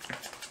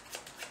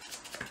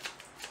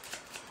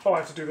 Oh, I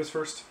have to do this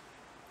first.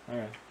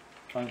 Alright,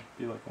 fine,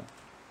 be like that.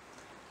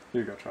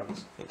 Here you go,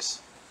 Travis. Thanks.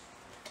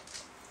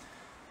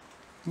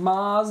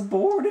 Ma's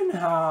boarding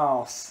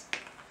house.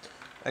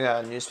 I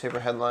got a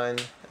newspaper headline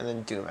and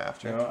then Doom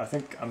after. You know,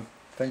 I'm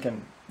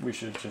thinking we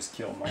should just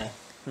kill Ma.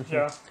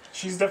 Yeah,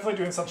 she's definitely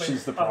doing something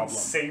She's the problem.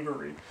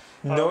 unsavory.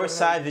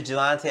 Northside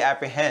Vigilante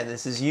apprehend.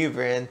 This is you,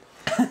 Bryn.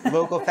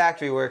 Local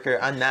factory worker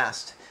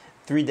unmasked.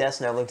 3 deaths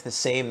now linked to the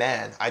same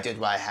man. I did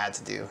what I had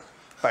to do.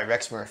 By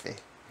Rex Murphy.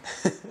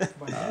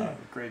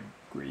 Great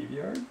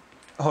graveyard?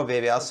 Oh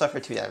baby, I'll suffer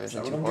 2 damage Is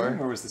that and what 2 I'm more.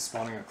 doing, or was this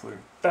spawning a clue?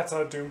 That's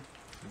a Doom.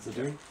 Is it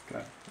doing?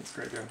 Okay, it's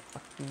graveyard.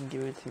 You can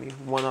give it to me.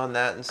 1 on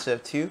that instead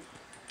of 2.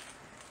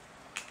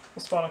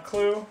 We'll spawn a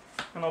clue,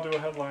 and I'll do a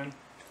headline.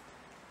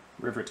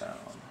 Rivertown.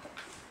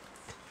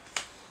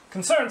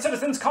 Concerned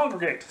citizens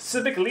congregate.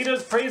 Civic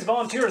leaders praise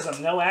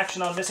volunteerism. No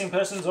action on missing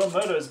persons or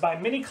murders by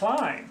Minnie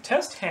Klein.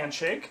 Test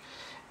handshake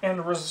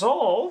and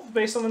resolve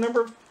based on the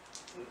number of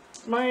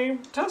my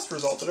test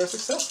results that are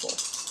successful.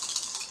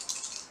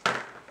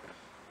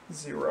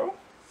 0.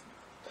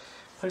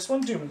 Place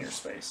 1 Doom in your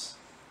space.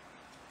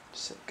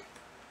 Sick.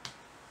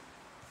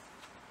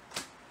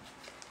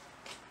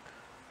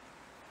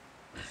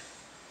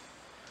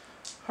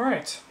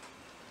 Alright.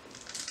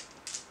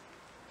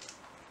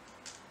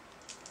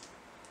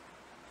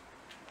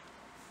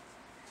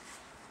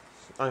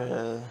 I'm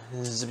gonna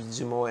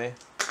zoom away.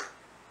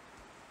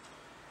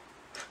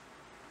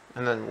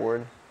 And then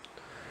ward.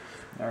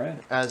 Alright.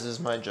 As is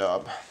my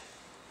job.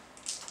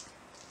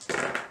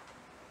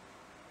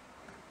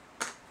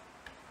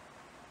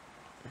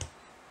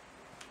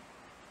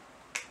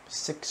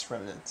 Six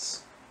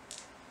remnants.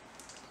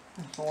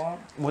 That's a lot.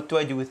 What do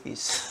I do with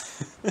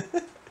these?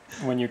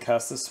 When you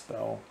cast a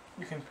spell,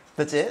 You can,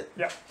 That's it?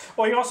 yeah.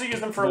 Well, you can also use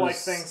them for like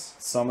there's things.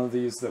 some of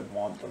these that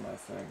want them, I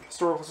think.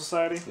 Historical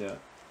Society. Yeah.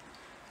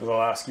 But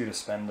they'll ask you to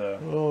spend a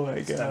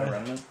remnant.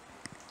 Alright,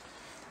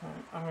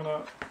 I'm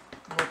gonna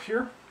go up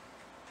here.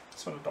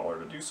 Spend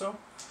 $1 to do so.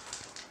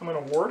 I'm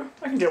gonna ward.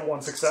 I can get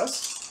 1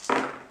 success.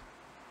 I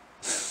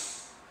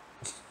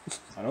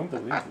don't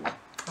believe you. I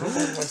don't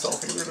believe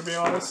myself either, to be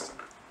honest.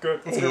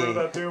 Good. Let's get rid of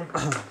that Doom.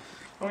 I'm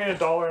gonna get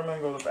 $1. I'm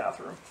gonna go to the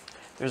bathroom.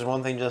 There's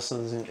one thing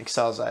Justin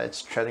excels at,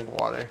 it's treading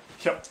water.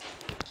 Yep.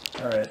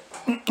 Alright.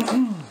 I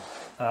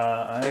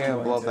I'm think I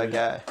blow up that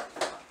guy.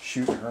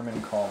 shoot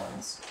Herman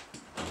Collins.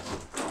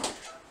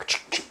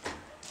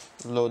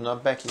 Loading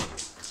up Becky.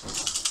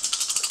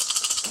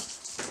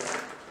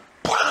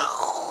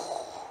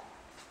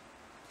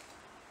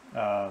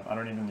 I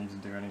don't even need to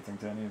do anything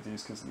to any of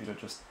these because Lita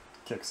just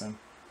kicks in.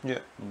 Yeah.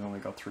 He's only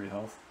got 3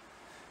 health.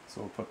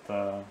 So we'll put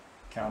the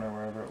counter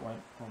wherever it went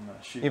on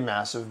the sheet. Your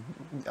massive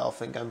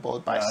elephant gun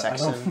bullet Yeah,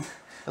 bisects I him. don't- And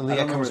I Leah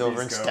don't know comes where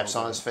over and these go, steps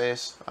on but- his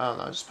face. I don't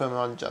know, just put him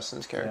on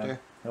Justin's character. Yeah,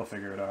 he'll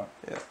figure it out.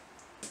 Yeah.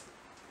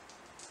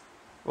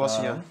 What else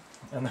you got?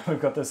 And then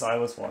we've got this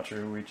eyeless watcher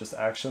who we just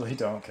actually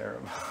don't care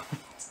about.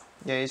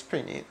 Yeah, he's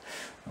pretty neat.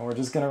 And we're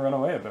just going to run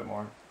away a bit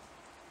more.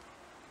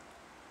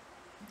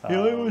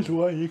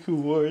 one you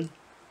can ward.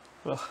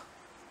 Ugh.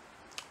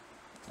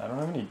 I don't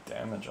have any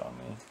damage on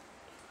me.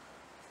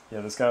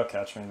 Yeah, this guy will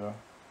catch me though.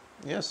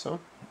 Yeah, so.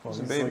 Well, He's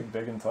a he's baby. like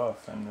big and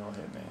tough and he'll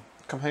hit me.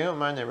 Come hang out in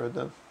my neighborhood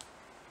then.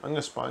 I'm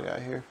gonna spawn a guy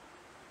here.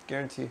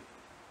 Guarantee.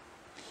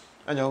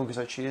 I know because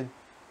I cheated.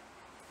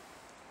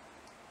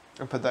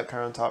 I put that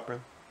card on top, bro.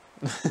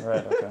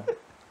 Right, okay.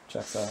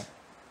 Checks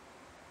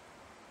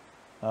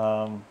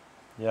out.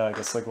 Yeah, I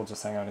guess like we'll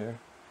just hang out here.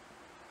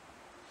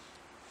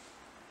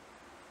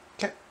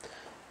 Okay.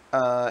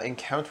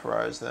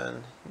 Encounterers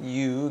then.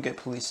 You get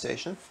police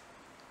station.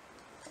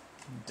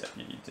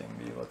 Deputy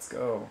Dingby, let's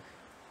go.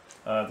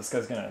 This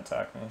guy's gonna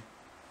attack me.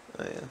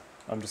 Oh, yeah.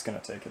 I'm just gonna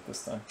take it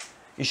this time.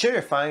 You share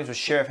your findings with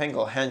Sheriff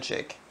Engel.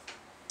 Handshake.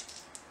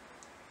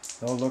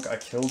 Oh look, I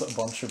killed a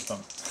bunch of them.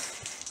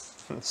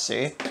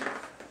 See?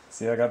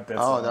 See, I got bits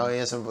Oh, on no, him. he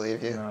doesn't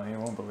believe you. No, he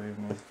won't believe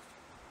me.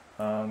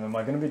 Am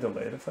I gonna be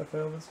delayed if I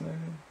fail this, maybe?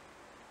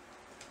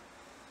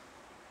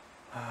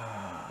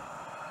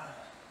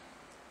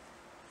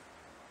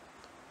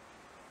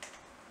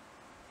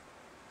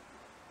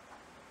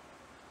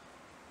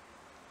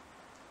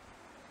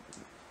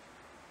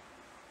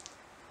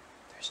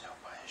 There's no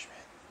punishment.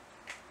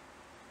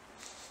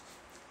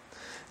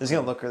 This is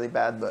going to look really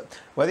bad, but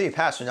whether you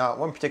pass or not,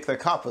 one particular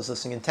cop was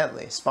listening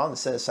intently. Spawn the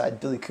set-aside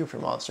Billy Cooper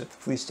monster at the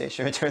police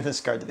station. Return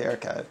this card to the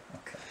archive.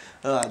 Okay.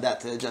 I'll add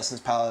that to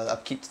Justin's palette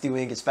upkeep to do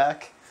when he gets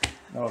back.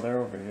 Oh, they're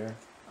over here.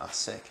 Oh,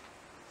 sick.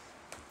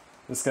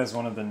 This guy's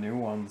one of the new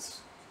ones.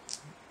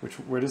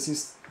 Where does he...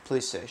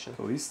 Police station.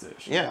 Police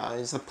station? Yeah,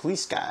 he's the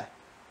police guy.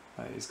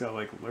 He's got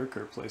like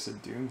Lurker, Place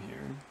of Doom here.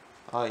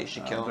 Oh, you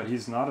should kill him. But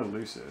he's not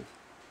elusive.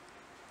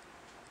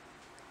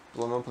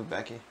 Blow him up with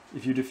Becky.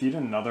 If you defeat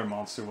another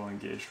monster while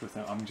engaged with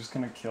him, I'm just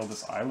gonna kill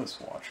this eyeless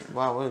watcher.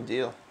 Wow, what a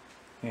deal.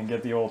 And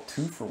get the old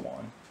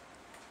 2-for-1.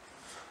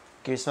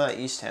 Give me some of that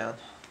East Town.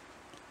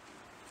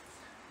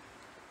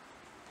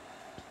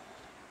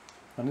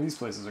 None of these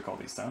places are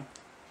called East Town.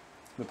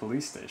 The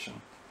police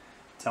station.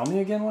 Tell me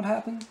again what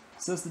happened,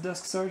 says the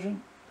desk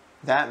sergeant.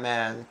 That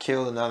man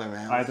killed another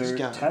man. Either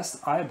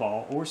test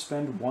eyeball or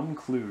spend one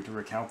clue to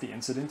recount the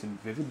incident in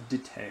vivid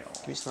detail.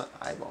 Give me some of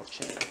that eyeball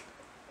check.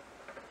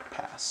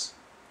 Pass.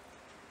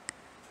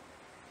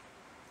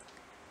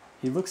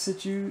 He looks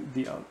at you.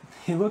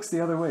 He looks the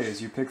other way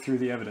as you pick through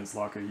the evidence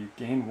locker. You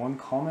gain one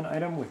common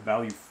item with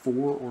value 4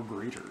 or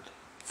greater.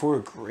 4 or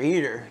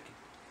greater?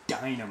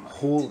 Dynamite.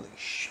 Holy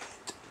shit.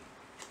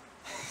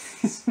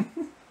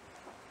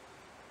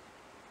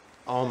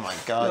 Oh my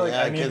god, Like,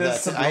 yeah, I need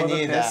this to blow I the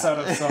need piss that.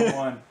 out of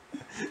someone.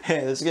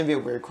 Hey, this is gonna be a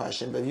weird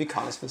question, but have you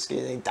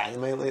confiscated any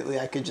dynamite lately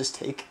I could just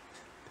take?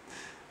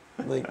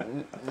 Like,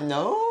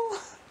 no?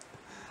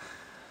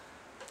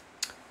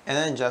 And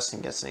then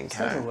Justin gets an He's like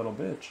encounter. a little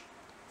bitch.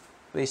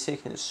 But he's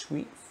taking a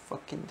sweet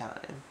fucking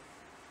time.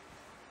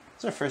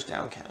 It's our first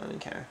down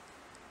encounter.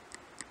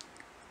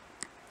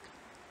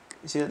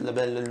 You see that La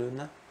Bella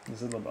Luna?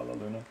 This is La Bella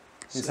Luna.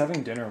 He's Sick.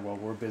 having dinner while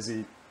we're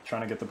busy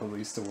trying to get the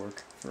police to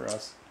work for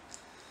us.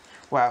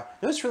 Wow. You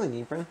know what's really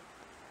neat, bro?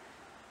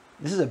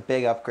 This is a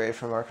big upgrade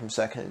from Arkham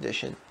 2nd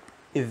Edition.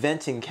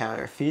 Event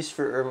encounter. Feast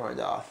for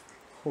Umordhoth.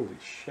 Holy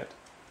shit.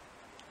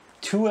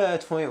 2 out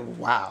of 20.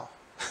 Wow.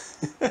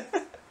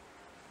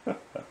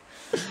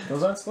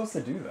 Those aren't supposed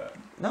to do that.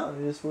 No,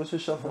 you're supposed to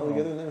shuffle Oh.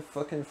 together and then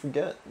fucking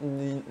forget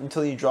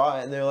until you draw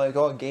it, and they're like,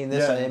 "Oh, gain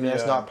this item," and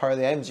it's not part of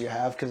the items you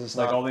have because it's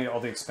like not. all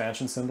the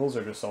expansion symbols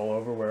are just all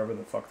over wherever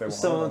the fuck they want.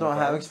 Some of them don't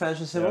have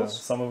expansion symbols.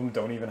 Yeah, some of them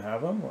don't even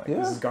have them. Like Yeah.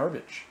 this is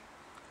garbage.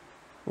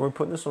 We're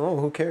putting this on.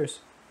 Who cares?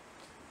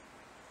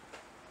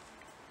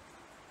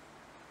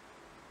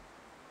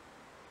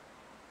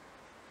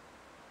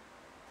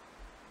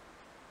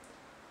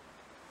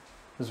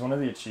 There's one of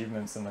the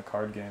achievements in the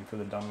card game for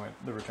the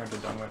Return to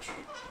Dunwich,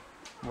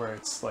 where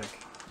it's like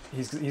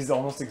he's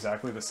almost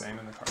exactly the same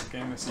in the card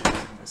game as he is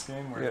in this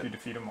game. Where if you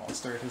defeat a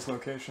monster at his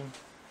location,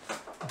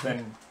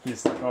 then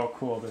he's like, "Oh,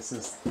 cool, this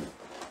is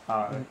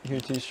Here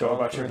to go show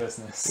about your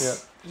business." Yeah.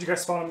 Did you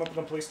guys spawn him up in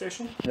the police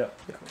station? Yeah.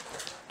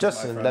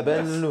 Justin, My La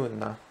friend. Bella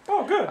Luna.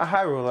 Oh, good. A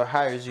high ruler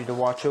hires you to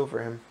watch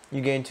over him.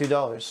 You gain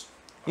 $2.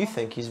 You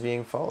think he's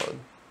being followed.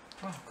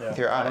 Yeah. With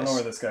your I don't know eyes.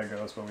 where this guy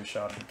goes, but we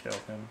shot and killed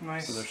him.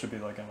 Nice. So there should be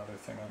like another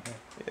thing on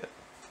here.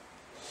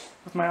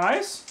 With my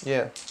eyes?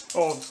 Yeah.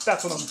 Oh,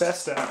 that's what I'm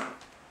best at.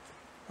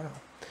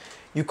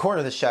 You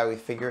corner the shadowy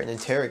figure and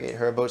interrogate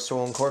her about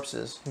stolen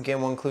corpses. You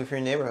gain 1 clue for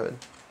your neighborhood.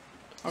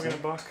 I'll get a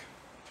buck.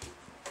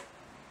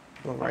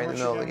 Going right in the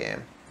middle of the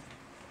game.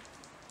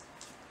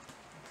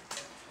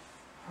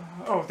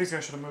 Oh, these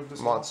guys should have moved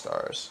as well.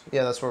 Monstars.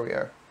 Yeah, that's where we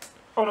are.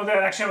 Oh, no, that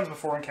actually happens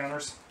before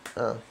encounters.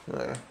 Oh,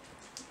 okay.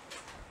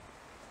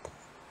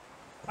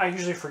 I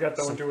usually forget,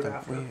 though, and do it Something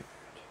after. weird.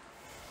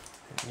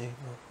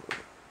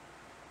 Neighborhood.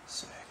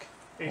 Sick.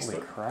 Ace Holy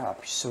the- crap!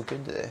 You're so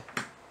good today.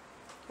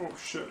 Oh,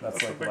 shit.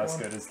 That's a like big less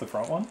one. good. Is the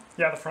front one?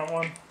 Yeah, the front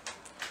one.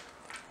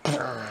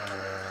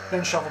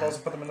 Then shuffle those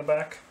and put them in the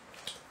back.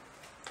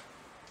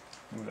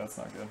 Ooh, that's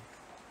not good.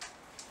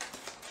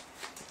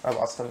 I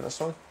lost them in this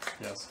one.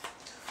 Yes.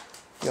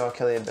 You want to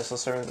kill the Abyssal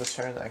Servant this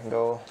turn? I can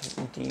go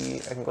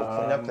clean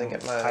up and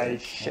get my I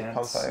shit can't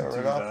pumped by do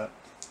Umordhoth. that.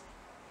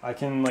 I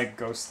can like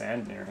go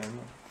stand near him,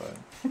 but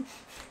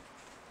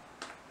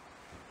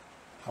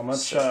how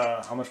much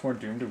more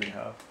doom do we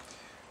have?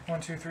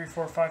 1, 2, 3,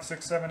 4, 5,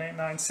 6, 7, 8,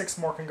 9. 6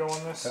 more can go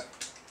on this. Okay.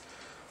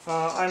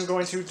 I'm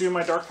going to do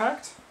my Dark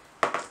Pact.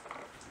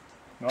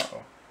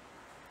 Uh-oh.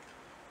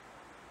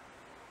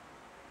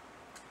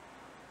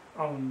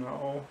 Oh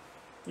no.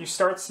 You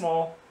start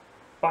small,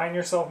 Buying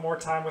yourself more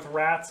time with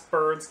rats,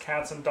 birds,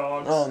 cats, and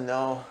dogs. Oh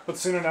no. But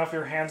soon enough,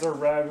 your hands are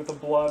red with the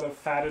blood of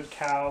fatted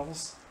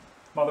cows,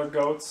 mother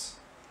goats,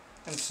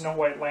 and snow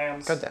white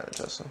lambs. God damn it,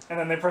 Justin. And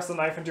then they press the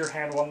knife into your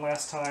hand one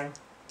last time.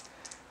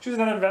 Choose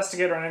another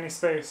investigator in any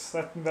space.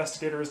 That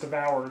investigator is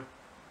devoured.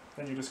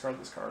 Then you discard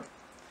this card.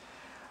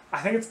 I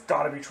think it's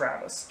gotta be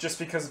Travis, just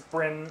because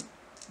Bryn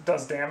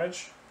does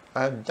damage.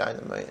 I have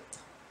dynamite.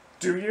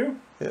 Do you?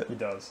 Yeah. He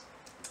does.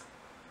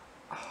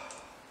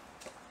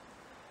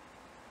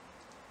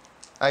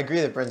 I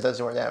agree that Brent does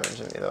more damage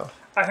than me, though.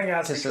 I think it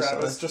has to be Consistently.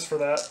 Travis, just for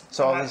that.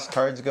 So all these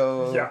cards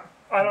go... Yeah.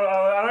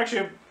 I've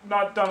actually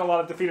not done a lot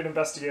of defeated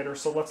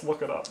investigators, so let's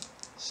look it up.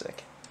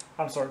 Sick.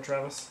 I'm sorry,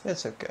 Travis.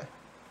 It's okay.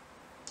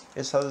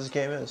 It's how this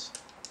game is.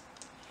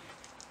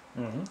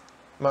 Mm-hmm.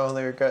 My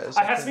only regret is...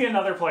 I had to be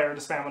another player to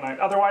spam a knight.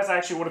 Otherwise, I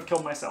actually would have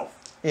killed myself.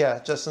 Yeah,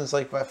 Justin's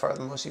like by far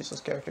the most useless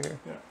character here.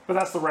 Yeah. But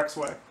that's the Rex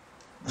way.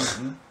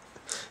 Mm-hmm.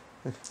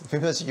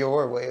 Maybe that's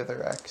your way of the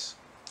Rex.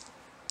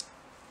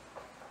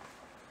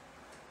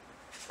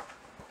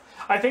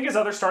 I think his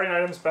other starting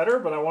item's better,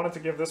 but I wanted to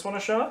give this one a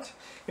shot.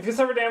 If you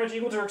suffer damage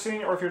equal to or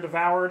exceeding, or if you're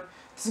devoured,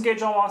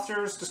 disengage all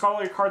monsters, discard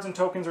all your cards and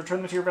tokens, return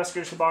them to your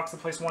investigation box,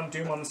 and place 1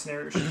 doom on the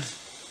scenario sheet.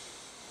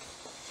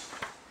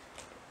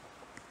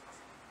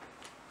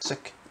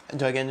 Sick.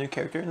 Do I get a new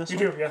character in this You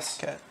one? do, yes.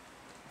 Okay.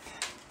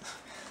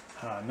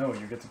 No,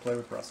 you get to play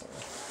with Russell.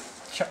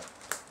 Sure.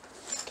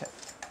 Okay.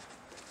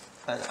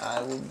 And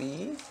I will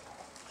be...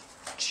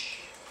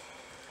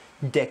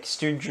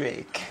 Dexter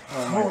Drake.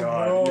 Oh my Oh,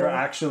 god, no. you're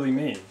actually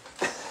me.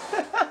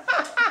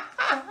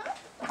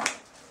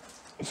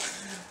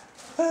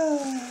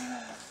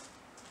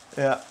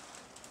 Yeah.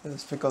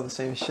 Let's pick all the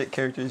same shit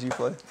characters you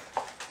play.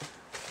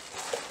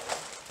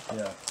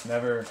 Yeah,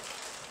 never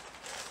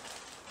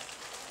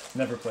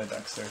play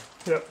Dexter.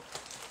 Yep.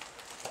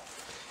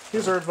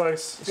 Here's our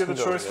advice. If you have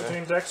the Let's go choice over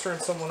there. between Dexter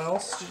and someone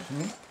else,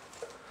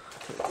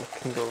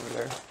 Can go over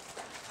there.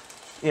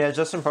 Yeah,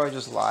 Justin probably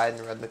just lied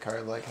and read the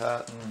card like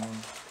that.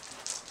 Mm-hmm.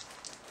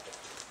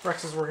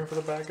 Rex is working for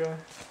the bad guy.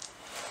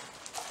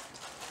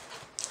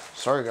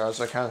 Sorry guys,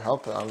 I can't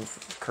help it. I'm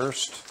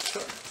cursed.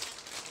 Sure.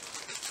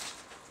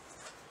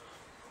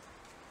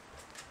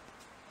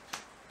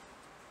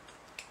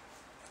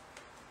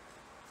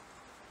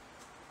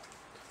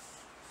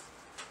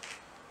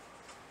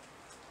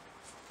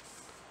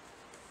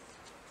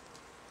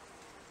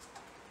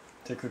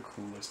 Take the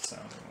coolest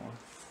sounding one.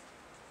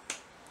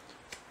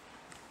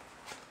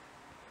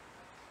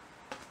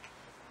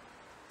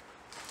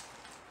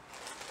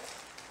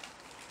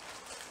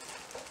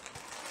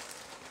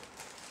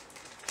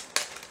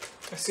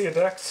 I see a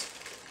Dex.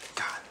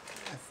 God,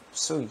 I'm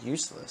so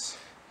useless.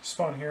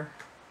 Spawn here.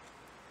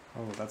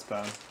 Oh, that's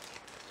bad.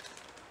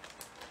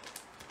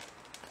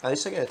 At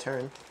least I get a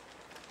turn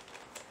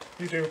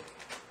You do.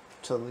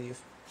 to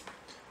leave.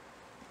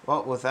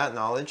 Well, with that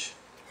knowledge...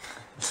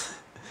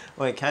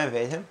 Wait, can I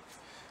evade him?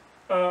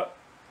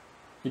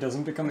 He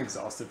doesn't become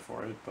exhausted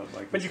for it, but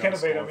like. But he's you can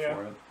got a evade him, score yeah.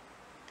 for it.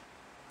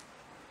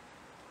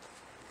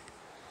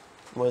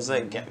 What does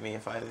that get me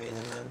if I evade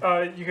him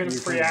then? You get a You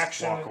free can just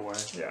action. walk away.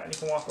 Yeah, you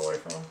can walk away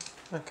from him.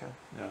 Okay.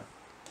 Yeah.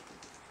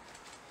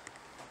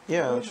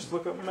 Yeah. Let me just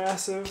look up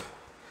massive.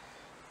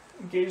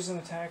 Engages in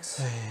attacks.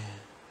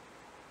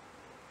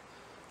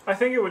 I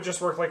think it would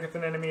just work like if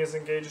an enemy has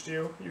engaged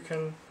you, you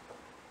can...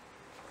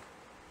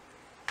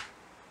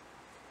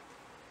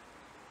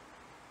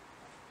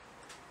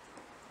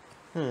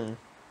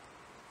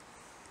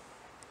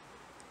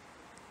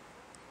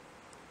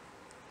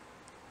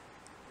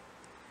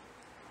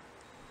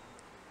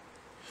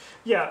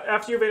 Yeah,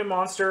 after you evade a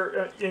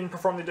monster and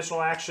perform the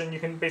additional action, you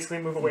can basically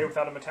move away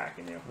without him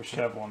attacking you. We should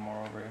have one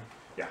more over here.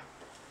 Yeah.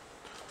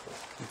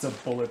 It's a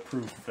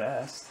bulletproof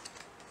vest.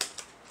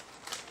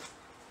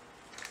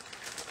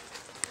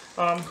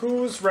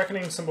 Whose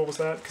reckoning symbol was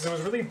that? Because it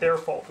was really their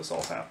fault this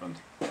all happened.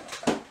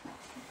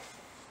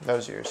 That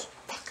was yours.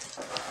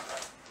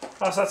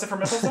 So that's it for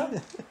Mythos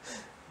then?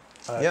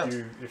 Yeah.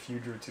 If you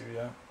drew 2,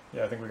 yeah.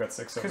 Yeah, I think we got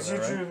 6 over Because you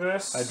there, drew right?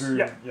 this. I drew,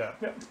 Yeah. yeah.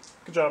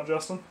 Good job,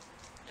 Justin.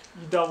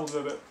 You double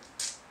did it.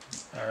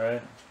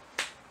 Alright.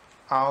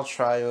 I'll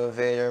try to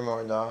evade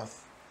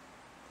Umordhoth.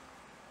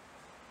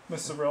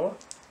 Miss Sabrilla.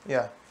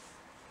 Yeah.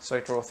 So I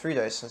have to roll 3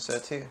 dice instead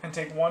of 2. And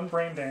take 1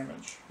 brain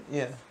damage.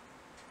 Yeah.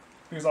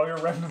 Because all your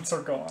remnants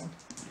are gone.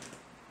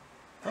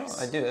 Oh,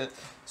 I do it.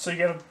 So you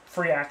get a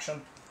free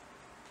action.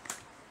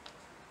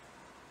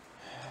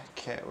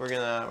 Okay, we're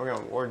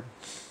gonna ward.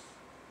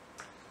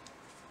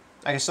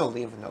 I can still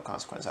leave with no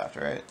consequence after,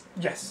 right?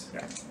 Yes.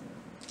 Yeah.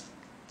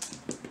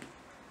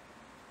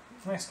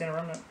 Nice, gain a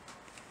remnant.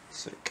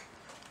 Sick.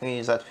 I'm gonna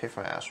use that to pay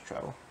for my astral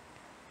travel.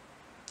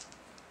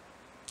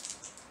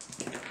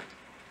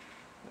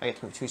 I get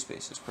to move 2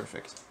 spaces,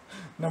 perfect.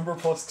 Number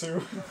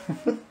 +2.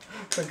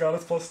 Thank God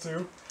it's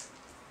 +2.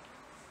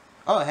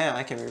 Oh, hey,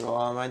 I can reroll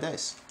all my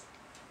dice.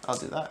 I'll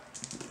do that.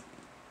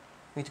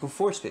 I need to go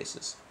 4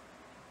 spaces.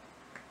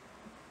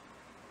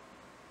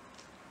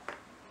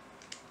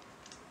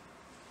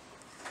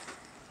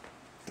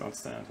 Don't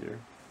stand here.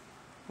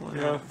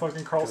 Yeah,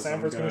 fucking Carl 'Cause I'm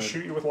Sanford's gonna gonna-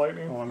 shoot you with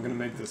lightning. Oh, I'm gonna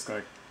make this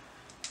guy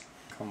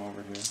come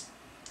over here.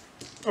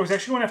 Oh, he's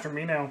actually going after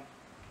me now.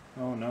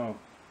 Oh no.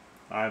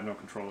 I have no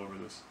control over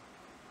this.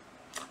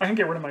 I can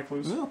get rid of my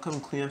clues. Maybe I'll come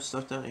clean up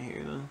stuff down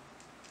here then.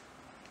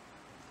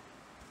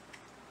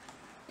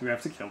 Do we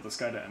have to kill this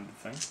guy to end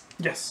the thing?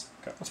 Yes.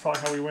 Okay. That's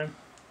probably how we win.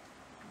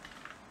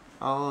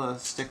 I'll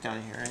stick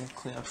down here and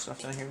clean up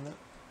stuff down here a bit.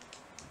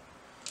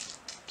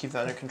 Keep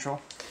that under control.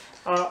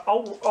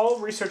 I'll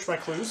research my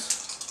clues.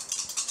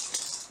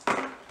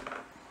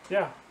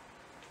 Yeah.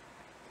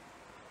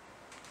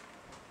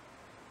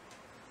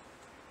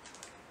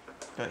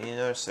 Don't you need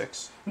another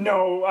 6?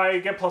 No, I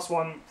get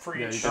 +1 for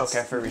Yeah, each. you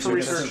Okay, for You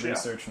research. get to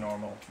research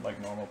normal, like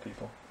normal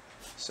people.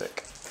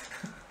 Sick.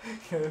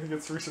 Yeah, he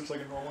gets research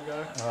like a normal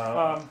guy.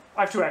 Uh,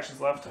 I have 2 actions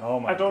left. Oh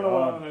my I don't know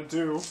what God. I'm gonna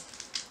do.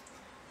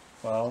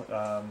 Well,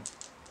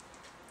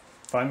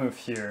 if I move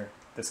here,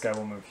 this guy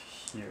will move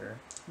here.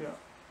 Yeah.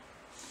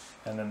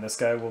 And then this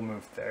guy will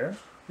move there.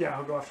 Yeah,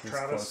 I'll go after Who's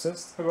Travis.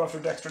 closest? I'll go after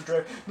Dexter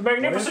Drake. The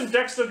magnificent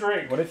Dexter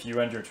Drake. What if you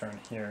end your turn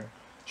here?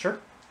 Sure.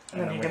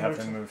 And then he we can have move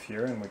him to- move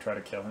here and we try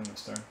to kill him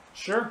this turn?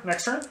 Sure.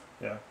 Next turn.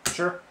 Yeah.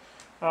 Sure.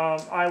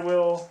 I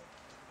will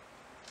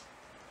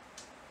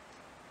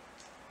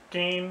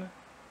gain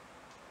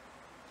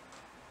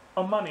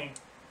a money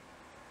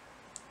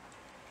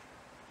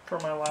for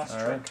my last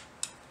All right. trick.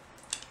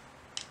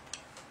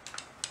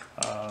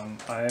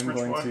 I am Rich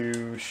going boy.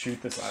 to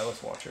shoot this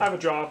eyeless watcher. I have a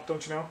job,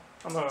 don't you know?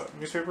 I'm a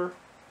newspaper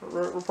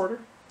reporter.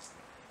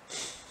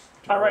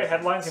 I write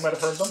headlines. You might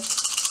have heard them.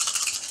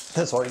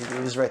 That's all you do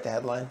is write the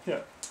headline. Yeah.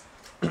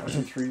 1,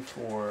 2, 3,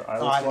 4. I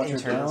Eyeless have watcher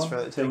interns down.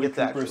 for- to Billy get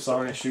the Cooper actual saw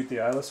me story. shoot the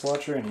eyeless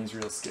watcher, and he's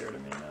real scared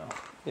of me now.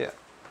 Yeah.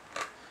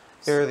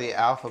 You're the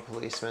alpha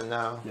policeman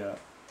now. Yeah.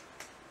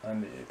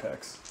 I'm the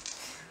apex.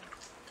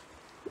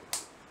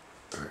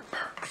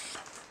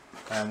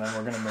 And then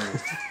we're gonna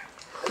move.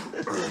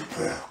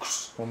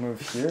 We'll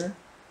move here,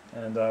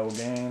 and we'll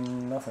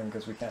gain nothing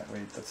because we can't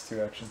wait. That's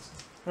 2 actions.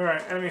 All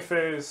right. Enemy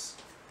phase.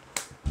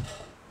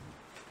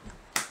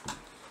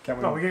 Can't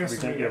we? No, we can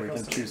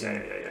choose Yeah,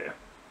 any. yeah.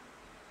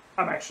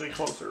 I'm actually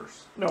closer.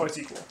 No, it's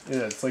equal. Yeah,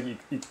 it's like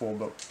equal,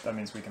 but that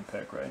means we can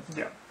pick, right?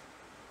 Yeah.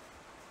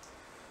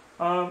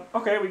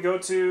 Okay, we go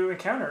to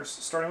encounters,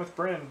 starting with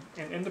Bryn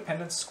in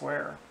Independence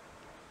Square.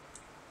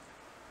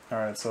 All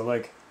right. So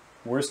like,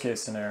 worst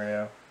case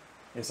scenario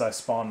is I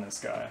spawn this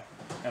guy,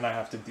 and I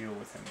have to deal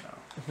with him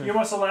now. You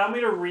must allow me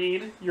to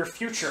read your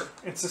future,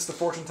 insists the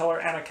fortune teller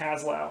Anna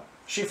Kaslau.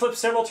 She flips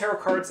several tarot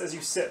cards as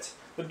you sit.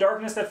 The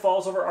darkness that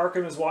falls over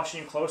Arkham is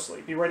watching you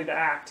closely. Be ready to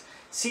act.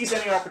 Seize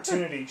any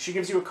opportunity. She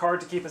gives you a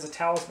card to keep as a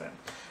talisman.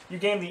 You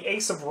gain the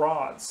Ace of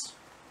Rods.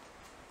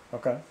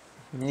 Okay.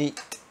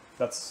 Neat.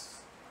 That's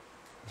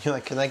You're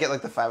like, can I get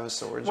like the 5 of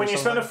Swords When or you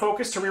spend a something?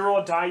 focus to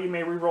reroll a die, you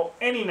may reroll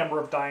any number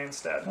of die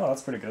instead. oh,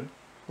 that's pretty good.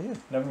 Yeah.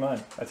 Never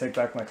mind. I take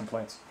back my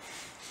complaints.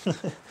 Oh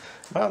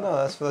no,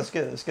 that's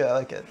good. That's good. I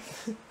like it.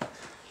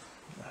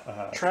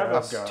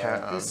 Travis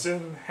Uptown. is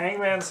in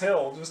Hangman's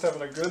Hill, just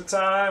having a good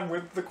time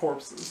with the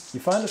corpses. You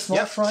find a small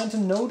Yep. shrine to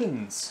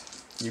Nodens.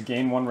 You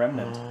gain 1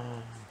 remnant.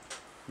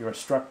 You are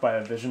struck by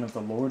a vision of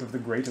the Lord of the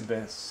Great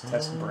Abyss.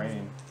 Test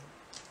brain.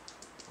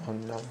 Oh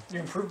no. You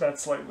improve that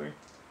slightly.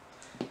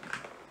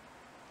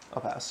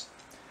 I'll pass.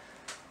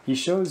 He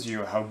shows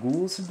you how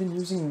ghouls have been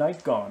using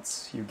night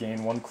gaunts. You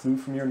gain 1 clue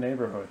from your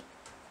neighborhood.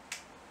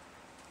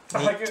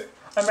 I like it.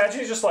 I imagine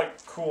he's just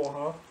like,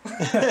 cool,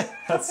 huh?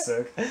 That's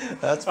sick.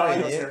 That's Oh, he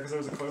pretty was neat. here because there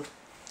was a clue.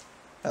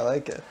 I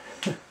like it.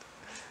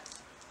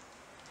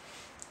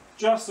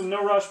 Justin,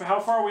 no rush, but how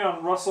far are we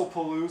on Russell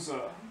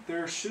Palooza?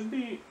 There should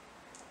be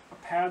a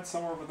pad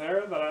somewhere over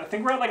there that I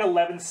think we're at like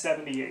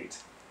 1178.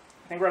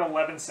 I think we're at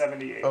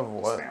 1178. Of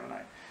what?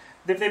 Spamonite.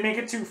 If they make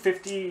it to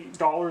 $50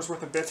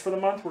 worth of bits for the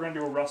month, we're going to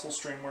do a Russell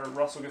stream where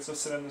Russell gets to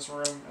sit in this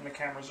room and the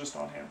camera's just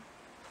on him.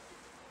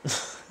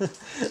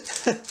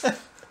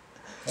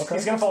 Okay.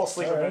 He's going to fall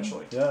asleep All right.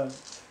 eventually. Yeah.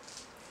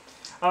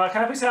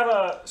 Can I please have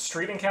a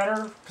street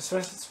encounter,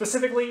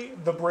 specifically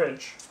the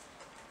bridge?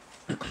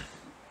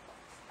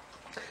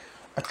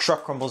 A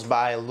truck rumbles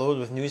by, loaded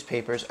with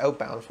newspapers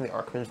outbound from the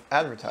Arkham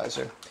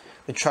Advertiser.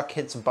 The truck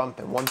hits a bump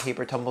and 1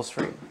 paper tumbles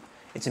free.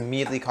 It's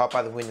immediately caught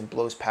by the wind and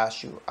blows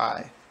past you.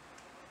 Aye.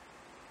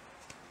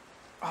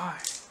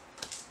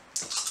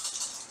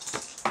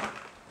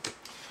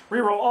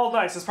 Reroll all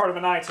dice as part of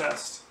an eye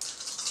test.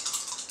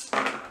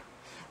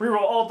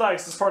 Reroll all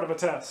dice as part of a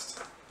test.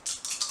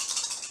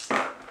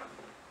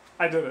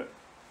 I did it.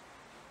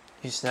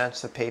 You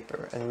snatch the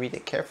paper and read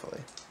it carefully.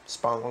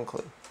 Spawn 1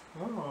 clue.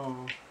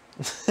 Oh.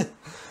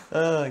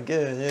 Oh,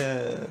 good,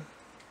 yeah.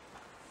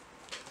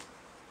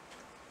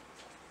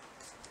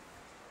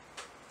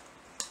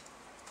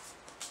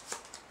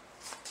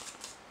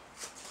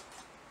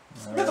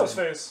 Mythos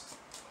phase.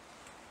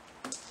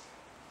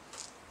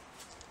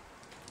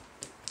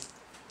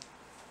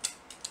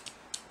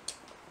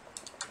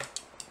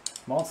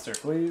 Monster,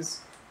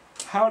 please.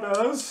 How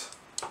does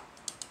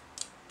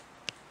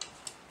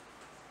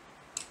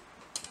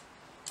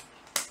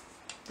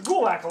the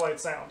Ghoul Acolyte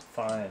sound?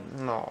 Fine.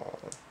 No.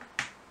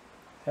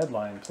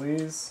 Headline,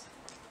 please.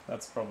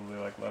 That's probably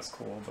like less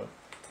cool, but...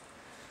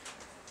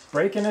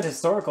 Break-in at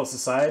Historical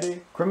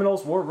Society.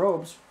 Criminals wore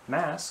robes,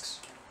 masks,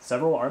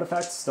 several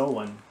artifacts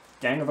stolen.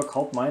 Gang of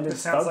occult-minded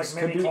This sounds thugs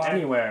like could Minnie be Klein.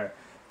 anywhere.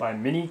 By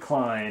Minnie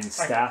Klein,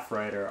 staff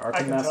writer, Arkham,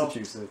 can tell.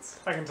 Massachusetts.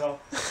 I can tell.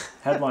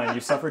 Headline,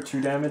 you suffer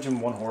 2 damage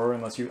and 1 horror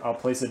unless you... I'll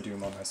place a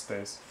Doom on my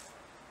space.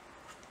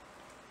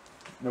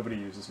 Nobody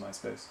uses my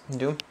space.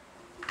 Doom?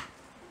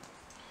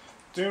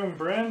 Doom,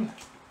 Bryn.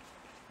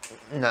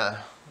 Nah.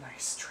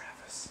 Nice,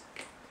 Travis.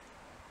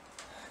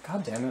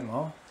 God damn it,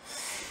 Mo.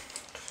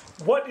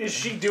 What is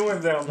she doing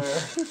down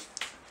there?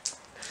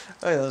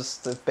 Oh, yeah, those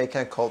the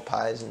bacon cold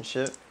pies and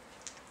shit.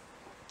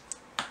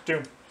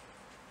 Doom.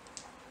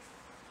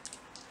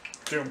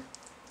 Doom.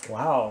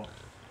 Wow.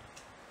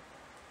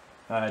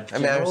 I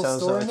General understand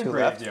store there's in the only 2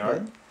 left,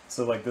 graveyard. but-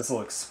 So, like, this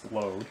will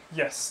explode.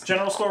 Yes.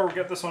 General store, we'll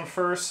get this one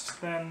first.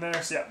 Then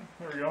there's, yeah,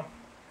 there we go.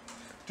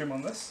 Doom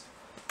on this.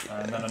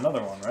 And then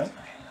another one, right?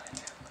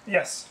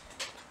 Yes.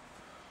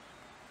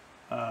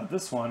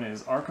 This one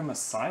is Arkham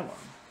Asylum.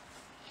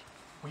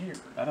 Weird.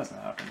 That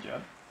hasn't happened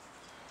yet.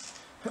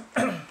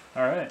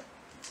 Alright.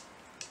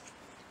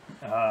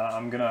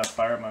 I'm gonna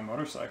fire up my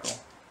motorcycle.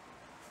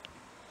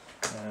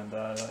 And,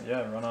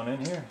 yeah, run on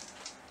in here.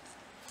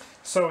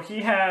 So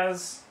he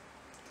has...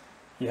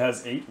 He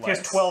has 8 He lives.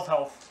 has 12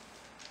 health.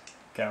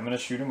 Okay, I'm gonna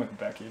shoot him with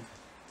Becky.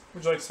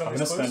 Would you like to spend I'm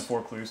these gonna clues? spend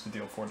 4 clues to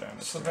deal 4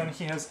 damage. So to then him.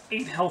 he has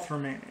 8 health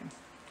remaining.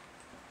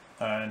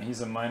 And he's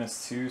a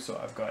 -2, so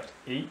I've got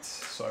 8.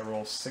 So I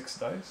roll 6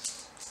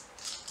 dice.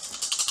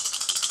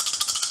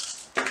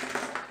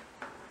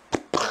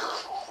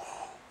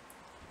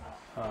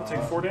 We'll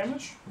take 4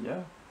 damage.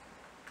 Yeah.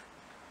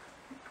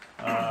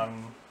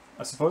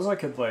 I suppose I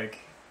could like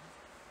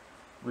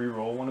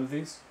re-roll one of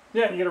these.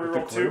 Yeah, you gotta with the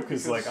reroll clue, 2.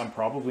 because like I'm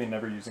probably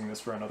never using this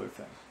for another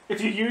thing.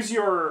 If you use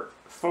your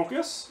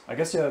focus, I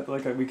guess yeah,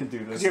 like we could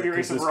do this. you have your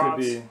Ace of this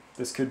Rods.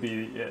 this could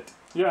be it,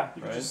 yeah,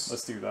 you can right? just...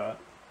 Let's do that.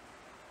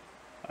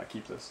 I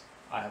keep this.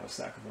 I have a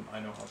stack of them. I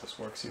know how this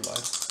works. You lied.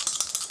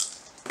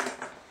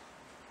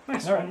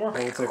 Nice, All one right, more.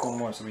 well, we'll take one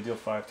more, so we deal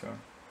 5 to him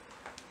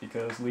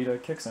because Lita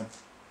kicks him.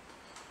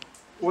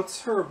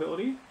 What's her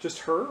ability? Just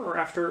her, or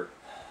after...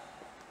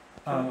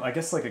 I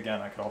guess like again,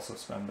 I could also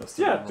spend this.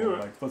 To Yeah, roll, do it.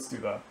 Like, let's do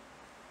that.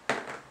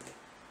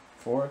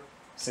 4.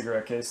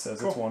 Cigarette case says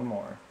Cool. it's 1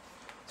 more.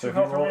 So 2 if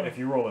you, health roll, remaining. if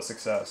you roll a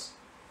success,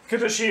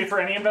 Does she for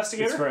any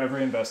investigator? it's for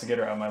every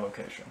investigator at my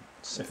location.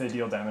 If they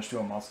deal damage to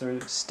a monster,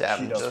 Stab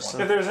she him, does Justin.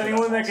 one. If there's to that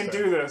anyone that can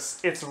monster. do this,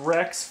 it's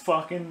Rex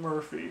fucking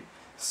Murphy.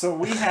 So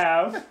we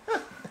have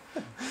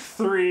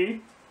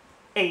 3,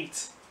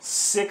 8,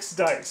 6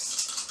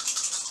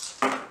 dice.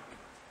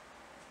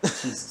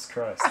 Jesus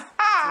Christ.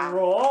 We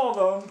roll all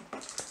of them.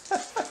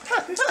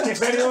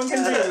 If anyone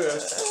can do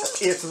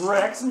this, it's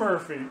Rex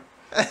Murphy.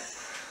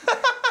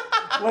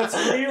 Let's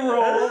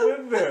re-roll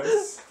with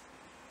this.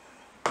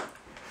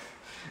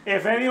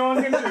 If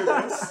anyone can do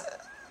this,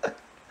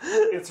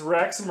 it's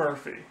Rex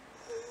Murphy.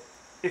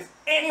 If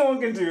anyone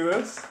can do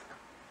this,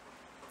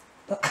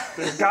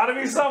 there's gotta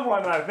be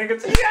someone, and I think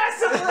it's...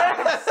 Yes, it's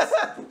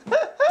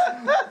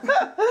Rex!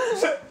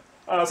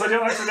 So I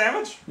deal extra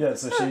damage? Yeah,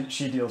 so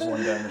she deals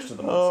 1 damage to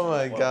the monster. Oh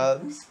my as well.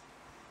 god.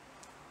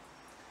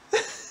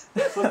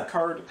 Flip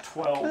card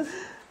 12.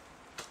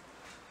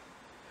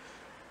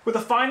 With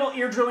a final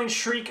ear-drilling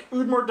shriek,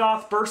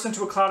 Umordhoth bursts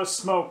into a cloud of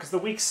smoke. As the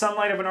weak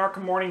sunlight of an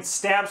Arkham morning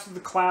stabs through the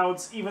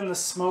clouds, even the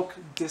smoke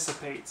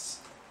dissipates.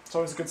 It's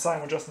always a good sign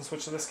when Justin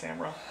switches to this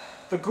camera.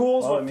 The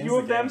ghouls, Well, it what means few the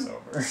of them game's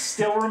over.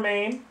 still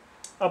remain,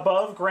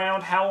 above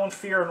ground, howl in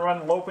fear and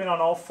run loping on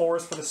all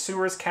fours for the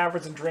sewers,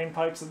 caverns, and drain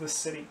pipes of this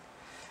city.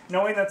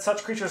 Knowing that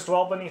such creatures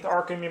dwell beneath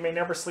Arkham, you may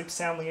never sleep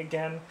soundly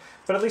again.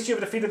 But at least you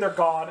have defeated their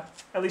god.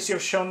 At least you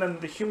have shown them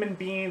the human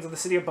beings of the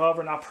city above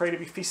are not prey to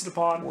be feasted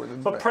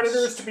upon, but best.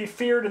 predators to be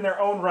feared in their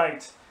own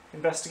right.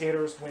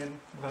 Investigators win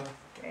the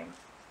game.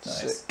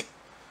 Nice. Sick.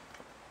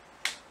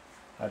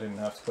 I didn't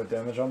have to put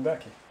damage on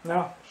Becky.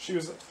 No, she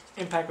was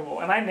impeccable.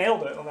 And I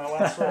nailed it on that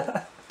last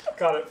roll.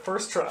 Got it,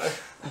 first try.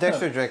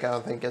 Dexter Drake, I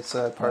don't think gets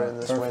a part in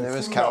this Perfect. win. It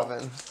was No.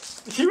 Calvin.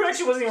 He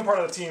actually wasn't even part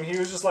of the team. He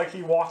was just like,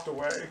 he walked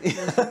away.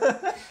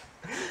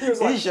 He was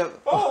like, He should-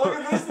 oh, look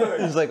at this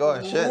thing. He's like,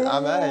 oh shit,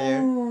 I'm out of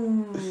here.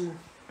 Ooh.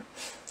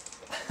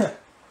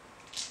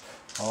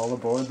 All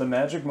aboard the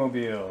Magic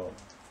Mobile.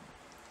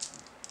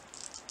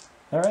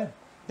 Alright.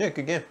 Yeah,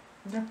 good game.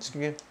 Yeah. It's a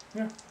good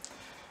game.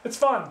 It's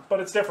fun, but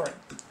it's different.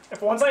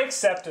 If once I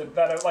accepted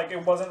that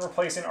it wasn't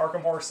replacing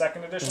Arkham Horror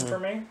 2nd Edition for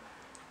me,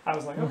 I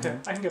was like, okay,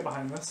 I can get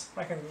behind this.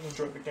 I can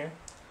enjoy the game.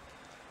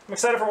 I'm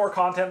excited for more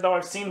content, though.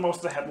 I've seen most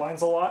of the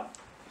headlines a lot.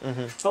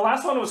 The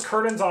last one was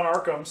Curtains on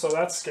Arkham, so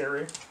that's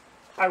scary.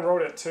 I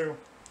wrote it, too.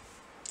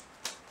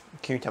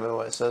 Can you tell me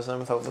what it says then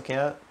without looking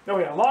at it? Oh,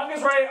 yeah.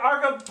 Longest right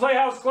Arkham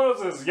Playhouse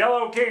closes.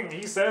 Yellow King,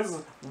 he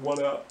says,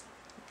 what up?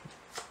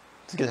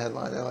 It's a good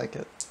headline. I like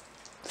it.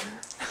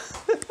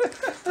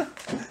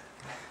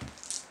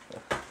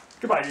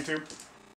 Goodbye, YouTube.